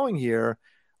blockbuster going here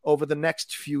over the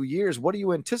next few years? What do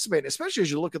you anticipate, especially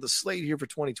as you look at the slate here for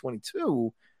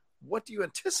 2022? What do you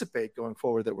anticipate going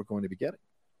forward that we're going to be getting?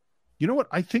 You know what?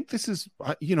 I think this is,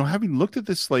 having looked at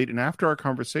this slate and after our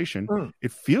conversation,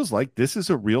 it feels like this is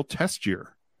a real test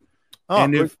year. Oh,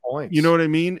 and good points. You know what I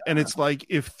mean? Yeah. And it's like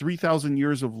if 3,000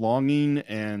 Years of Longing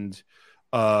and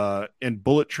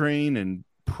Bullet Train and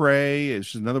Prey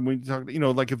is another one you talk.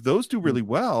 Like if those do really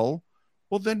well,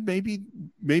 then maybe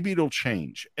it'll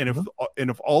change. And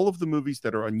if all of the movies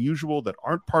that are unusual, that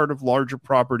aren't part of larger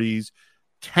properties,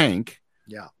 tank,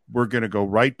 we're going to go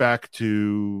right back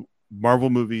to Marvel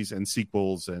movies and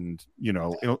sequels and,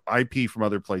 IP from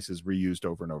other places reused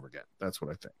over and over again. That's what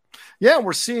I think. Yeah,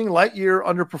 we're seeing Lightyear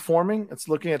underperforming. It's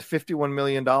looking at $51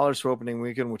 million for opening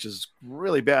weekend, which is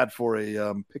really bad for a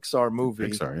Pixar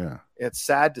movie. Pixar, yeah. It's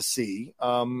sad to see.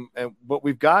 But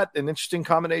we've got an interesting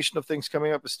combination of things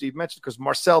coming up, as Steve mentioned, because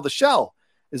Marcel the Shell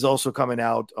is also coming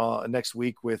out next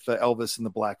week with Elvis and the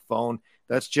Black Phone.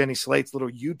 That's Jenny Slate's little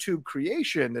YouTube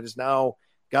creation that is now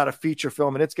got a feature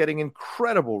film, and it's getting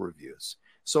incredible reviews.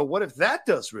 So what if that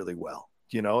does really well?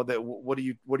 What do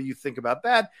you think about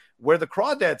that? Where the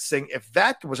Crawdads Sing, if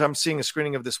that, which I'm seeing a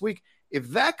screening of this week, if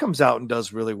that comes out and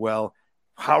does really well,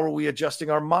 how are we adjusting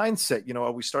our mindset?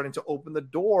 Are we starting to open the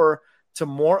door to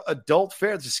more adult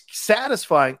fare, just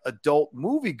satisfying adult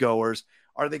moviegoers?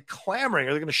 Are they clamoring?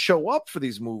 Are they going to show up for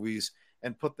these movies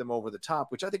and put them over the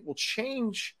top, which I think will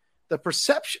change the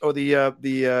perception or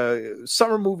the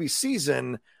summer movie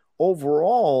season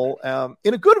overall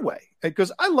in a good way,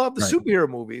 because I love the superhero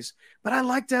movies, but I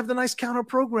like to have the nice counter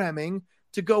programming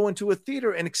to go into a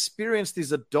theater and experience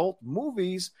these adult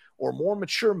movies or more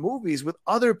mature movies with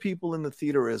other people in the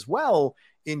theater as well,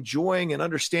 enjoying and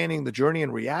understanding the journey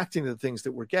and reacting to the things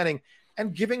that we're getting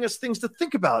and giving us things to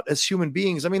think about as human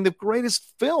beings. I mean, the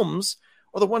greatest films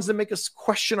are the ones that make us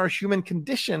question our human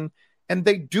condition. And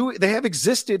they have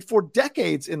existed for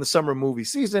decades in the summer movie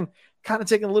season, kind of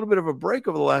taking a little bit of a break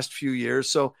over the last few years.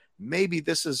 So maybe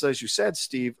this is, as you said,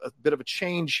 Steve, a bit of a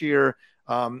change here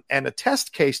and a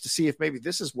test case to see if maybe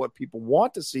this is what people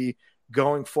want to see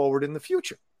going forward in the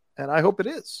future. And I hope it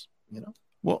is,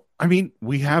 Well, I mean,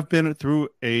 we have been through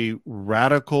a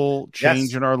radical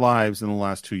change in our lives in the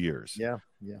last 2 years. Yeah.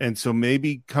 And so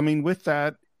maybe coming with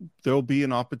that, there'll be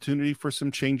an opportunity for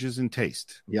some changes in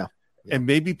taste. Yeah. And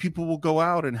maybe people will go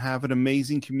out and have an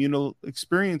amazing communal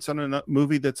experience on a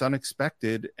movie that's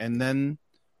unexpected, and then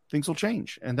things will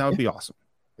change, and that would be awesome.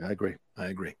 I agree.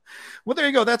 Well, there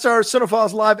you go. That's our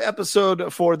Cinephiles Live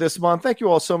episode for this month. Thank you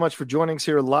all so much for joining us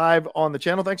here live on the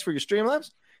channel. Thanks for your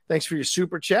Streamlabs. Thanks for your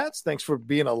super chats. Thanks for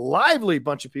being a lively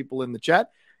bunch of people in the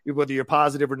chat, whether you're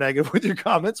positive or negative with your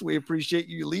comments. We appreciate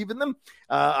you leaving them.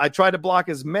 I try to block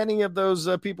as many of those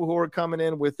people who are coming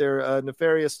in with their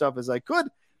nefarious stuff as I could.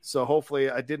 So hopefully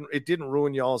it didn't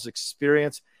ruin y'all's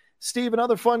experience. Steve,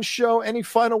 another fun show. Any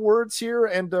final words here?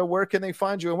 And where can they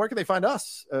find you? And where can they find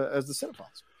us as the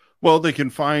Cinephiles? Well, they can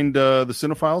find the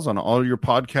Cinephiles on all your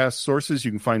podcast sources.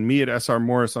 You can find me at SR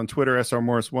Morris on Twitter, SR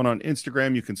Morris1 on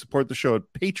Instagram. You can support the show at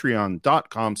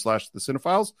patreon.com/the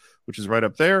Cinephiles, which is right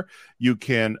up there. You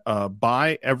can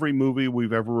buy every movie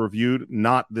we've ever reviewed,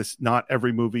 not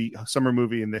every movie, summer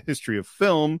movie in the history of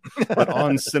film, but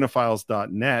on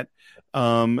cinephiles.net.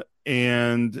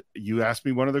 And you asked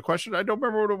me one other question. I don't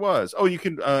remember what it was. Oh, you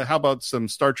can, how about some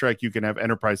Star Trek? You can have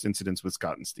Enterprise Incidents with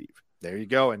Scott and Steve. There you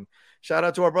go. And shout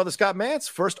out to our brother Scott Mance,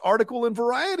 first article in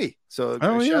Variety. So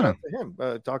shout out to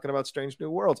him, talking about Strange New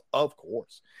Worlds, of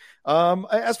course.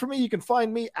 As for me, you can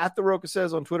find me at The Rocha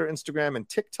Says on Twitter, Instagram, and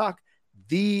TikTok.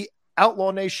 The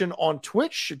Outlaw Nation on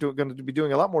Twitch. Going to be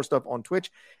doing a lot more stuff on Twitch,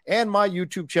 and my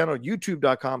YouTube channel,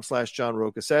 youtube.com/John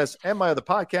Rocha Says, and my other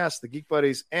podcasts, the Geek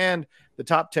Buddies, and the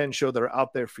Top 10 show that are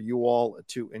out there for you all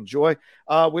to enjoy.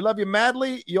 We love you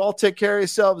madly. You all take care of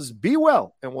yourselves. Be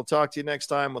well, and we'll talk to you next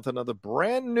time with another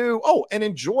brand new. Oh, and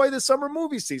enjoy the summer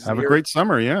movie season. Have a great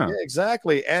summer, yeah,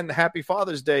 exactly. And happy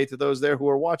Father's Day to those there who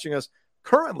are watching us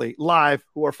currently live,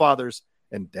 who are fathers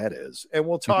and that is. And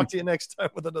we'll talk to you next time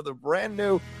with another brand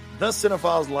new The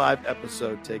Cinephiles Live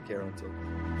episode. Take care until then.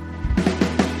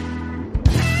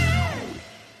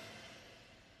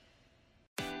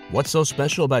 What's so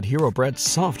special about Hero Bread's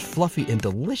soft, fluffy, and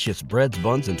delicious breads,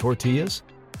 buns, and tortillas?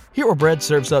 Hero Bread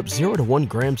serves up 0 to 1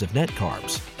 grams of net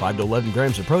carbs, 5 to 11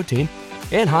 grams of protein,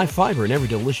 and high fiber in every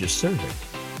delicious serving.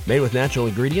 Made with natural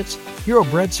ingredients, Hero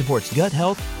Bread supports gut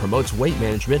health, promotes weight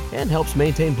management, and helps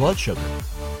maintain blood sugar.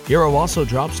 Hero also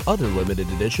drops other limited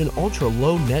edition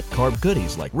ultra-low net carb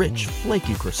goodies like rich,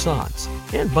 flaky croissants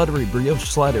and buttery brioche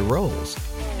slider rolls.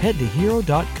 Head to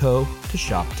hero.co to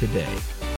shop today.